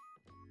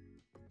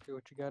 Do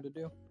what you gotta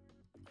do.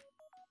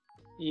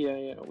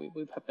 Yeah,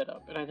 we pep it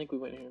up, and I think we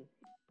win here.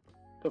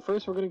 So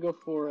first we're gonna go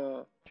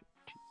for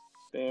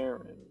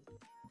Baron.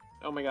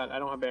 Oh my god, I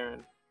don't have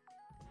Baron.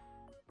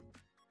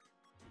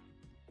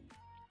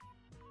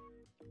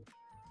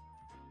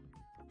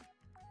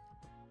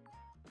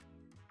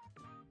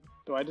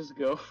 Do I just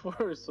go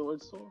for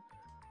Sword Soul?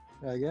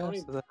 I How guess.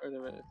 many cards are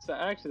there? So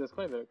actually, that's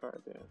quite a bit of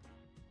cards, yeah.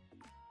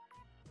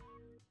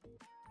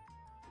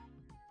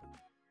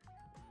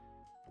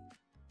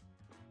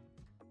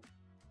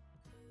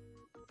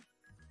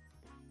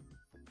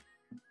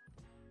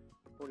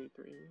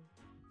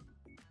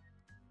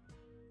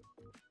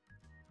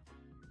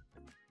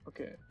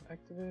 Okay,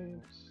 activate.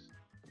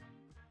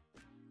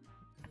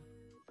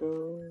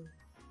 Go.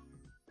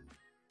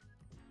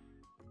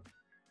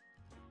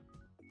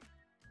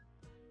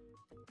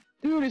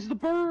 Dude, it's the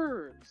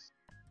birds!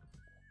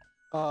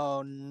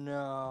 Oh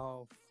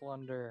no,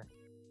 Flunder.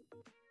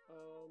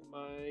 Oh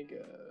my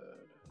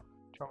god.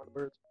 What's wrong with the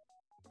birds?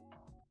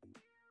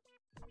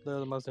 They're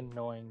the most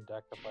annoying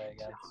deck to play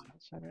against.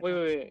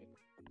 Wait.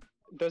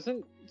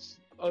 Doesn't...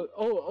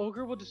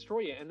 Ogre will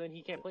destroy it, and then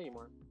he can't play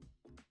anymore.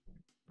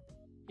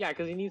 Yeah,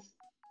 because he needs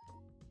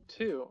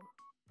 2.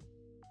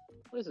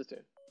 What does this do?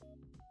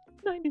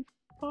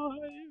 95.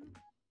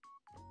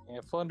 Yeah,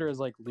 Flunder is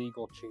like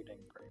legal cheating,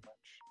 pretty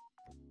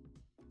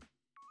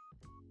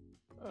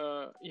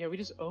much. Yeah, we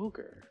just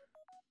Ogre.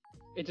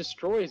 It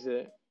destroys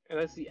it, and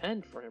that's the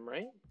end for him,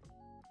 right?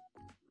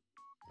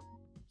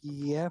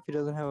 Yeah, if he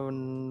doesn't have a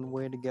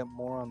way to get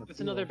more on the It's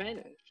field. another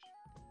banish.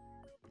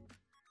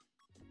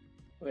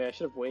 Wait, I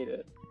should have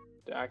waited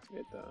to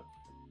activate the...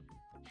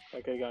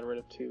 I could have gotten rid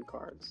of 2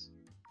 cards.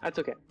 That's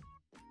okay.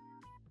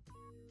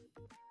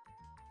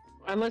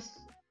 Unless...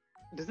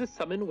 Does this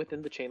summon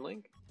within the chain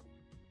link?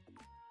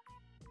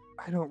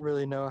 I don't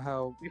really know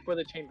how. Before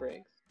the chain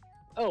breaks?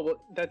 Oh,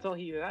 well, that's all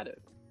he added.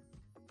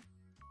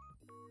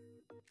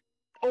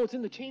 Oh, it's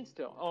in the chain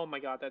still. Oh my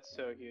god, that's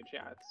so huge.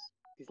 Yeah,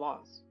 he's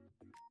lost.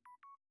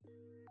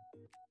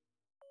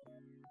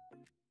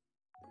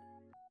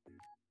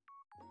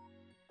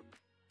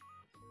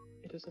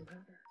 It doesn't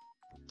matter.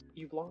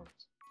 You've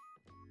lost.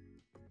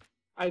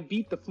 I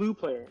beat the flu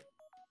player.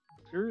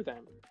 Through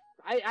them.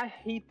 I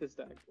hate this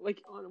deck.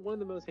 Like, one of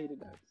the most hated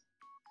decks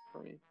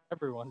for me.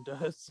 Everyone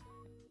does.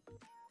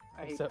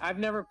 I've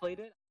never played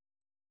it.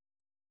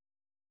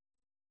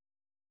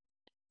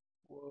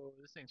 Whoa,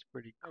 this thing's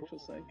pretty cool. Actual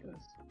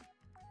Psychos.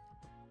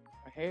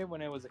 I hate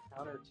when it was a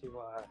counter to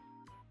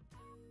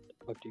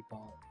what do you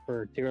call it?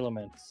 For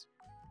Tearlaments.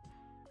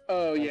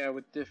 Oh yeah,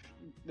 with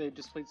they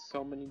just played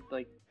so many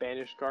like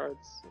banished cards.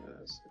 Yeah,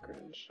 that's so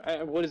cringe.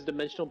 What is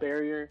Dimensional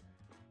Barrier?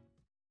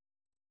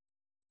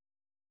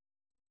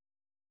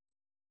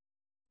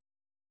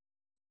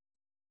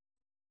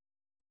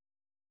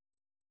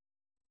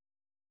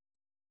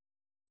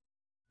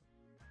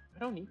 I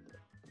don't need that.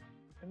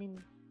 I mean,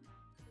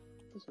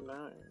 it doesn't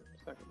matter.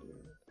 It's not gonna do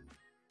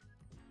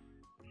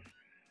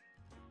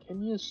it.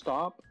 Can you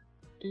stop,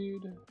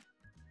 dude?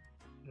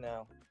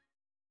 No.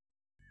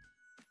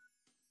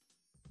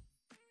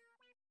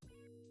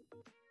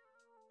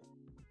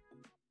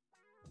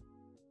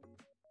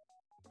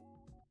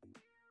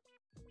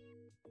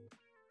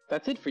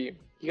 That's it for you.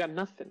 You got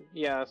nothing.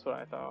 Yeah, that's what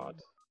I thought.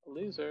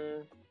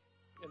 Loser.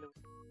 And then...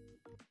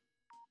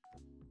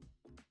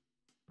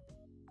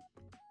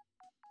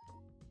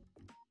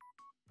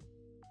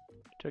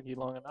 Took you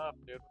long enough,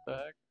 dude. What the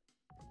heck?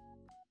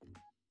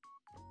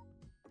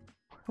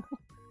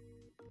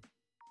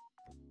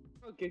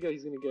 What Giga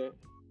he's gonna get?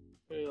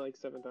 Maybe like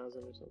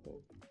 7,000 or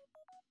something.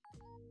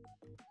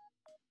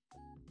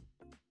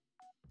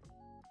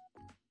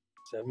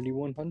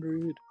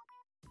 $7,100.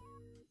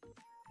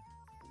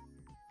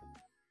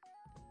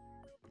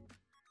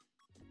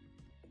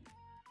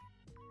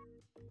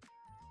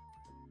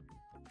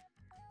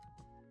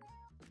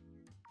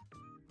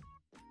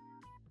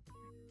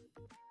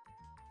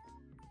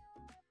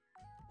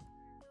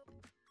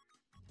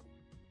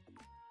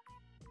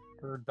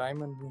 Or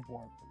Diamond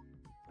 1.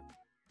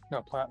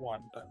 No, Plat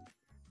 1.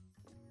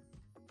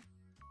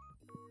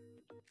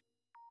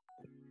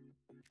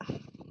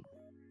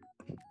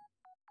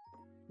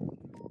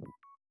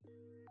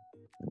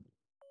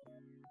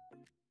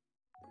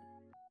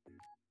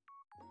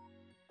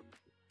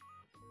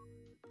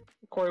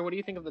 Corey, what do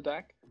you think of the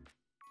deck?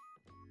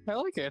 I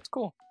like it. It's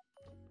cool.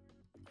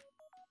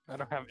 I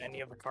don't have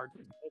any of the cards.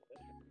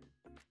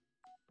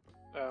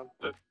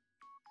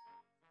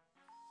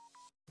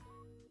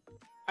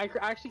 I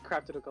actually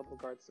crafted a couple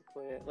cards to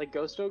play it, like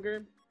Ghost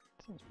Ogre.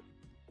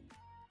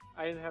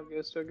 I didn't have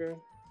Ghost Ogre.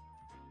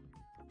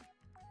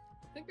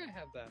 I think I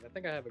have that. I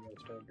think I have a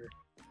Ghost Ogre.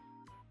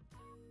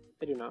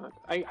 I do not.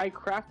 I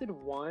crafted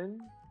one,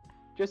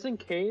 just in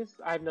case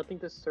I have nothing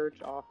to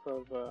search off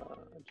of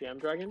Jam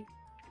Dragon.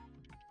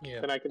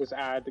 Yeah. Then I could just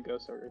add the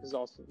Ghost Ogre. This is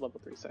also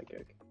level 3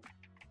 Psychic.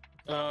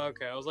 Oh,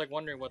 okay. I was like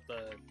wondering what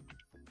the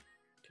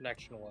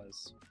connection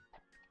was.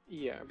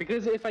 Yeah,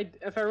 because if I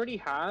already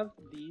have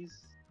these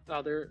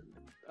other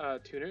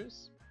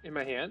tuners in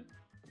my hand,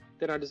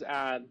 then I'll just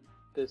add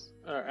this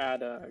or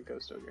add a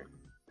Ghost Ogre.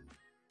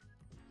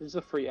 This is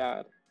a free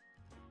ad.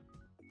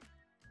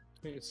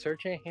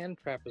 Searching a hand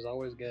trap is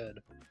always good.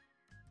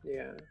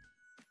 Yeah.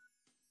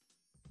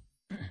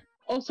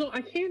 Also,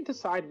 I can't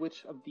decide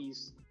which of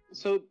these.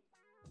 So,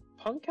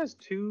 Punk has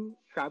 2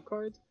 trap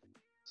cards.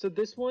 So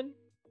this one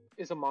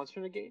is a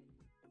monster negate,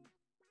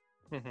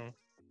 Mm-hmm.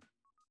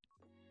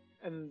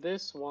 and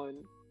this one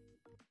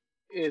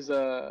is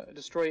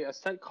destroy a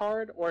set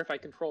card, or if I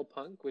control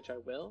Punk, which I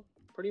will,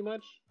 pretty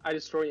much, I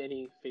destroy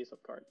any face-up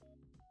card.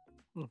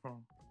 Mm-hmm.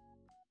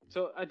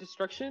 So a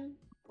destruction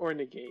or a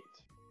negate.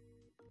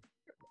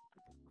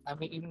 I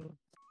mean,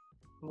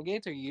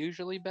 negates are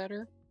usually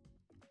better.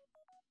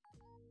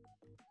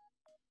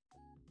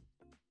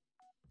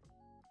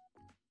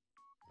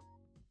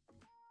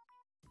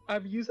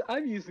 I'm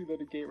using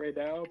the gate right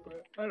now,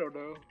 but I don't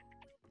know.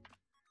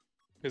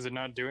 Is it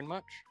not doing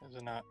much? Is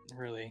it not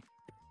really?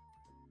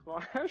 Well,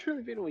 I haven't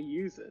really been able to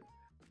use it.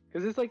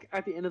 Because it's like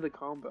at the end of the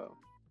combo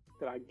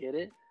that I get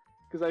it.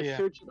 Because I Yeah.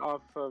 searched it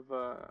off of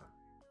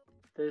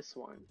this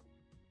one.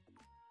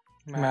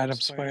 Madam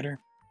Spider.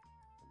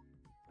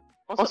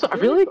 Also, I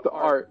really like the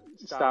art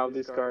style of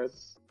these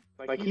cards.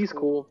 Like, he's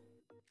cool.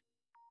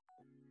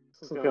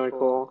 This is kind of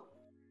cool.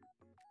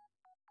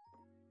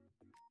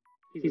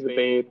 He's a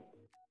babe.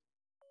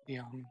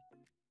 Yum.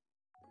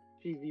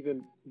 She's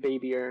even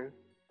babier.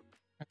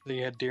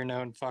 Yeah, Deer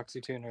No and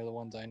Foxy Toon are the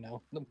ones I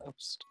know the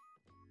most.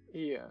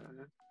 Yeah.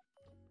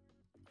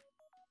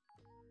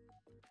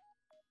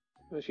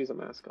 Well, she's a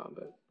mascot,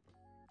 but...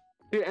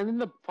 Dude, and then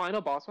the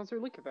final boss monster,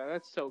 look at that.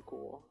 That's so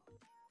cool.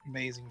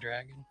 Amazing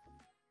Dragon.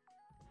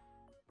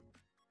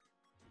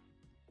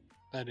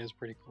 That is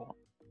pretty cool.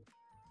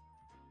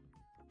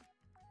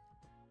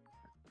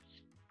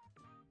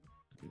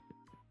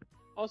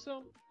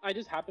 Also, I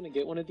just happened to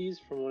get one of these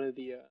from one of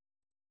the...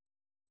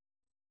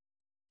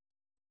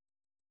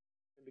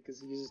 because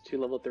he uses 2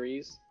 level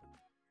 3s.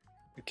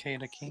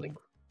 Cicada King. Like,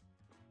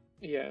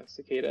 yeah,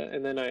 Cicada.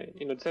 And then I,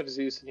 just have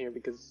Zeus in here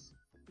because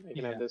I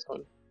can have this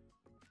one.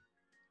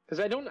 Because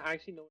I don't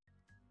actually know...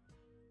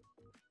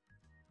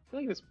 I feel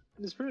like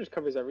this pretty much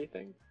covers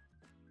everything.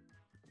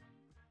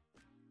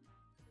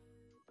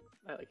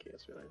 I like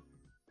Chaos Relay.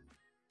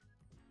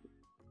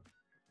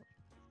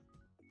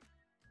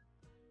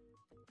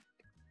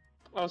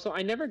 Also,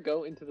 I never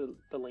go into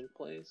the link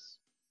place.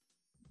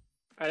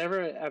 I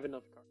never have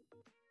enough cards.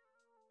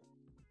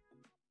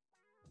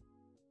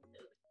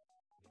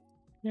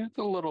 Yeah, it's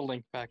a little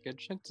link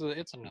package.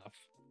 It's enough.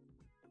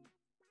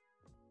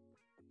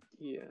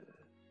 Yeah.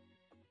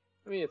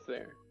 I mean, it's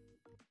there.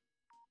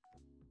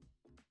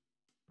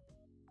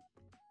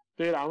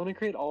 Dude, I want to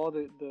create all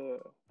the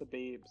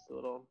babes, the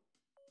little,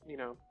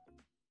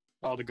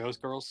 All the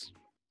ghost girls.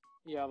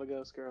 yeah, the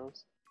ghost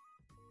girls.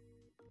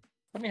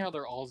 Funny how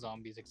they're all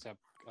zombies except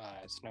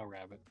Snow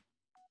Rabbit.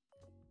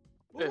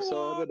 Yeah,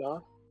 so did I.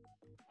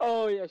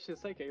 Oh yeah, she's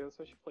psychic. That's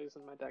why she plays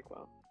in my deck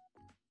well.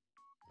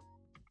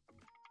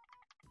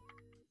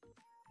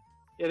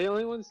 Yeah, the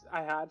only ones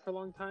I had for a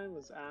long time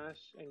was Ash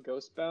and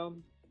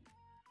Ghostbound.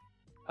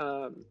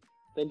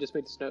 Then just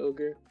made Snow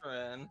Ogre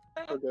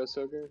or Ghost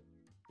Ogre.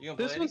 You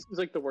This one seems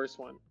like the worst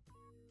one.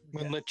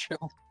 Moonlit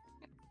Chill.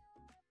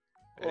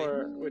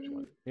 Or which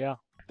one? Yeah.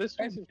 This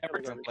one I've seems never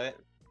pretty play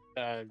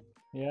it.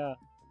 Yeah.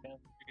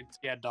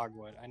 Yeah,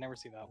 Dogwood. I never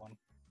see that one.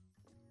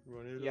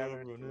 Run it Yeah, up,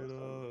 run run it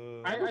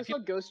up. I saw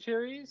Ghost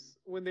Cherries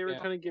when they were Yeah.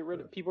 trying to get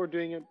rid of. People were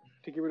doing it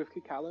to get rid of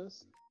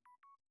Kalos.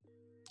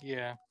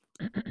 Yeah.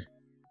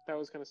 That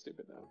was kind of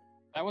stupid though.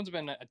 That one's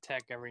been a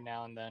tech every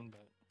now and then,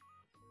 but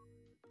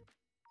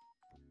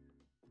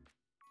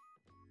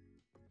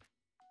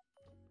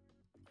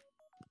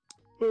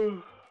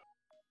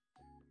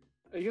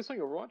Are you guys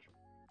playing Overwatch?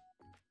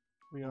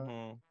 We are.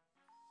 Mm-hmm.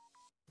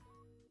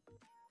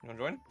 You wanna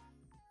join?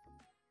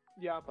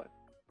 Yeah, I'll play.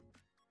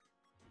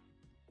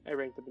 I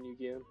ranked up in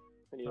Yu-Gi-Oh!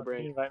 I need a Can you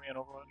break. invite me on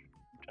Overwatch?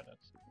 I'm trying to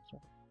see some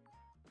stuff.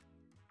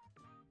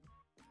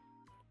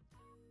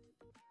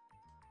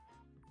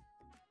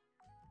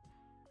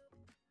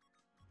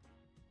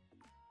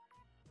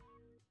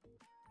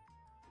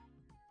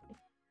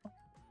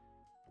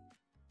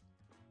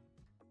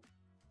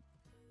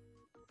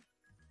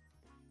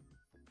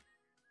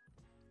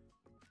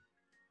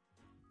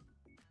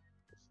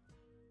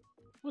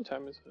 What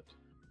time is it?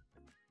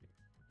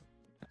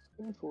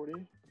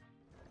 7:40.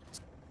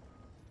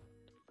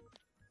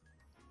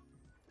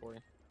 40.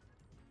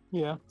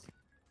 yeah.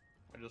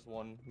 I just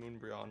won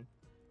Moonbryon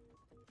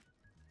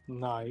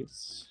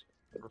Nice.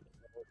 for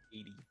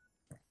 480.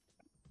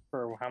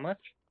 For how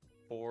much?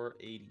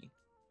 480.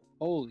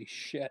 Holy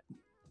shit.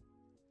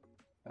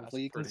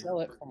 Hopefully you can pretty sell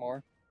it good. for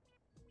more.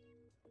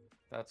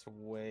 That's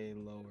way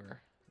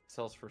lower. It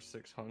sells for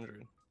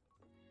 600.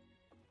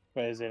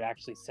 But is it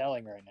actually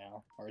selling right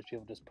now? Or is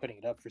people just putting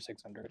it up for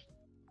 600?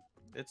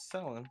 It's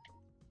selling.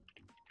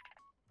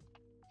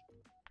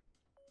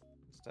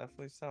 It's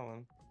definitely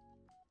selling.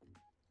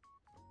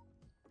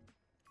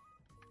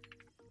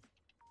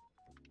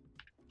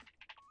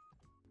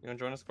 You wanna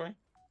join us, Corey?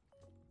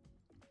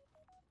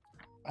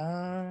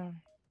 I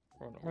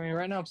mean,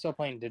 right now I'm still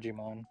playing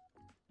Digimon.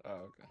 Oh,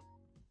 okay.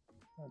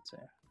 Let's see.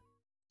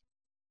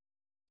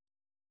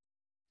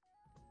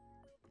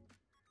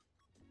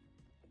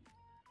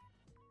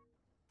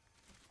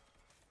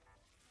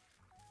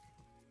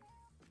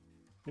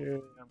 Yeah,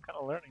 I'm kind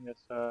of learning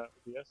this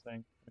OBS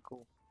thing. Kinda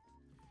cool.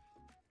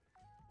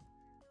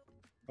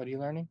 What are you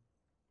learning?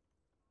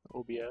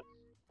 OBS.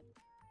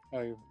 Oh,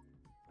 you're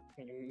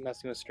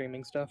messing with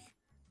streaming stuff?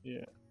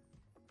 Yeah.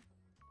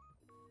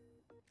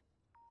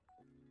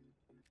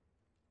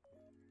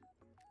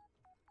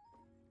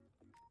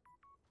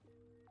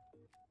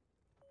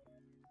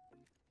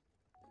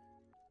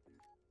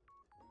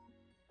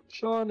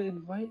 Sean,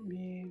 invite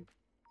me.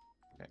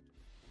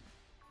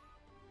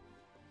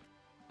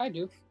 I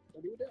do.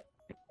 What do you do?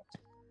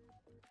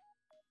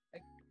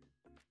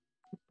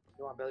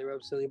 on, belly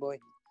rub, silly boy.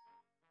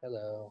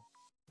 Hello.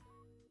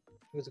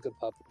 He was a good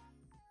pup.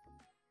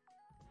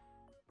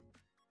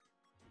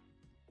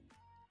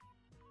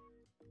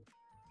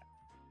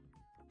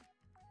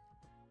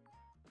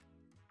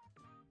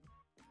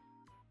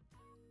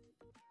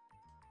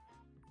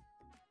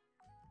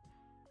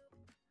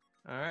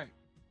 All right.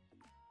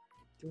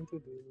 Doo,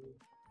 doo, doo.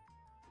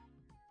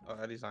 Oh,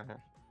 Eddie's on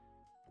here.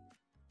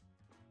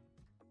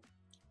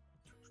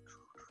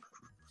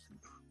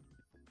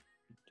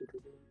 Doo, doo,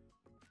 doo.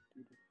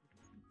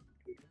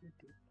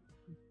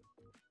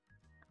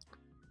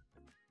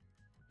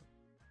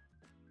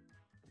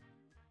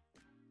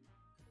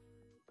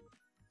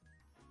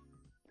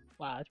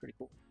 Wow, that's pretty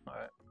cool.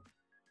 Alright.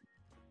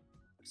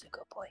 He's a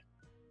good boy.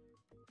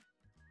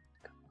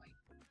 Good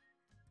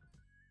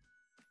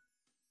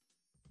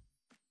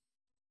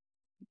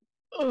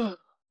boy. Ugh.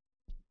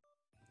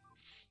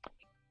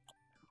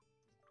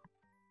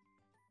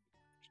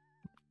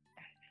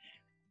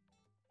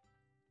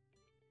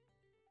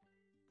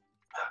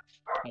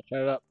 I'll shut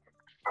it up.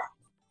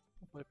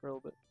 Wait for a little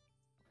bit.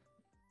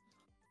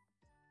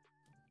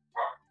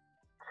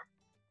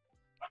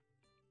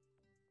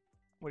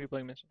 What are you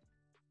playing, Misty?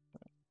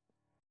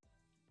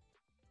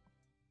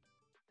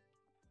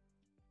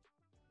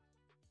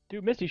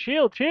 Dude, Misty,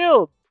 shield!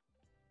 Shield!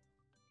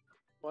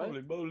 What?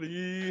 Holy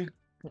moly.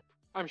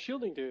 I'm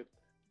shielding, dude.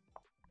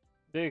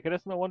 Dude, get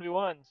us in the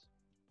 1v1s.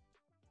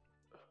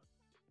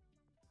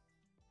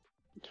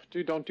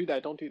 Dude, don't do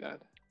that. Don't do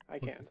that. I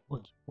can't.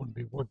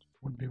 1v1s.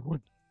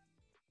 1v1s.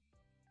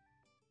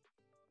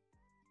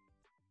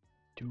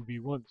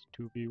 2v1s.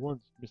 2v1s.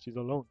 Misty's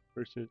alone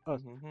versus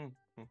us.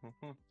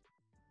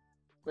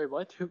 Wait,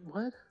 what?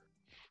 What?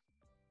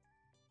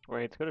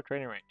 Wait, let's go to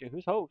training range. Dude,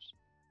 who's host?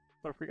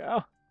 What a freak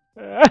out.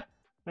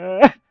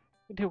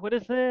 Dude, what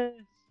is this?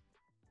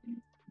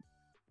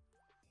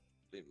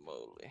 Holy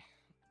moly.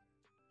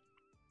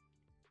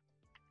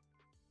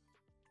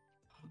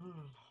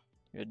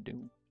 You're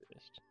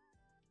Doomfist.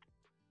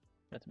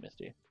 That's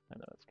Misty. I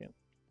know that skin.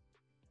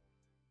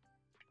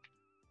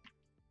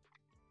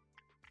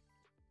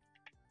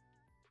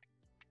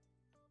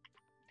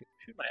 Dude,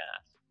 shoot my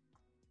ass.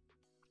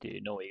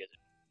 Dude, no way you guys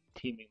are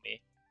teaming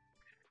me.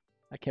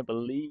 I can't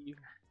believe.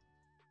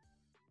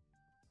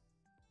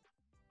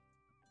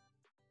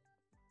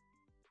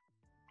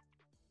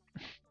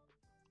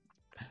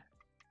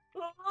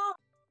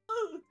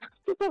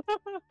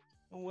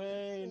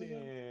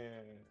 Waiting.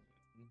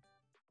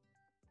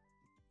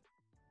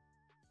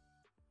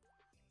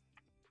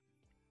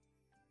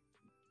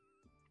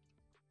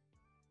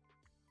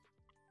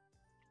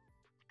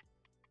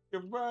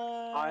 You're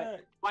right.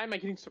 Why am I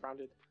getting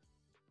surrounded?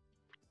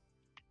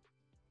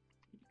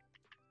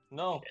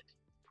 No. Shit.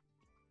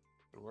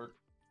 Good work.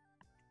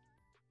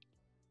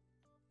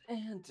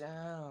 And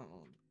down.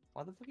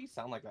 Why the fuck you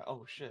sound like that?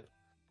 Oh shit.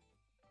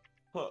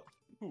 Huh.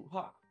 Ooh,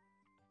 ha.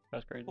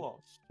 That's crazy.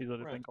 Close. He's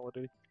literally Sprint. playing Call of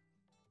Duty.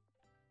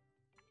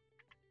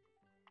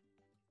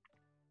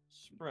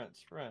 Sprint,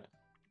 sprint.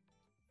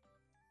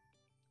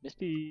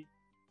 Misty.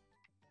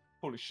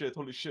 Holy shit,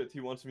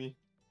 he wants me.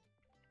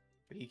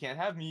 But he can't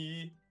have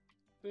me.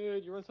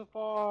 Dude, you went so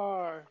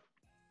far.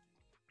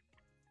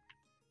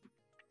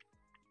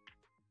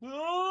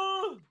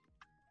 Ah!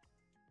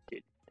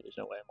 Dude, there's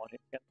no way I'm watching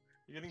again.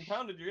 You're getting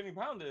pounded, you're getting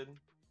pounded.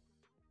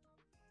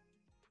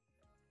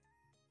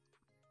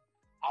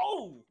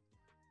 Oh!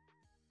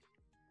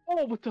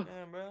 Oh, what the?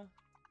 Damn, bro.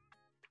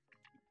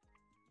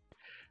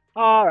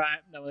 Alright,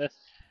 done with this.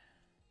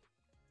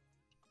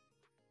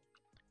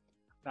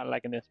 Not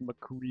liking this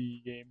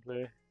McCree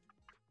gameplay.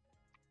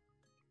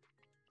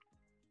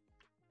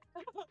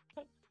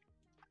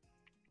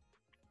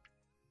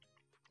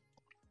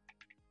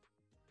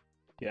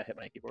 Dude, I hit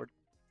my keyboard.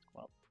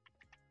 Well,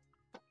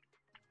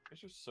 You're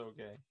just so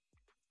gay.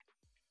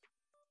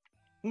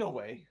 No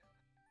way.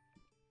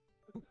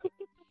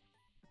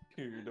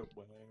 Dude, no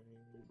way,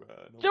 bro. No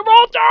way.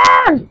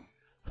 Gibraltar!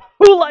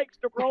 Who likes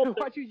Gibraltar?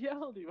 Why'd you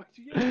yell, dude? Why'd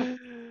you yell?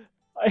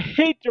 I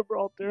hate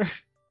Gibraltar.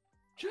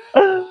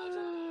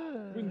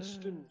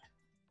 Winston.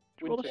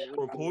 Gibraltar. Winston.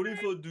 Reporting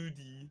for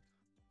duty.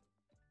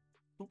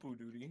 Poo-poo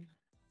duty.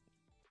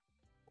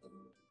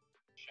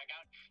 Check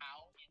out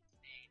how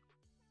insane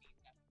these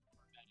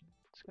episodes are.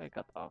 This guy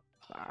got the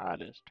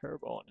fattest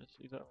turbo on his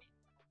season.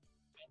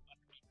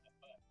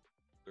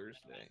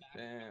 Thursday.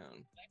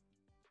 Damn.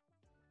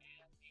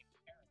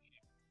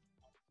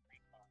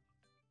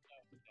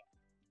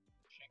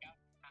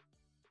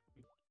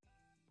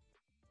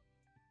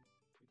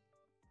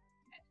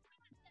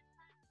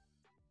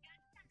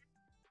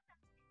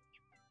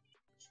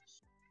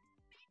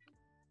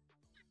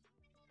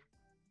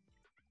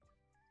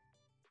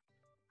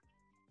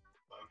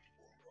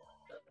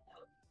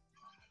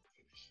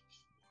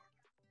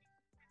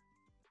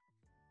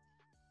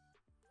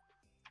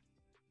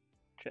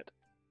 Shit.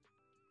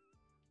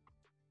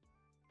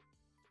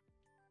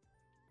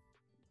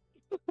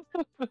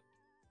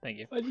 Thank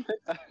you. Why'd you say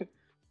that?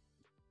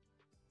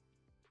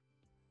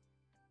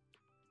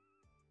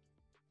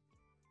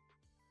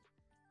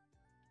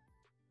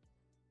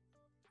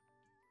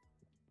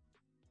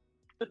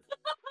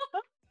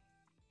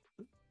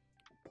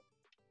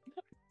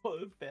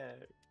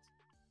 Perfect.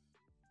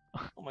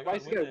 Oh my Why god,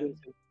 is he a Winton.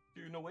 Winston?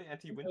 Dude, no way,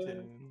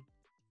 anti-Winton.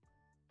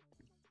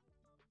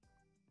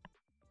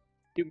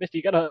 Dude, Misty,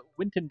 you gotta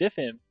Winton diff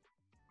him.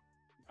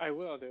 I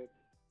will, dude.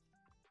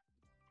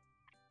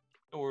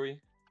 Don't worry.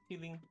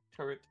 Healing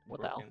turret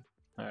What the hell? broken.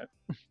 Alright.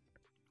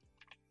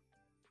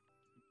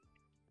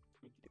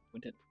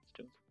 Winton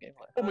still some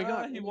gameplay. Oh my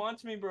god, he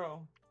wants me,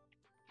 bro.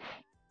 I'm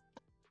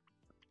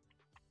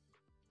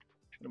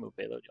gonna move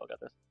payload, y'all got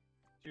this.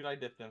 Dude, I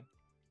dipped him.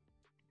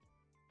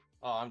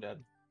 Oh, I'm dead.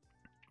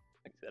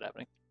 I can see that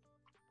happening.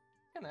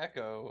 An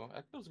Echo.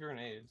 Echo's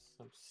grenades.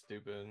 I'm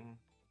stupid.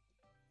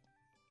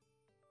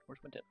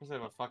 Where's Winton? Because I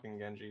have a fucking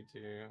Genji,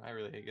 too. I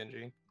really hate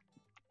Genji.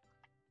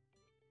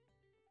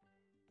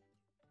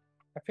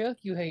 I feel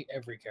like you hate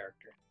every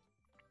character.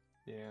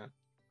 Yeah.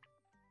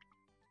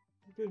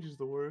 Genji's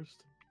the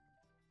worst.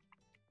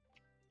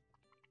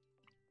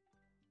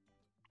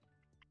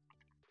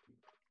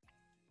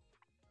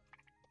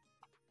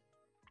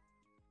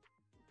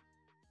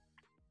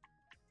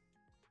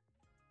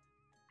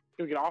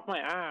 Dude, get off my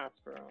ass,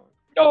 bro.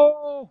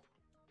 No!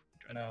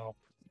 I know.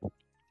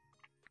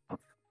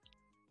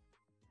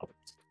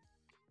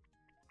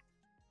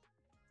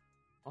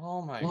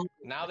 Oh my. Well,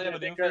 Now they have a I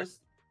think they're- Doomfist?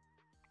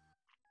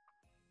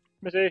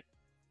 Missy,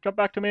 jump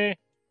back to me.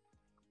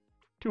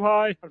 Too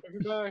high. I'm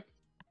coming back.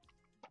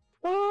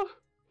 Oh,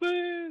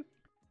 please.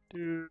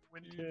 Dude,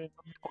 Winton.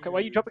 Okay, why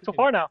are you jumping so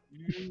far now?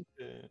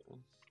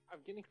 I'm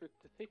getting for to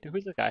safety. Dude,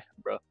 who's this guy,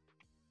 bro?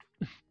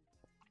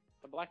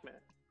 The black man.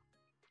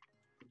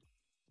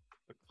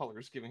 The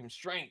color's giving him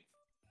strength.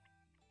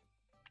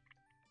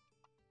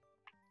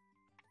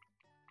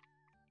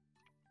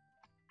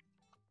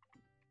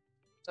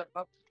 What's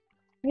up?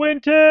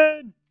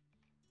 Winton!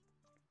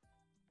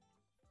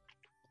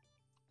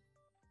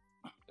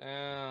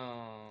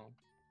 Damn.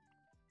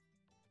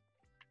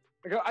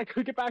 I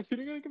could get back, dude.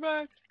 I gotta get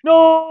back.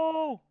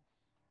 No!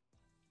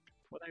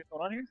 What the heck's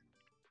going on here?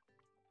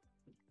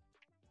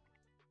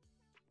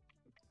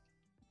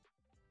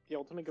 The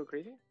ultimate go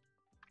crazy?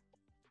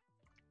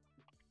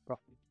 Bro,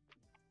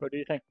 what do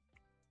you think?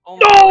 Oh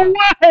my No God.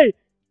 way!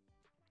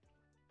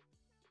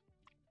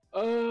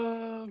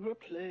 Who to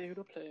play? Who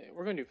to play?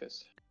 We're gonna do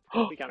fist.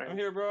 We counter I'm him.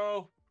 here,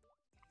 bro.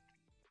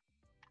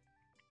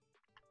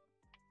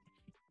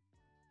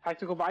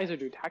 Tactical visor,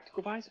 dude.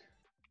 Tactical visor.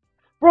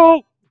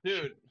 Bro!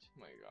 Dude. Oh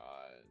my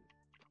god.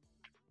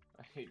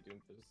 I hate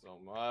Doomfist so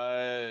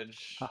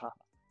much.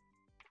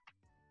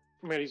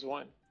 I'm gonna use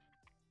one.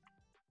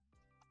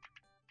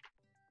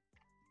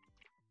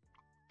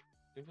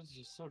 Doomfist is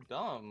just so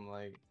dumb.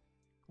 Like,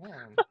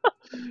 man.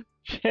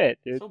 Shit,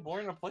 dude. So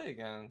boring to play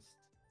against.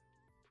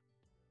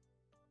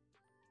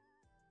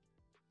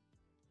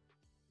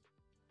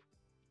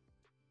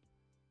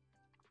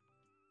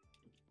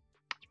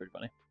 It's pretty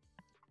funny.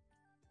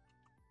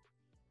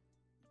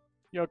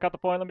 Yo, got the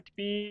point. Let me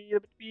be.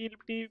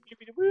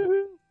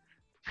 Woohoo!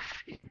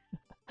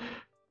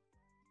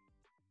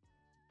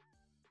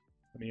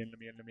 Let me in.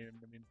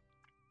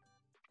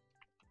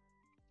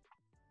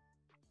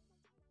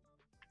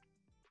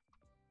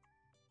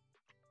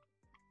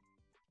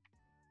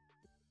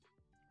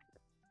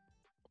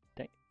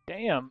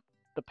 Damn,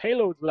 the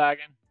payload's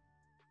lagging.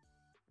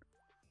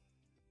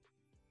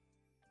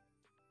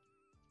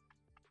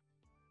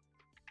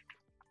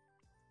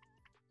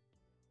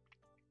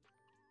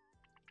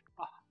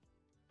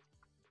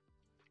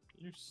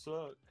 You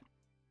suck.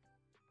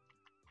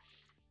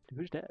 Dude,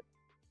 who's dead?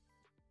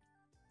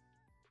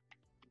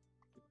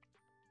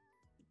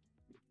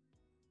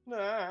 You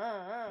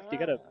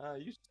gotta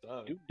You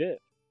suck. do dead.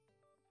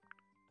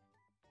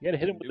 You gotta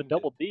hit him with the Doomed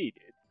double D,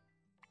 dude.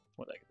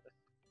 What the heck is this?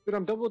 Dude,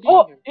 I'm double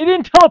Oh, D. he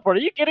didn't teleport.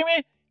 Are you kidding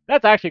me?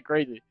 That's actually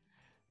crazy.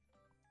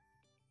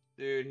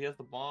 Dude, he has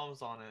the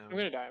bombs on him. I'm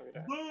gonna die. I'm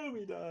gonna die. Boom,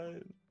 he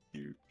died.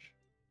 Huge.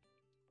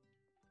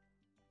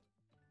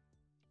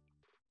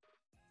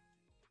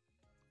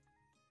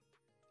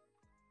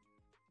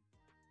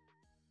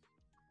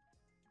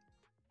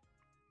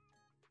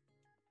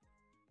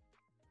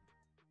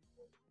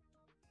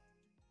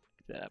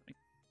 What's that happening?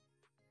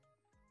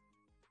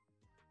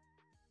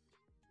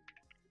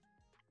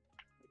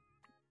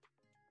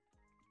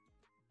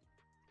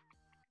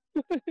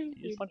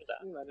 He just punched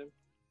that. You let him.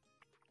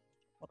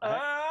 What the heck?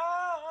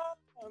 Ah,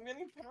 I'm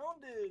getting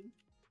pounded.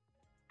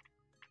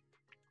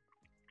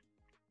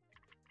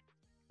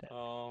 Damn.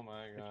 Oh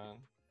my god.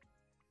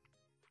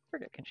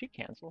 Forget, can she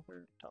cancel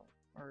her tone?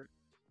 Or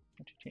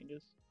when she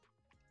changes?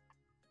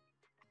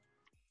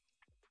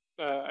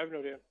 I have no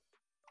idea.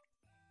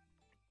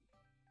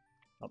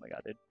 Oh my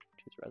god, dude.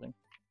 She's rezzing.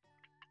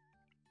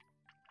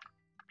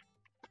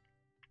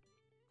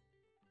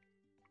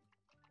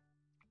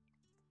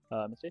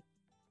 Missy?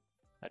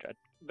 I tried.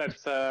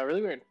 That's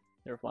really weird.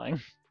 They were flying.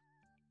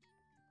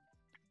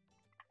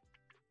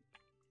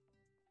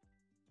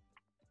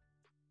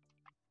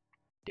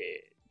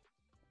 Dead.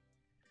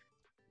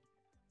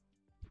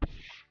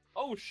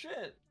 Oh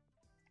shit.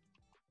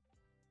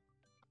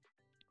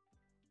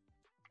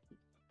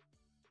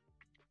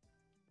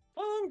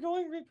 I'm I'm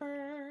going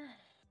Reaper.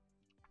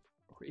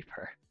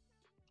 Reaper.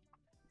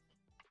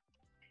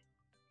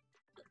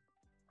 I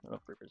don't know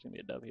if Reaper's gonna be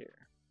a dub here.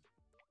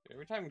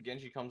 Every time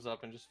Genji comes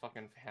up and just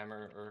fucking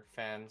hammer or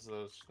fans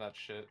that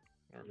shit,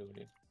 are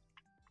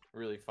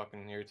really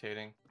fucking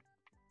irritating.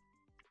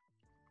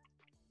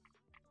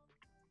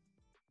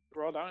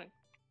 We're all dying.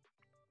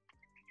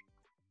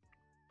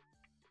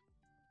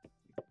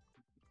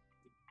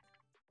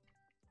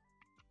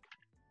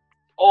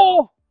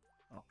 Oh!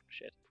 Oh,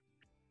 shit.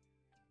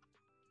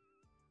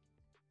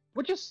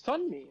 What just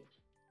stunned me?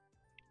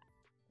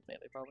 Melee,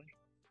 probably.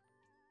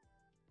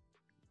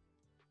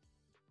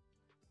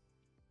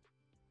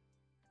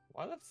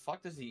 Why the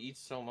fuck does he eat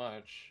so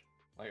much?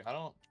 Like, I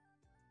don't...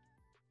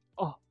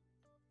 Oh!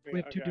 Wait, We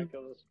have to okay, do- I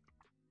kill this.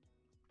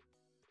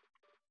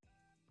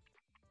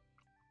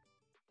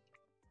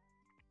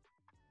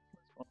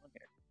 What's going on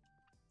here?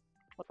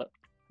 What the?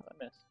 How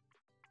did I miss?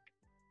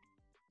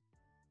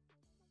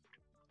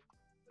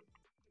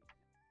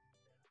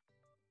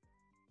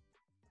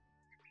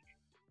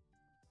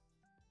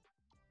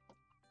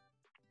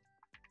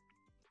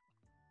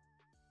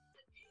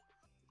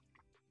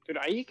 Dude,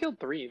 IE killed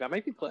 3. That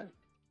might be play.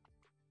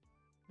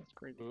 That's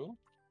crazy. Who?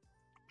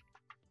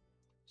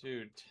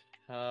 Dude,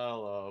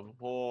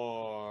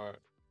 teleport.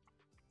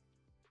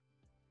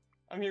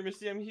 I'm here,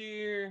 Misty, I'm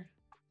here.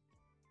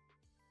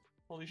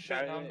 Holy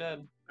shit, now I'm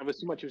dead. That was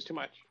too much. It was too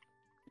much.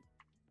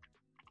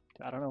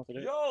 I don't know what to do.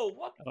 Yo,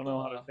 what I don't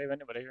know how to save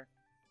anybody here.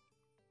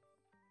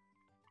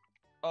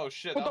 Oh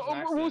shit, What that was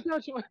an what was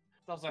accident. that?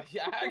 That was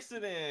an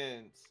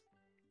accident.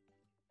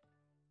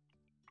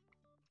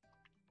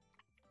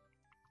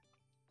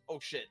 Oh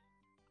shit.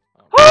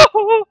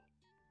 Oh.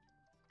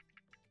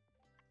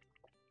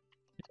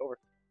 It's over.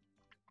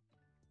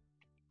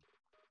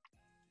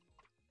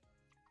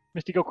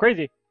 Misty, go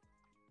crazy!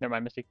 Never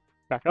mind, Misty.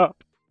 Back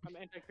up. I'm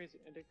anti-crazy.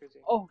 Anti-crazy.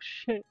 Oh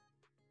shit.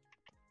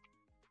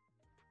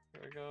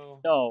 There we go.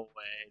 No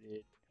way,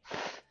 dude.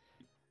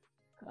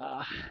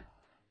 Ah.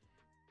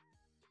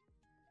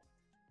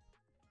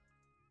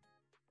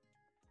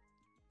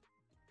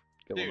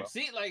 Go Dude, below.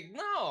 see, like,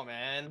 no,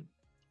 man.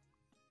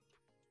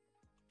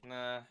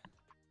 Nah.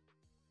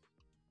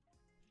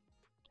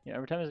 Yeah,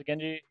 every time there's a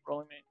Genji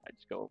rolling me, I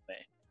just go Mei.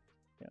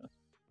 Yeah.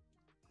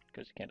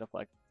 Because you can't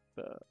deflect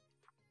the.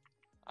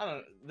 I don't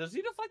know. Does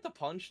he deflect the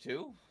punch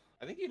too?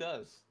 I think he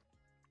does.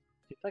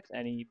 Deflects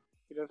any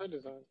He does have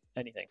design.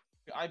 anything.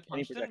 I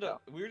punched him.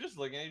 projectile. We were just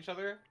looking at each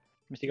other.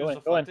 Misty, He go was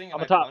in, go in. deflecting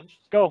On and the I top.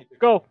 punched. Go, He took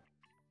go.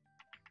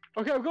 it.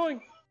 Okay, I'm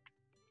going.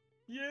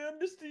 Yeah,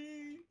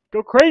 Misty.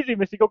 Go crazy,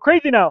 Misty. Go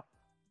crazy now.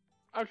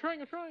 I'm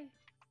trying. I'm trying.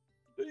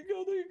 There you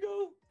go. There you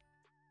go.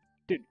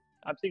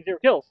 I'm seeing 0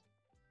 kills.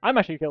 I'm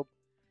actually killed.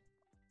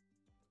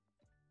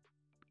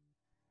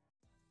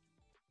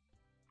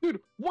 Dude,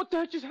 what the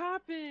heck just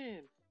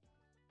happened?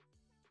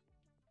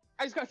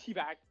 I just got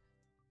teabagged.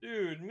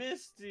 Dude,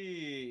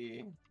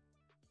 Misty.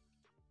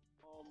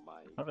 Oh my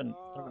I don't even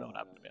god. know what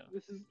happened to me.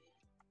 This is.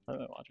 I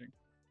haven't been watching.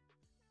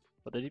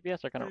 But the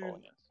DPS are kind of Dude.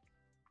 rolling us.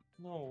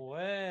 No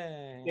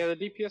way. Yeah, the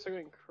DPS are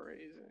going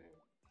crazy.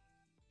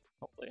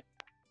 Hopefully.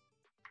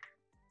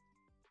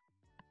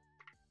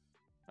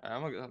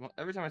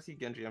 Every time I see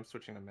Genji, I'm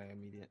switching to Mei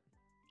immediate.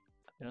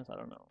 To be honest, I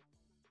don't know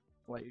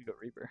why you go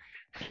Reaper.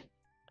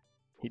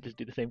 You just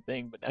do the same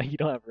thing, but now you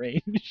don't have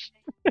range.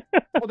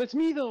 Oh, that's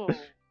me though.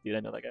 Dude, I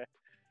know that guy.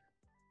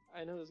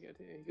 I know this guy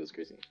too. He goes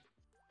crazy.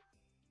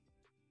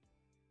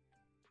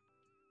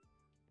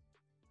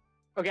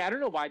 Okay, I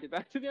don't know why I did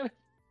that to be honest.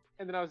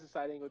 And then I was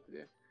deciding what to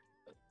do.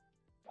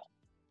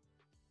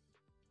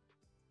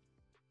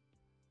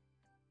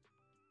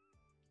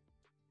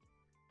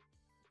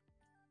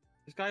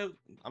 This guy,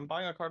 I'm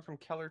buying a card from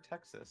Keller,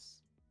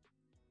 Texas.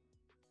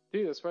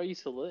 Dude, that's where I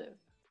used to live.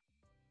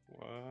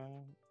 What?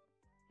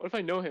 What if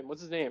I know him?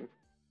 What's his name?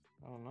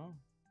 I don't know.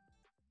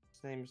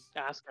 His name's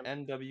Ask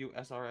him.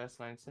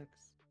 NWSRS96.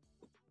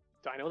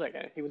 Do I know that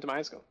guy? He went to my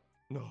high school.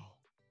 No.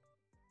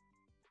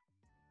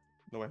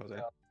 No way, Jose.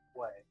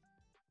 Way.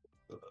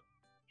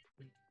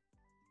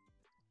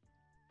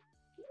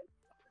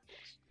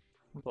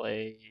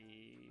 Play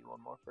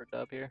one more for a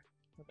dub here.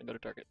 I'm gonna go to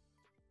Target.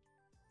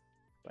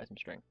 Buy some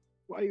string.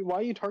 Why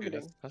are you Dude,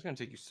 targeting? that's gonna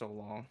take you so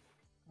long.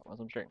 I want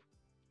some string.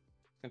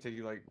 It's gonna take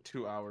you like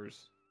 2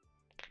 hours.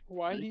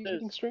 Why are It you says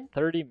getting string?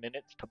 30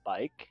 minutes to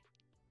bike,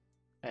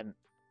 and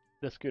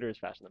the scooter is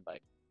faster than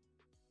bike.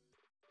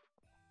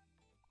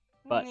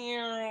 But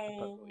I'll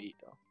probably go eat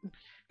though.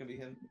 Gonna be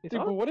him. It's Dude,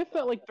 on? but what if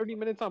that like 30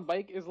 minutes on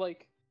bike is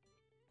like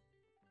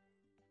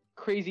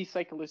crazy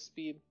cyclist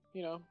speed?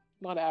 You know,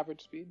 not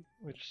average speed.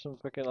 Which is some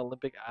freaking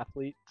Olympic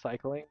athlete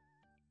cycling,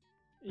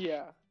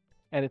 Yeah.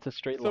 and it's a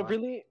straight So line.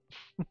 really,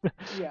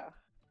 yeah.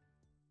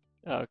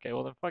 Oh, okay,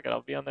 well then fuck it.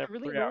 I'll be on there A for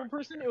really 3 normal hours.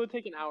 person, it would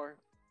take an hour.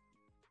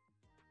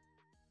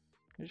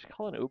 Can you just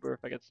call an Uber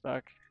if I get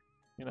stuck?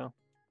 You know.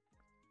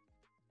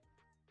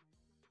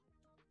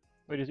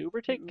 Wait, does Uber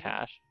take Uber?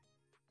 cash?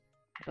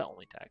 Is that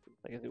only taxes?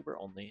 Like, is Uber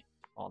only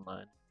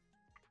online?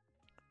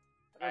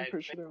 I'm I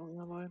pretty sure they're only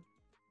online.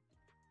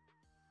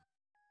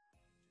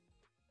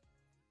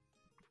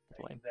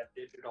 Flame. That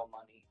digital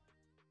money.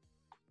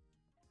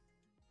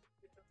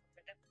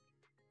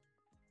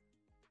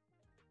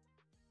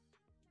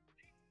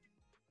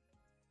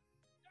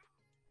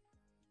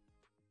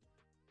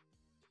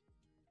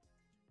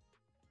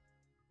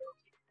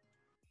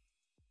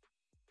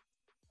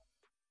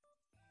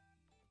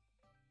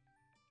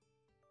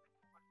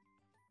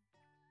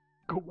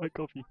 Go my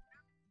coffee.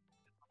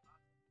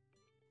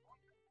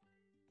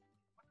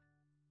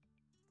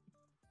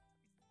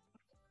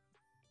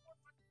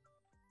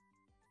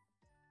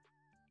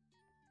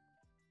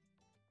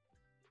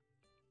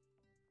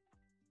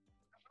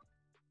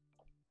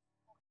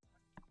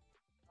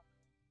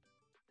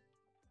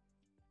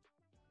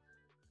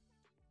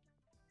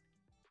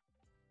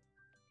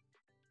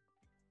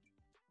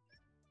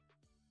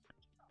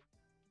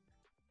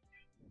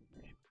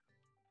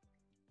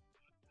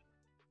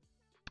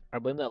 I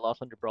blame that loss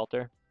on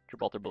Gibraltar.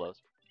 Gibraltar blows.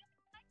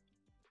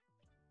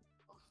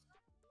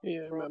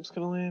 Yeah, map's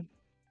gonna land.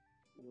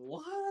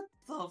 What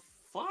the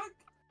fuck?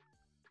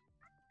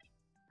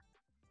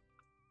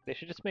 They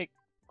should just make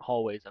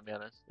hallways, I'll be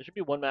honest. There should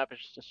be one map,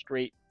 it's just a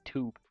straight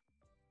tube.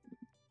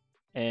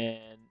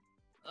 And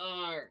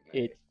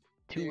it's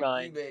 2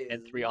 Rhines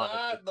and 3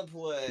 Honors. Not the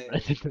play.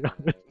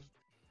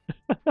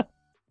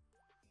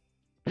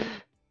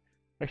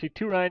 Actually,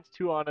 2 Rhines,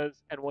 2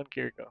 Honors, and 1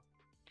 Kiriko.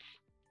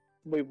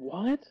 Wait,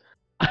 what?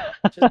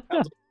 Just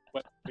sounds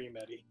like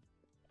pre-medi.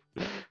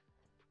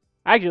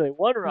 Actually,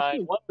 1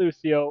 Rhine, 1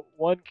 Lucio,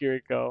 1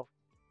 Kiriko,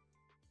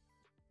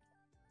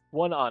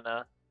 1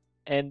 Ana,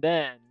 and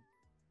then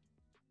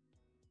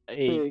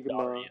a Big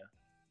Zarya.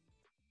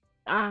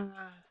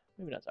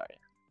 Maybe not Zarya.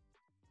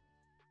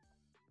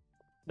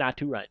 Nah,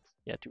 2 Rhines.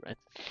 Yeah, 2 Rhines.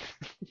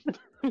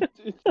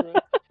 It's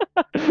right.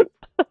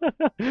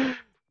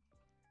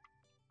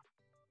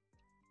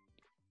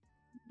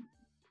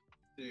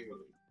 Dude,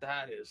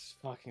 that is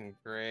fucking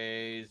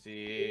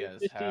crazy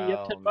as Misty, hell, you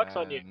have $10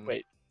 on you. man.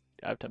 Wait,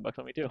 I have $10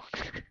 on me too.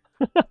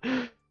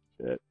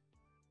 Shit.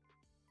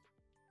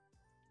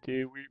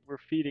 Dude, we're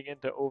feeding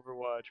into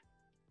Overwatch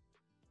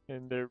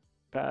and their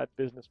bad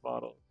business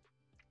model.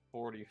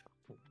 $40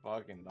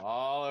 fucking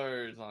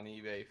dollars on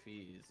eBay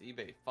fees.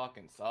 eBay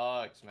fucking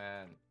sucks,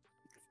 man.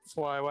 That's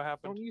why. What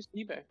happened? Don't use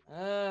eBay.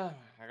 I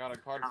got a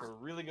card for a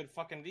really good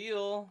fucking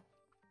deal.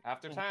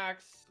 After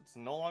tax, it's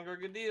no longer a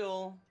good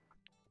deal.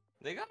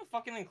 They gotta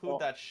fucking include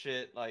that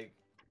shit like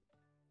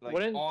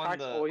Wouldn't on tax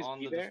the always on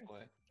be the there?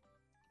 display.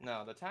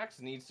 No, the tax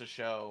needs to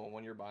show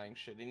when you're buying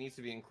shit. It needs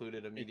to be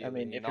included immediately. I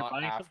mean, if you're not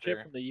buying after. some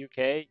shit from the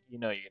UK, you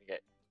know you're gonna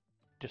get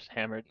just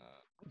hammered.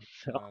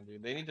 So, Nah,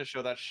 dude, they need to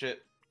show that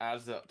shit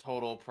as the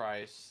total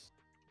price.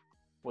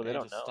 well, they need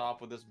don't to know. Stop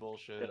with this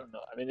bullshit. They don't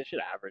know. I mean, they should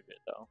average it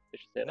though. They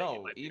should say like, it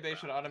No, might be eBay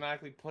should around.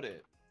 automatically put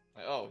it.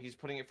 Like, oh, he's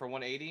putting it for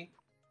 180.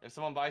 If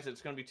someone buys it,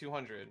 it's gonna be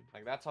 200.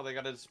 Like that's how they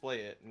gotta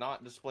display it,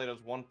 not display it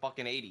as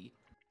 180.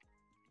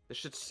 This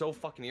shit's so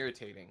fucking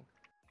irritating.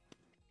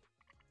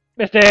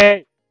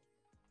 Misty,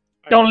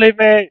 don't leave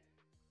me.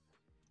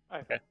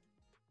 Okay.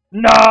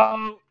 No.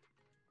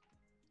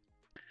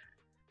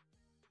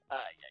 Ay,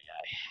 ay,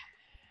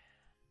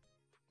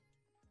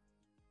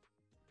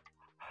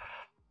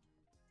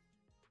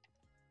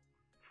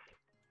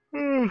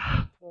 ay.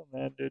 Oh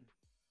man, dude.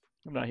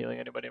 I'm not healing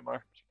anybody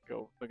anymore. Just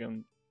go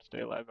fucking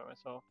stay alive by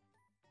myself.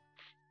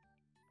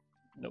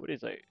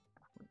 Nobody's like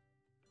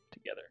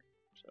together,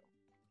 so.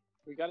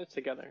 We got it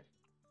together.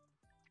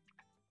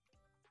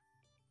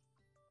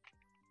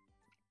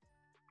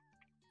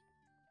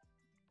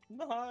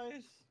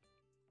 Nice.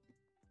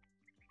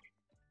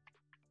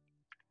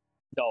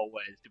 No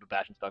way, stupid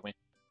Bastion stuck me.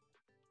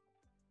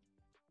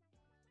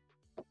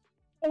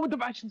 Oh, the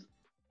Bastions!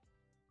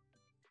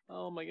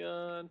 Oh my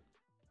god.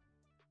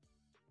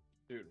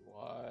 Dude,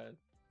 what?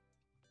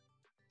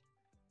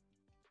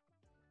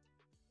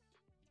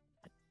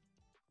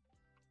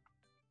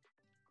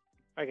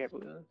 I can't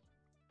believe that.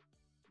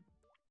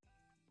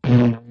 That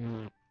would have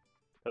been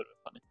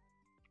funny.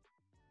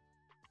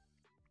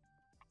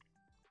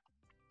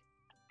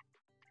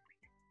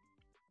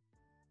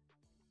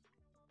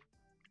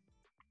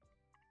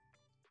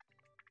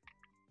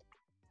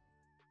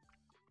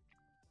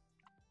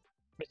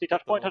 Misty,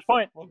 touch point, touch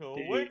point! Fuck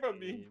away from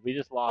me. Dude, we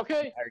just lost the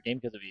Okay. entire game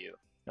because of you.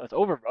 No, it's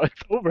over, bro.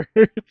 It's over.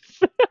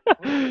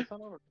 It's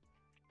not over.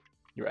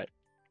 You're right.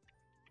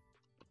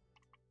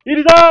 Eat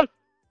it up!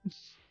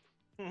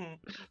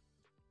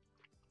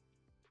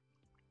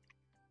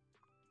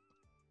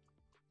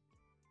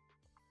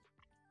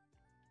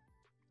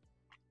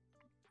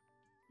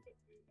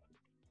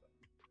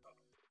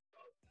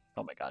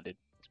 Oh my god, dude.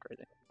 It's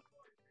crazy.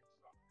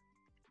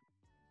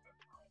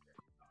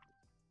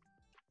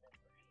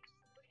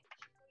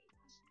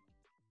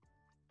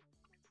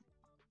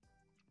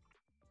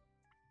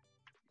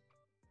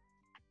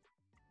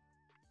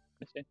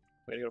 Misty,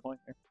 way to go to point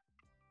here.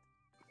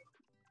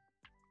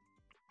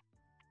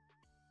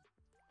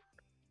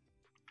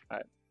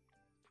 Alright.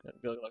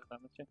 Be like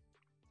that, Misty. I'm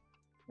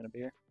gonna be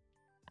here.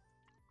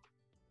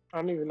 I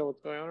don't even know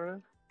what's going on right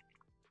now.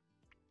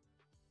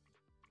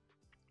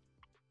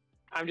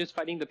 I'm just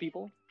fighting the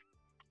people.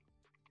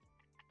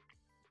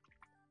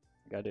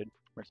 God, dude.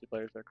 Mercy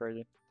players are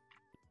crazy.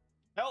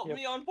 Help Yep.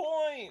 me on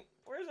point!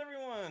 Where's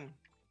everyone?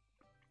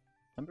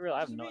 I'm real. I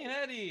have Just no me idea.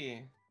 and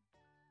Eddie.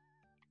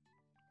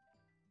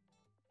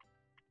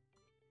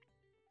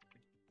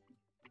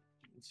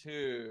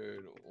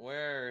 Dude,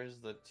 where's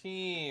the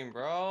team,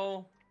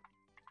 bro?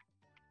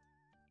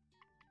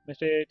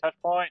 Misty, touch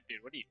point,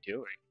 dude. What are you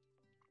doing?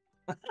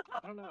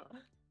 I don't know.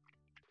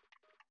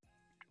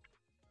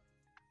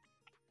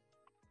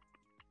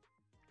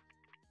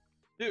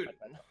 Dude,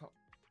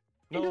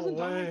 He no doesn't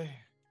die. way.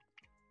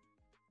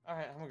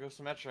 Alright, I'm gonna go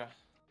Symmetra.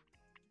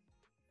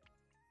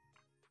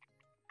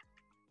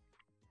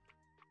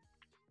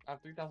 I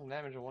have 3,000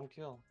 damage and 1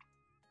 kill.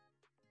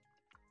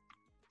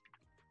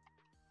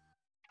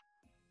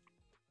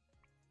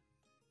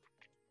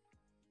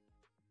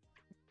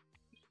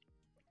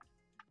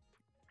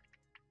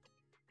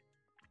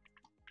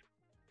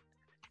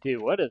 Dude,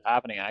 what is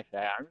happening? Actually,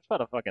 I'm just about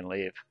to fucking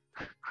leave.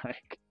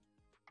 Like,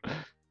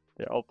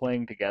 they're all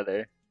playing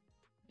together.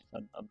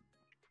 It's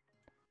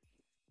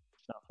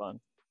not fun.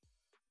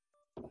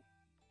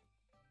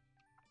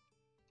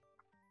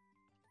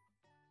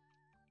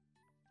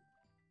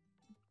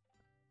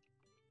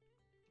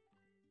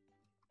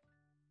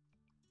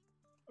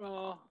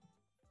 Oh,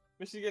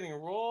 Missy's getting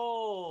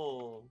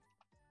rolled.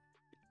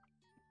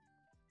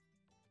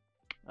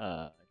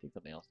 I think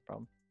something else is the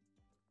problem.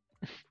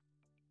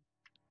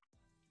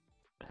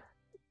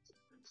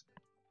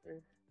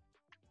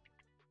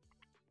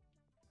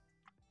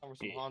 Over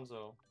some Yeah.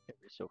 Hanzo.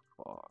 We're so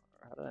far.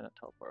 How did I not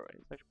teleport away?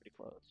 It's actually pretty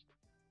close.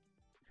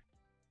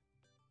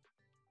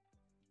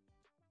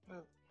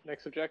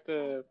 next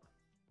objective.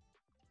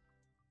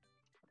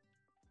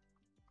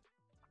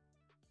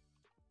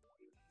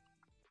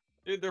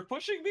 Dude, they're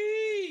pushing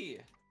me!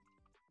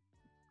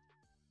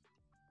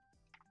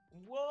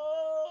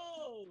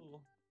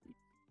 Whoa!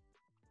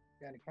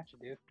 Gotta catch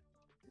it, dude.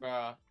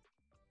 Bruh.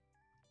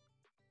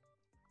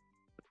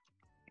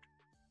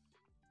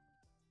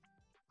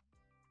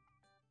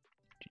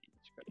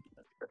 Jesus Christ,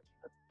 that's crazy.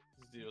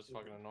 This dude was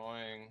fucking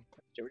annoying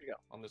Jay, where'd you go?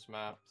 on this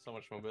map. So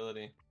much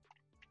mobility.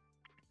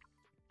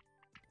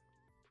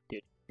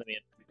 Dude, let me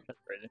in. That's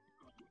crazy.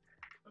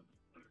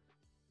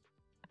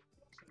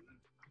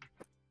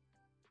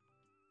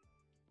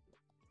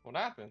 What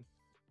happened?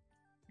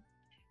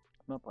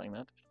 I'm not playing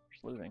that.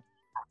 Just losing.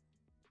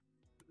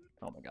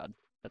 Oh my god,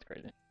 that's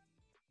crazy.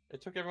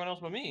 It took everyone else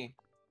but me.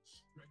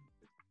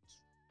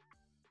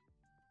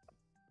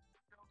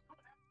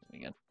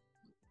 Again.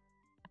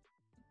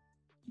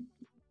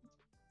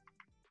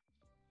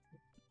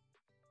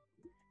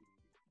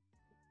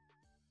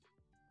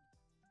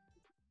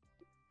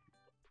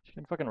 She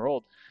getting fucking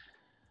rolled.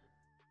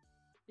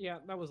 Yeah,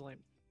 that was lame.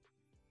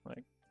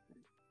 Like,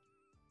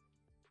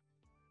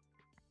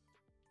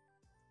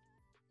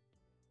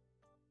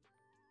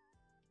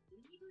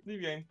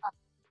 Leave game.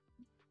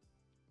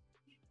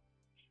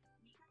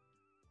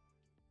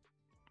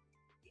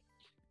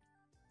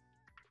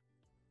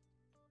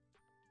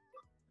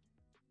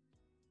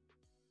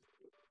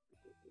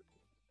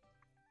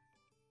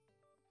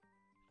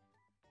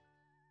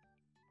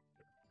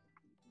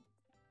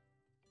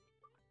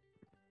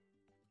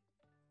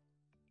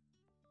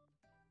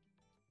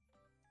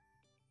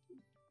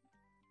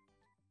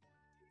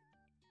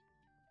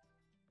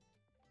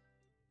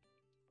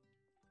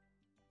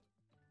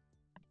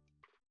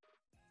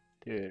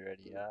 dude,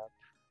 ready up.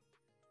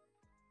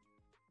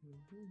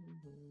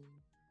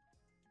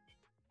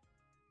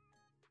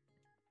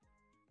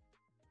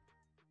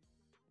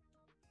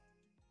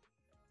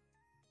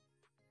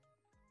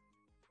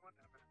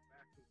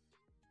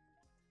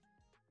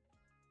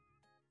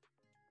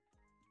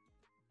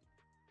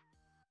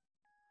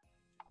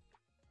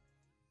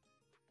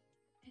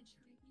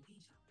 Entering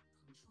Vita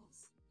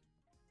controls.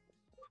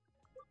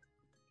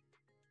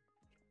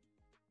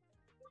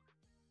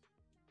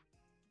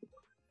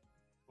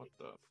 What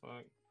the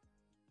fuck?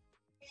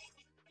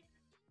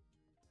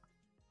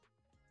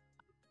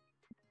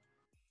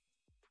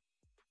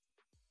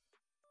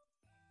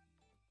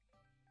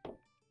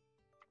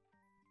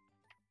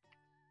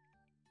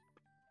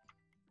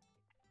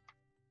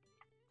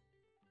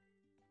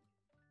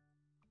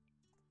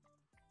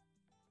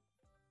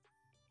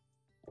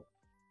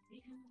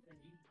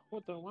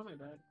 What the? Why am I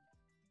bad?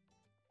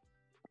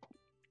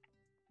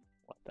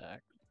 What the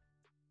heck?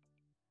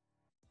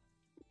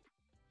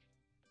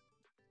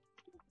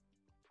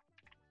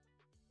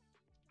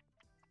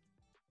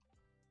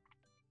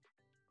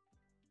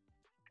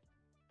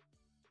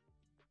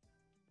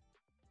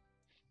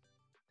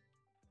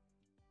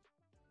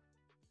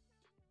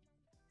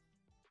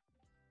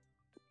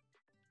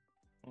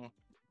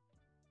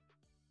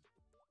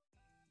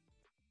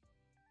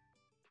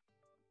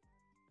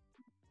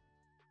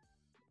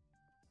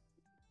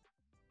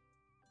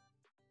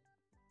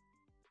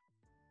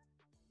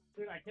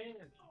 Dude, I can't.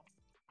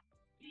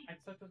 I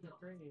suck at the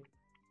trade.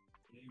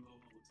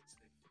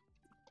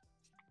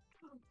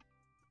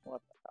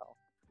 What the hell?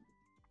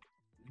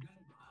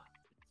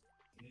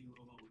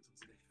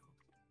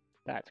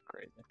 That's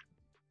crazy.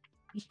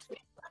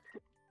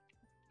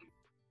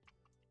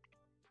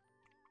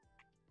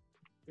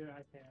 Dude,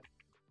 I can't.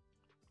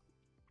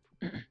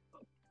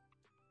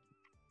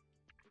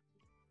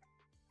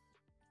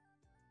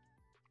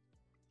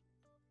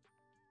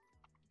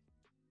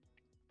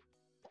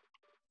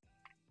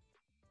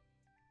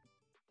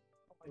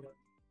 Oh my god.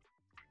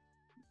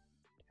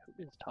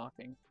 Who is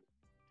talking?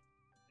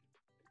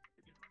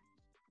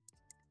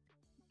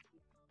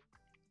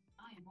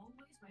 I am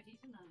always ready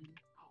to learn.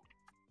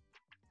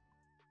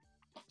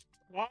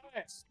 Why?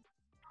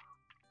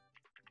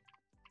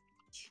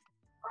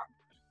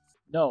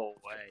 No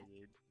way,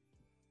 dude.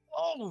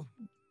 Oh!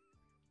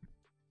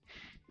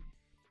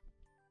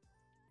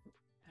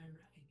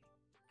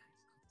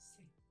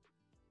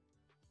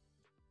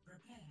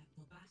 Prepare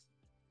for battle.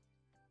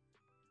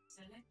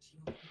 Select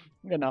your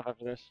I'm good enough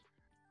after this.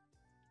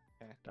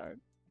 Okay.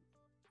 Tired.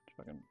 It's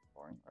fucking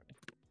boring already.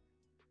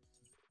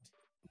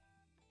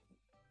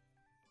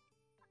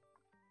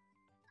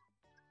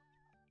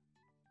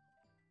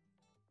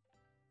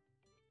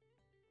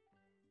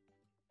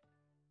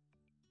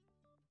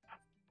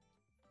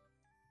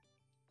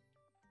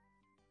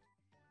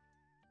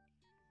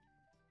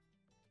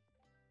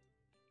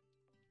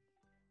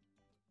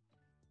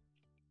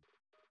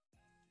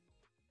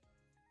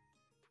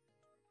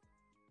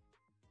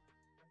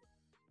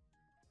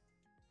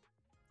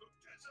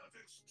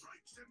 Desert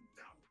strikes him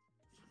down.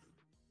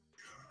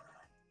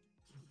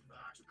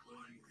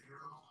 Battling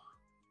here.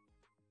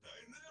 I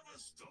never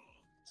stopped.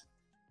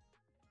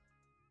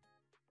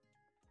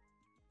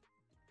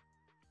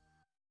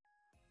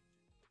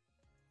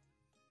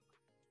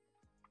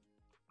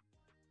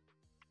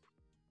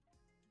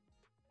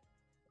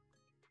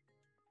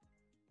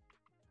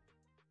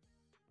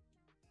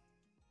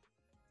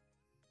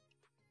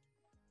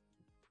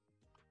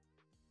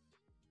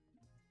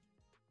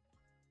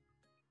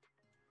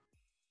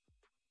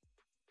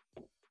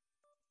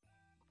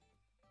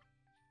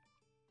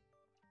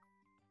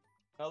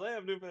 Oh, they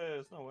have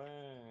Doofus. No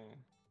way.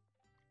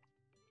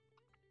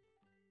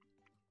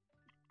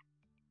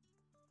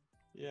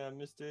 Yeah,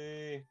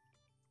 Misty.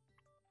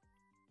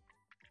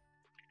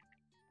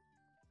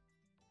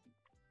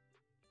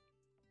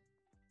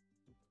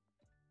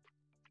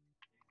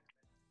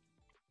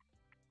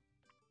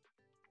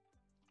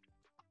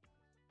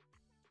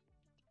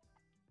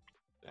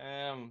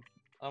 Damn,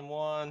 I'm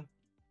one.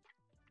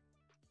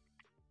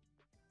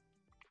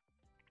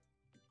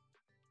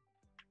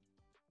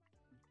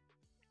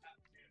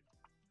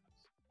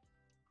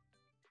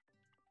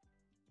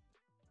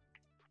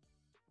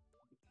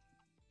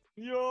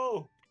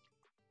 Yo!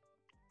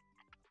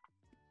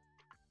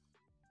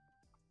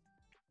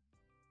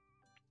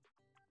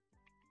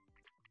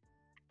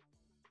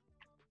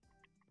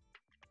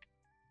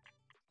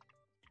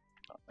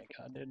 Oh my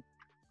god, dude.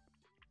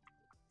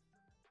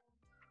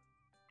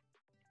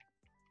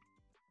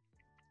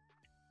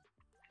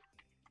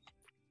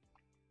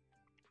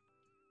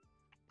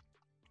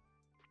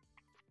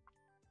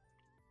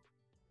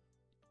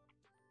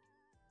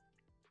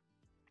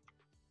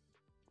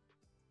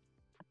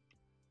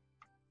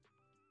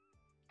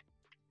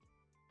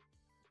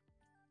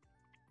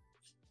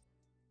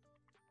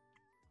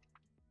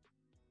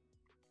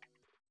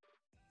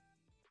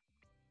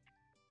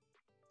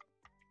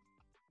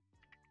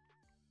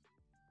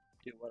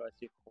 Dude, what do I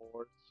see?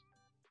 Hordes.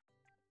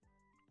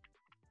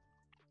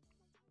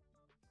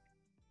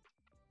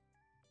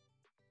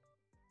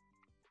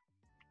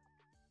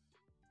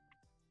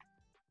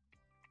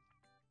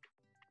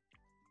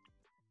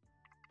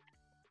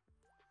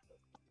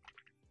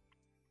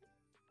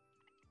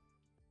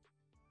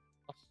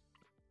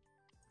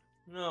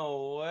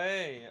 No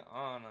way,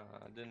 Anna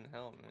didn't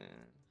help me.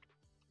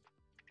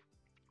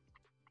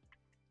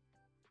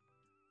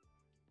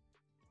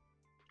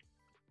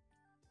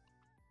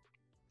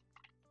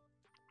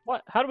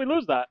 What? How do we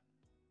lose that?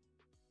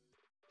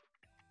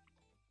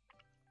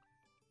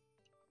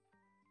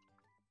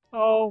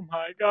 Oh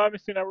my god,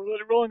 Misty and I were really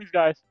rolling these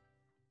guys.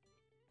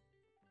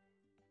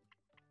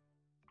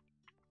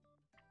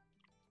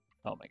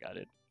 Oh my god,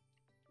 dude.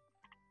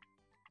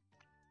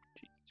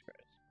 Jesus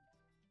Christ.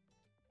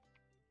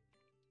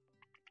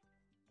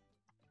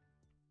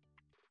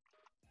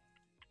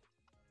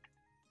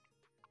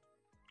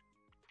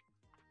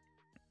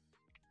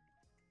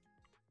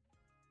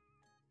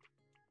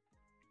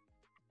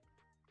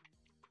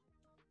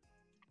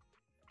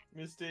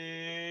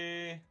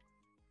 Misty!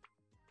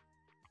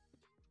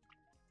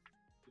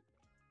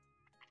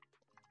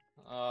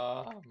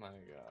 Oh my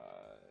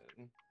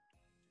god.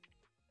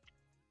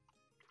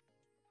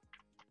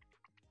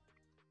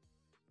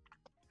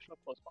 Should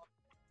have close spawn.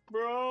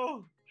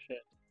 Bro!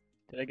 Shit.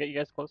 Did I get you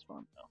guys close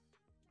spawn? No.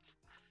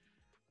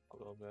 A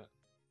little bit.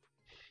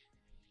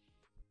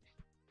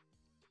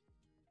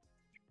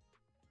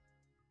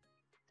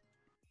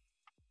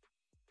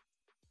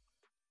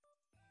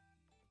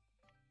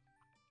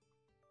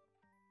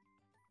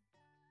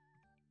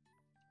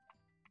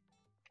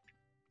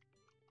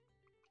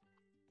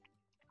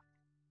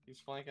 He's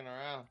flanking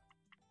around.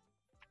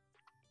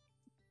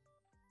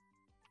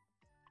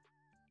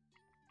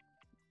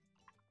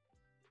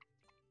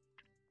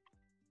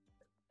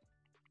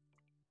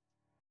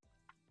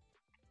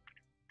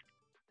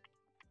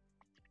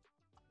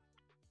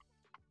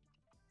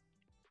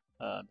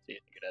 I'm seeing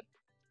you dead.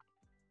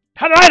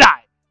 How did I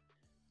die?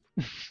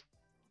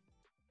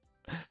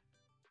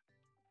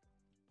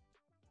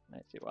 I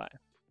see why.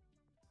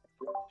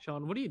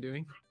 Sean, what are you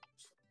doing?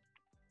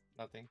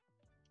 Nothing.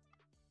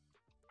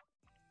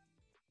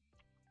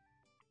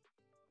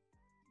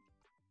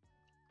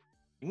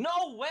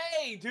 No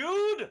way,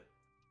 dude!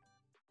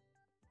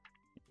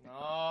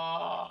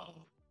 No.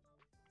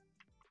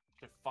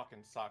 Shit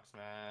fucking sucks,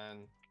 man.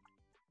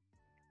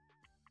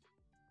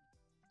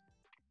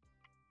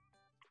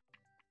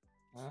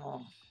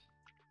 Oh.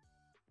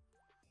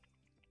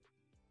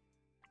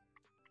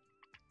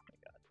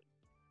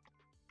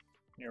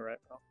 You're right,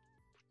 bro.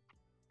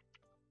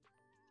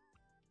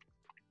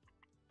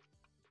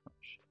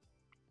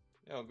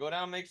 Yo, go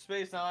down, make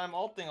space. Now I'm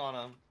ulting on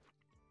him.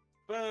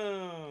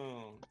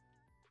 Boom.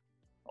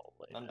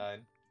 Holy None man.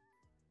 died.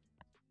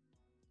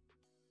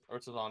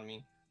 Ursa's on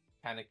me,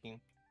 panicking.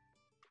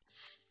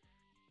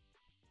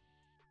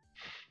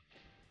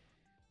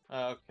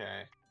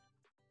 Okay.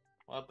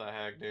 What the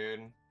heck,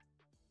 dude?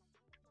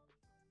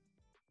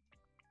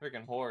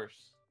 Freaking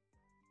horse.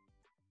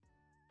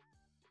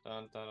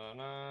 Dun dun dun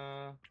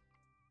dun.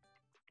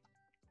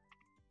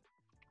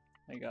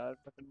 My god,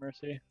 fucking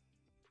mercy.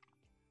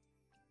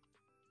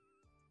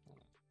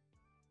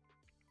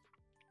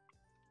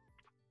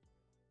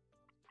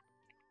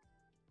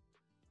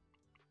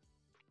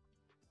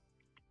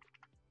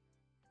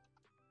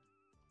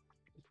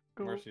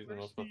 Go, Mercy's the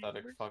most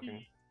pathetic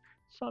fucking.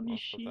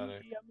 Samishi,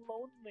 pathetic. I'm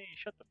lonely.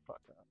 Shut the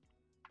fuck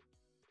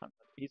up.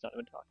 He's not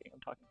even talking. I'm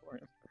talking for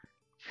him.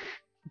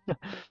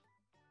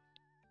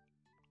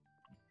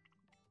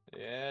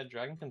 Yeah,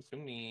 dragon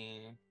consume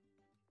me. I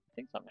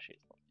think Samishi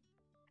is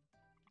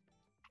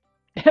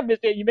lonely.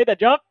 Missed it. You made that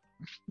jump?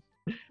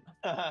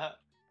 Are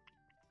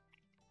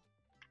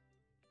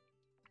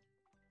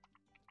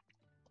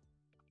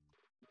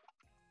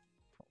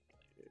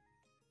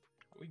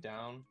we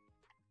down?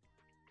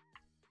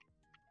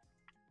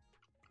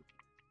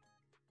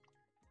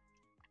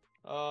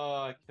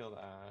 Oh, I killed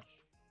Ash.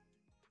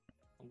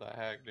 What the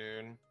heck,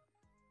 dude?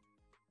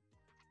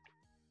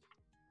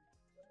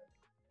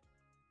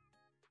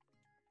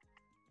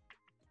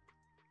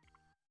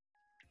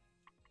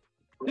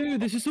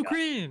 Dude, this is so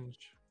cringe.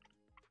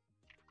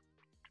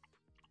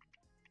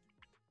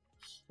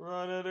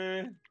 Run at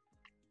it.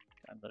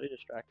 I'm really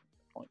distracted at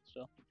the point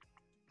still.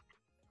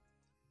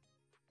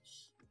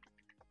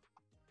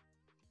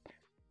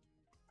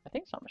 I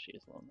think Samashi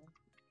is lonely.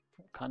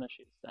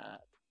 Kanashi is sad.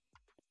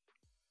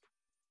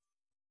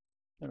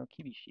 No,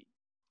 Kibishi.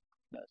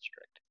 That's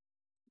strict.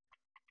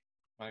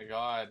 My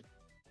god.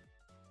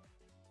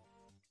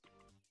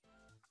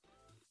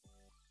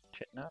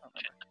 Shit, no, I don't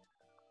remember.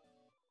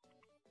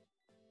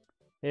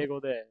 英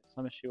語で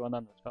サメシは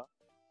何ですか?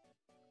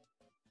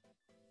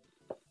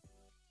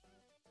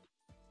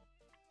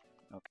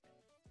 Okay.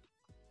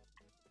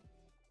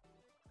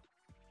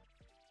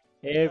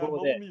 英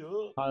語で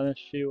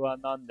話は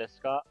何で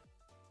すか?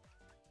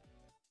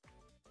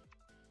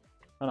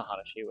 何の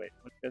話? Wait,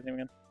 what's his name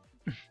again?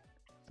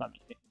 サメ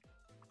シ.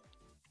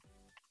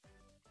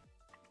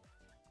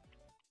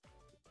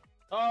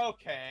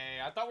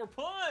 Okay, I thought we're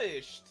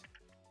pushed.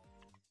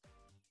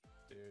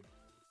 Dude.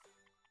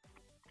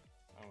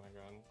 Oh my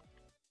god.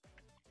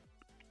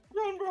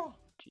 Run, bro.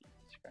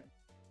 Jesus Christ.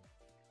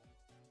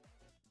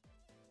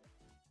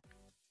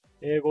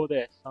 英語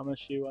でサメ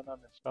シは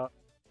何ですか?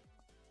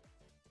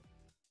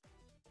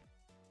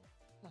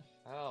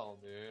 Hell,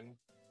 dude.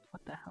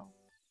 What the hell?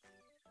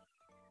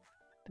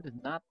 That is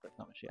not the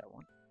Samashi I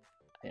want.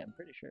 I am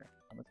pretty sure.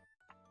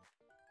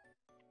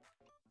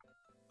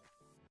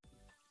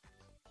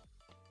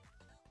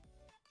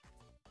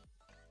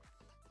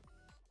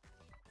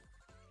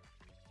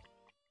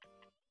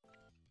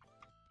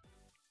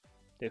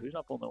 Dude, who's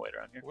not pulling the weight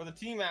around here? Where the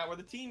team at? Where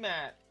the team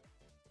at?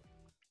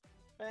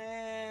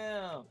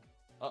 Bam!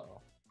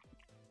 Uh-oh.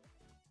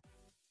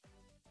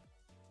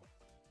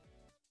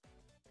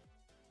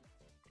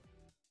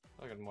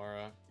 Look at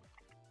Mora.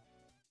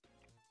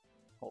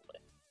 Hold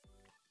it.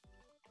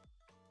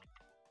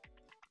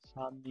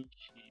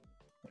 Samishi.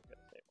 I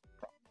gotta say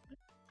problem.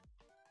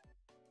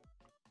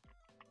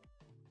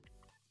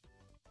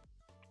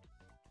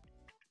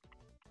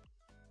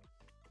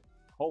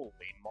 Holy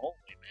moly,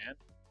 man.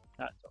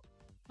 That's a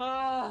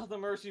Ah, the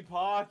Mercy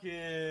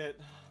Pocket.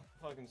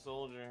 Fucking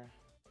soldier.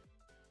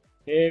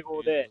 英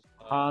語で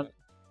Jesus,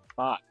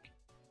 fuck.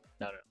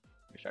 No,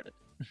 restart it.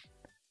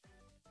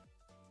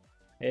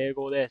 英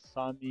語で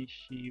寂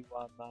しい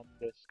は何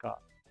ですか?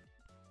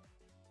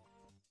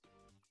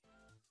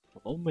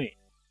 Lonely.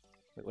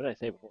 Wait, what did I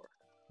say before?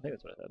 I think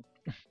that's what I said.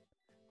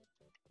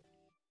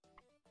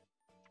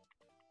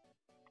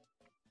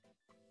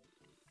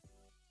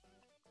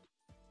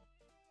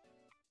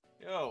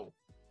 Yo.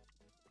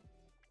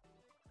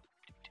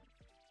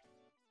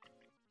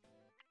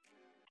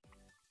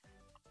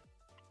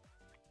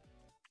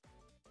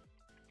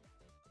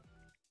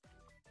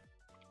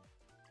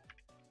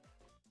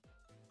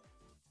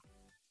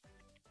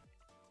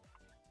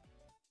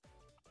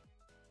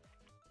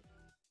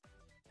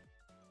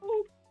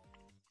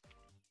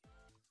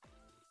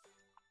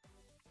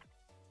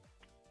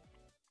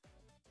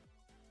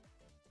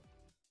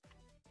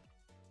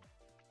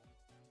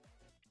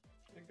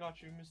 got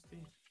you,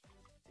 Misty.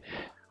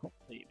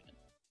 Hopefully, man.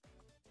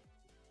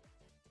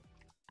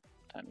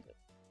 What time is it?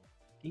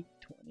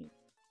 8:20.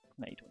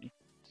 Not 8:20.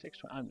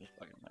 6:20. I'm just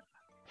fucking.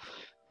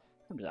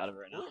 I'm just out of it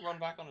right now. Will it run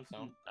back on its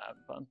own? Nah,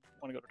 having fun.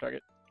 Want to go to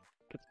Target,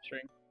 get some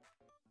string,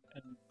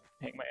 and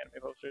hang my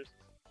anime posters.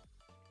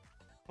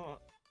 Huh.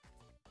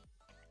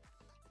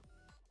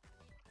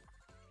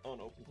 Oh,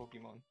 and open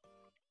Pokemon.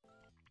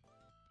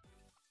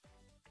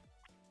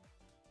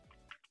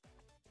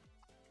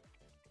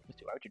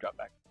 Misty, why would you drop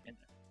back in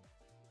there?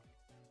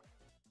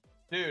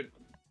 Dude,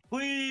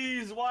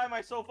 please! Why am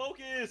I so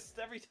focused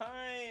every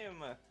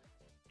time?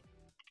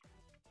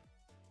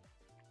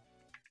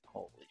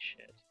 Holy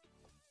shit.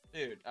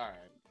 Dude, alright.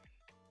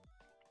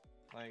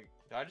 Like,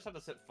 do I just have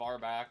to sit far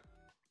back?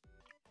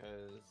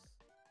 Because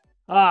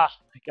Ah,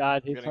 my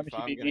god, I'm his time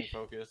she beat getting me.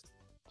 focused.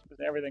 She was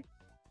everything.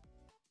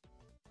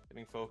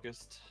 Getting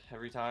focused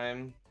every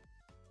time.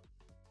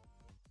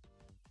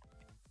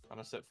 I'm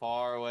gonna sit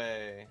far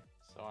away,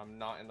 so I'm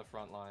not in the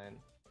front line.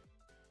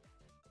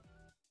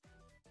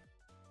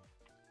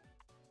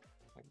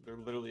 Like, they're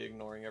literally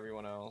ignoring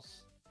everyone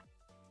else.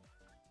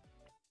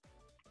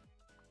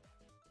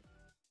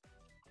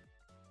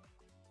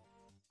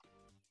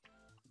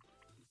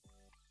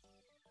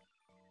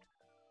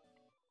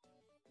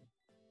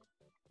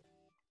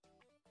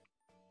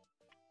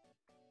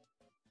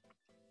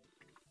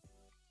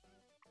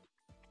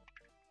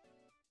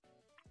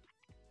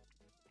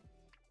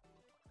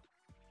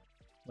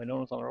 Wait, no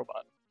one's on the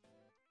robot.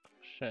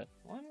 Shit.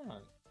 Why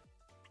not?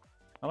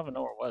 I don't even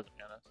know where it was, to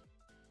be honest.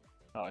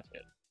 Oh, I see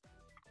it.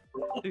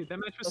 Dude, that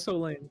match was so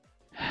lame.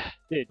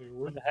 Dude, Wait,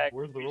 what the heck?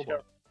 Where's the You just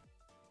robot?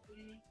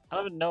 I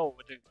don't even know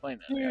what to explain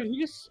that. Dude, he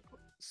just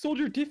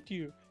soldier diffed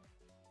you.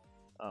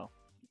 Oh.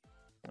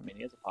 I mean,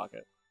 he has a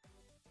pocket.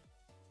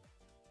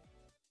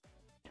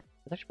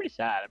 It's actually pretty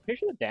sad. I'm pretty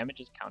sure the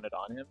damage is counted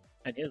on him,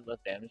 and he has less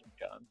damage than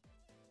John.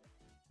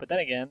 But then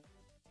again,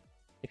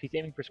 if he's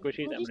aiming for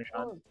squishies and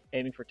Sean's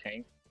aiming for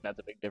tank, that's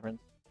a big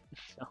difference.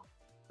 So.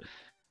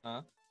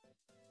 Huh?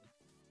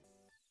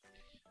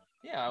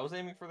 Yeah, I was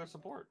aiming for their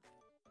support.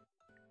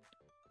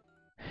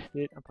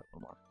 Dude, I'll put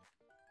one more.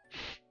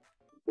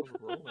 I was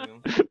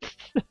rolling.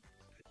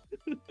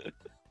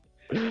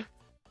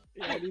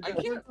 Yeah, dude, I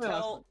that can't was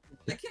tell.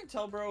 I can't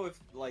tell, bro. If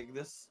like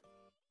this,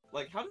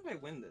 like, how did I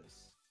win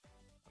this?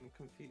 I'm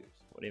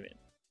confused. What do you mean?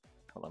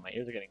 Hold on, my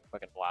ears are getting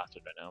fucking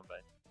blasted right now,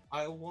 but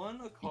I won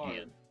a card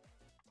can.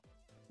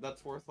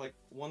 that's worth like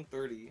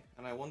 130,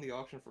 and I won the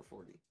auction for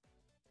 40.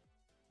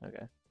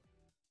 okay.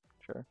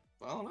 Sure.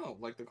 I don't know.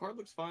 Like, the card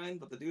looks fine,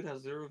 but the dude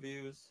has 0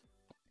 views.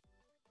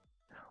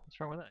 What's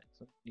wrong with that?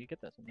 So you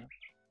get this somehow.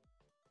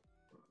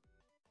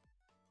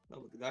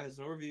 No, the guy has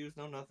no reviews,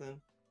 no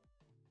nothing.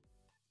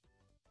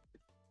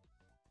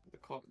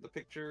 The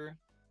picture.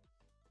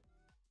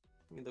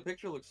 I mean, the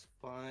picture looks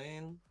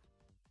fine,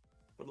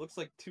 but it looks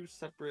like 2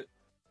 separate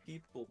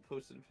people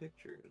posted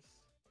pictures.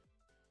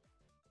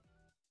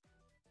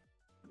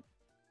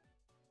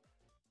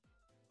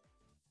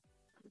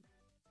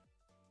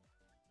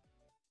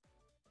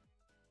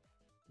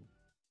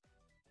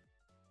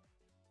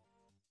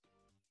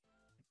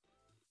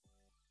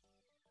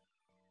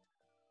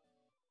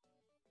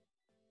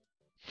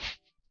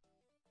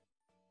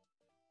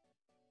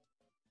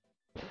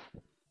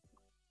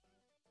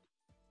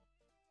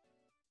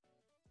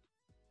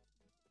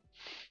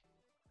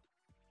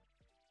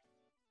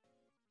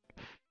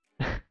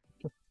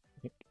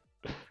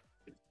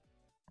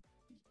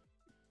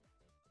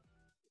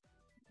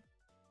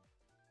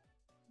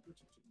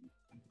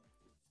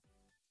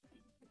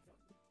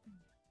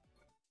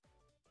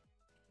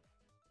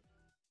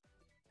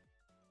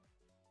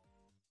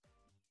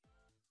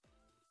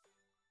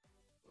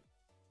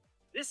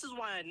 This is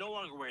why I no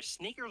longer wear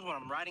sneakers when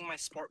I'm riding my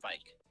sport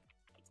bike.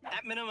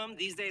 At minimum,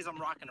 these days I'm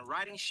rocking a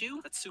riding shoe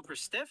that's super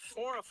stiff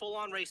or a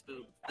full-on race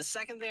boot. The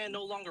second thing I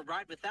no longer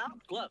ride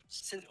without, gloves.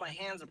 Since my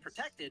hands are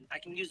protected, I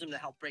can use them to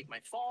help break my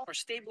fall or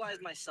stabilize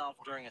myself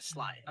during a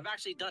slide. I've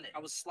actually done it. I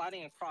was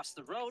sliding across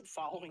the road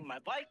following my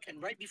bike,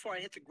 and right before I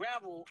hit the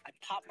gravel, I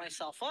popped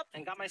myself up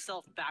and got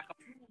myself back up.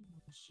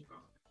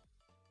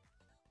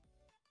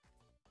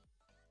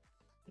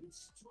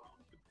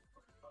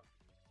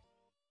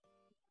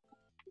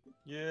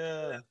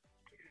 Yeah.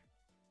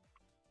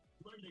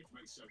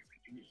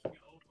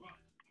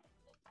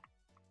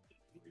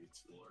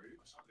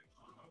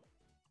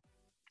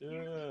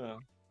 Yeah.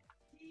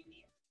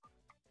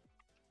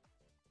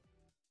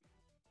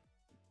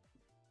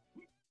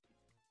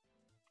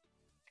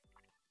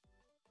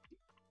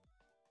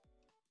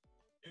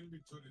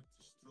 Inventory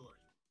destroyed.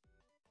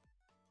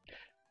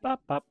 Ba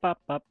ba ba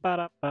ba ba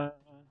da ba.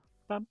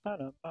 Ba ba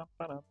da ba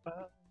ba da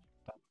ba.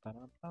 Ba ba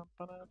da ba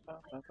ba da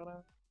ba ba ba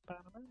da. Ba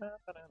da ba da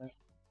ba da.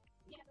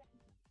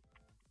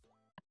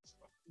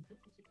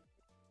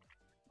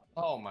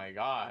 Oh my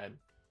god.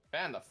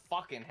 Ban the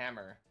fucking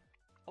hammer.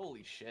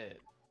 Holy shit.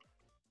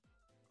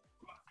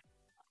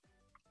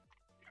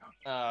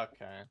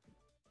 Okay.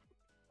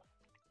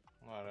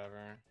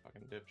 Whatever.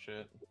 Fucking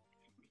dipshit.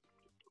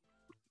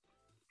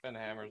 Ban the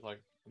hammer's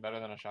like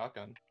better than a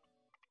shotgun.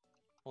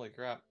 Holy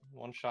crap.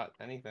 One shot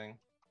anything.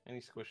 Any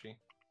squishy.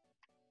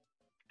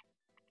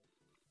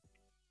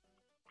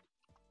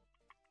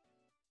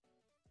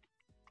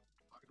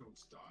 I don't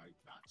die,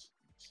 that's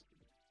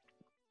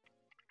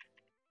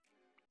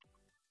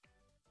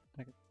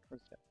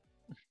Where's that?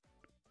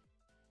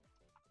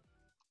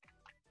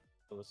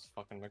 Oh, this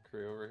fucking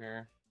McCree over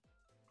here.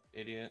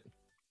 Idiot.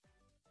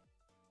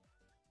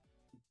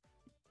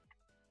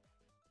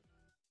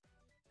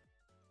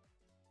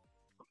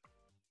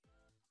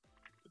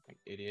 Fucking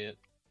idiot.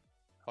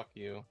 Fuck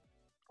you.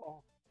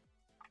 Oh.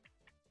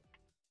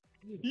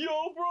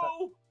 Yo,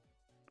 bro!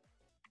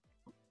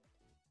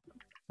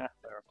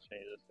 Whatever, let's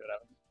change this, see what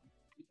happens.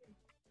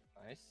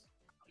 Nice.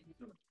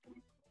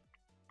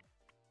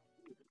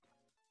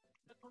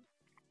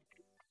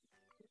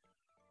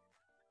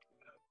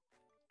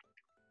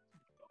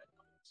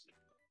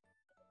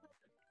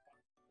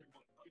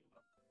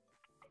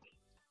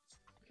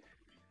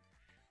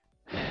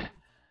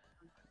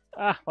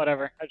 Ah,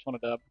 whatever. I just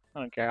want a dub. I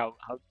don't care how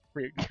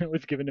free it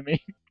was given to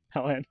me.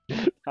 how Hen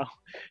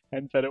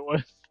said it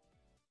was.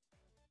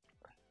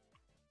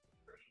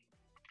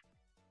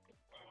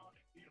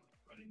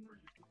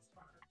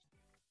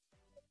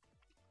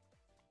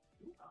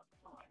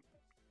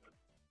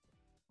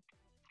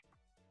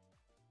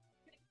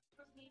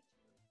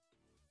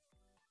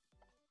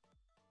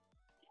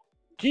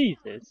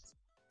 Jesus.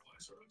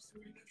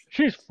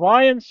 She's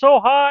flying so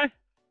high.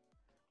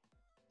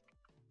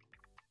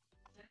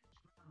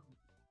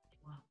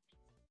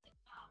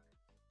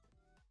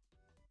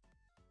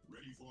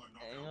 ready for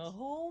And a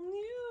whole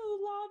new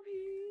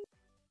lobby.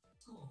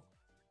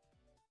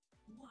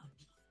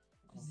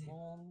 A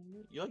whole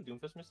new... You like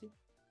Doomfist, Missy?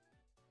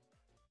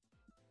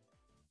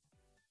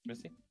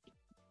 Missy?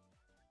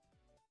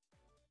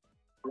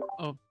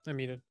 Oh, I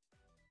muted.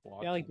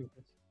 What? Yeah, I like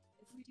Doomfist.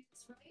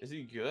 Is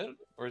he good?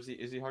 Or is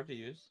he hard to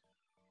use?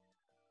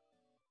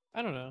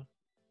 I don't know.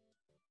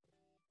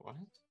 What?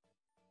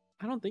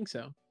 I don't think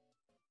so.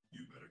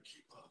 You better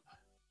keep up.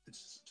 This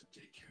isn't a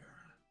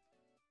daycare.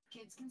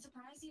 Kids can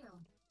surprise you.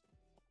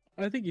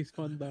 I think he's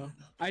fun though.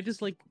 I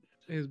just like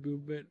his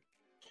boob bit.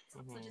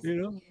 Mhm.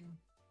 You know?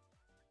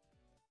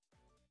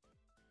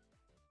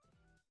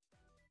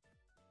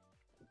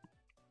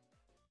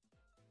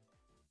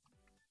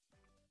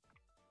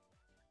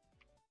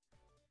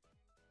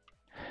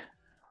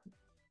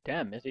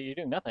 Damn, Missy, you're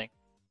doing nothing.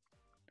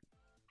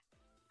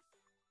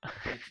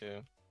 Me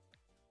too.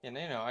 Yeah,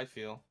 now you know, I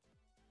feel.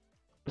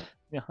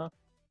 Uh-huh.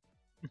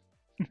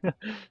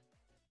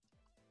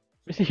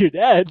 Missy, you're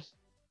dead.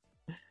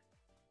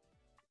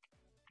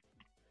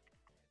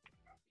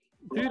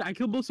 Dude, I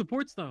killed both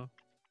supports though.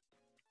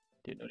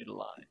 Dude, no need to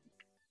lie.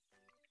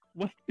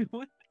 What?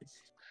 What?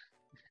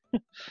 No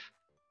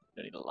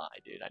need to lie,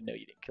 dude. I know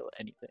you didn't kill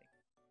anything.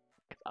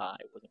 Because I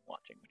wasn't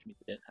watching, which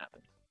means it didn't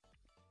happen.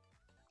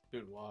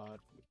 Dude, what?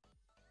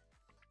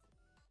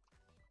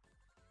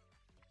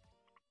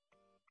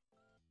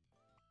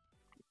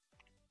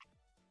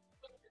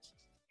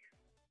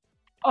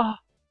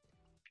 Ah!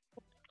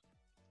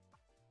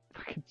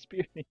 Fucking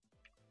spear me.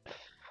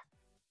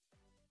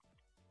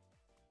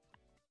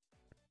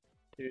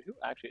 Dude, who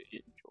actually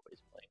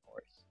enjoys playing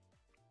horse?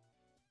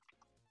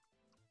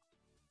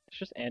 It's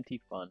just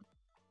anti-fun.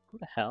 Who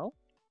the hell?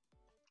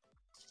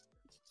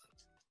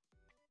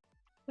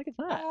 Look at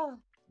that.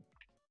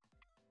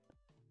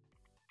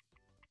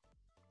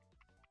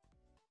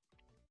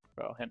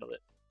 Bro, handle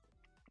it.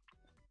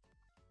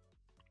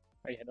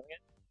 Are you handling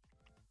it?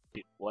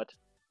 Dude, what?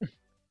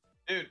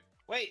 Dude,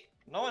 wait!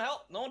 No one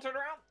help! No one turn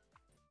around!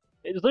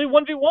 It's literally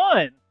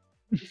 1v1!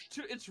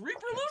 It's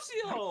Reaper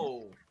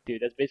Lucio!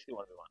 Dude, that's basically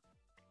 1v1.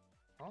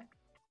 Huh?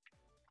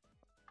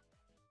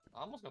 I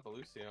almost got the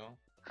Lucio.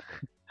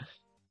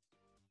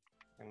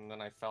 And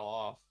then I fell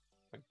off.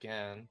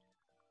 Again.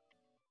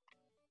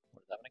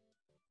 What is happening?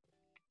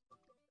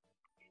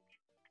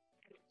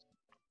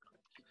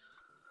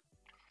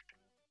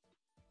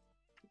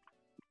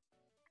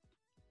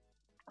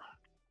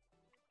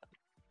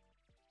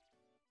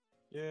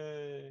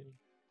 Yay!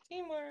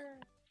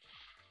 Teamwork!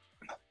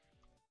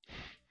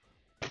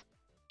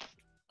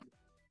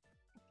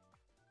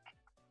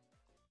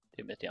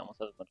 Dude, Misty almost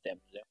has as much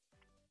damage as you.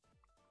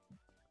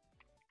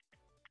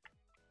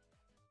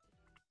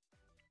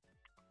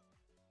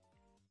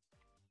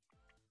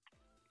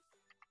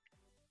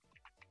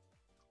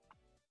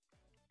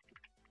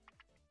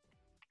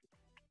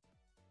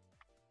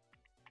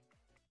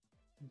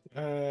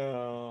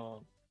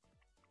 Oh,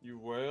 you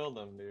wailed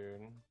him,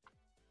 dude.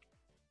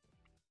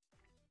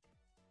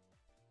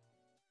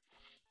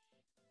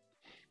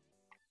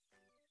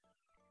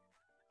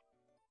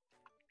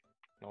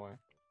 No way.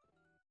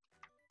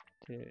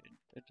 Dude,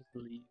 they're just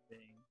leaving.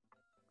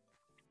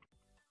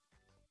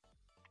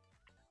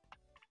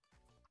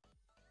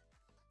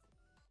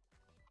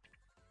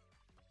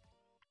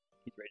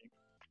 He's raging.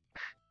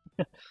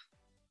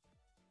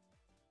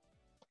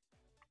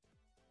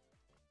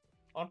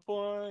 On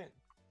point!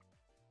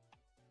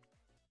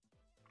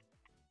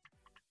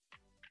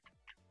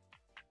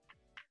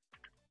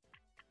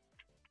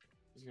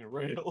 He's gonna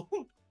rail.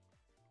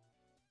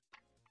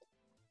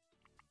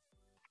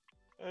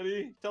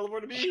 Eddie,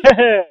 teleport to me.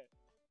 I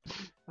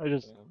was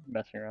just Damn.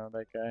 messing around with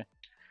that guy.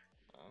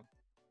 Oh.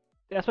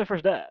 Yeah, that's my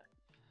first death.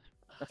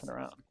 Messing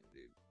around.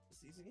 Dude,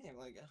 it's easy game.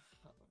 Like,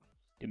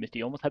 Dude,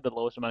 Misty almost had the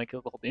lowest amount of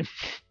kills the whole team.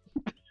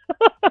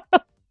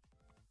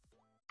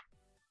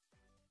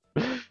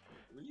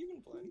 were you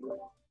even playing?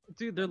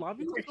 Dude, their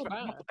lobbies are so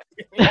bad.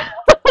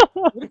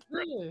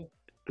 Really?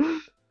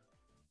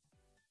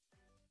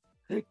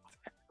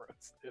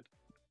 Roasted.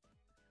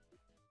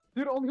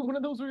 Dude, only one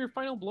of those were your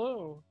final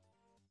blow.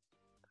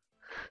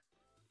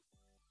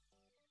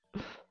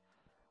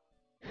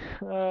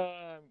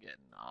 I'm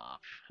getting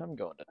off. I'm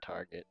going to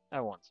Target.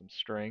 I want some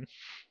string.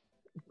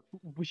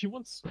 You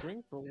want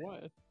string for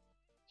what?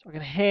 So I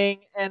can hang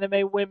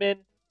anime women.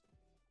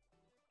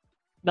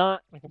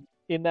 Not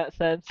in that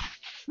sense.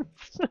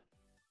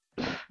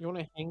 You want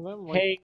to hang them? Like, Hang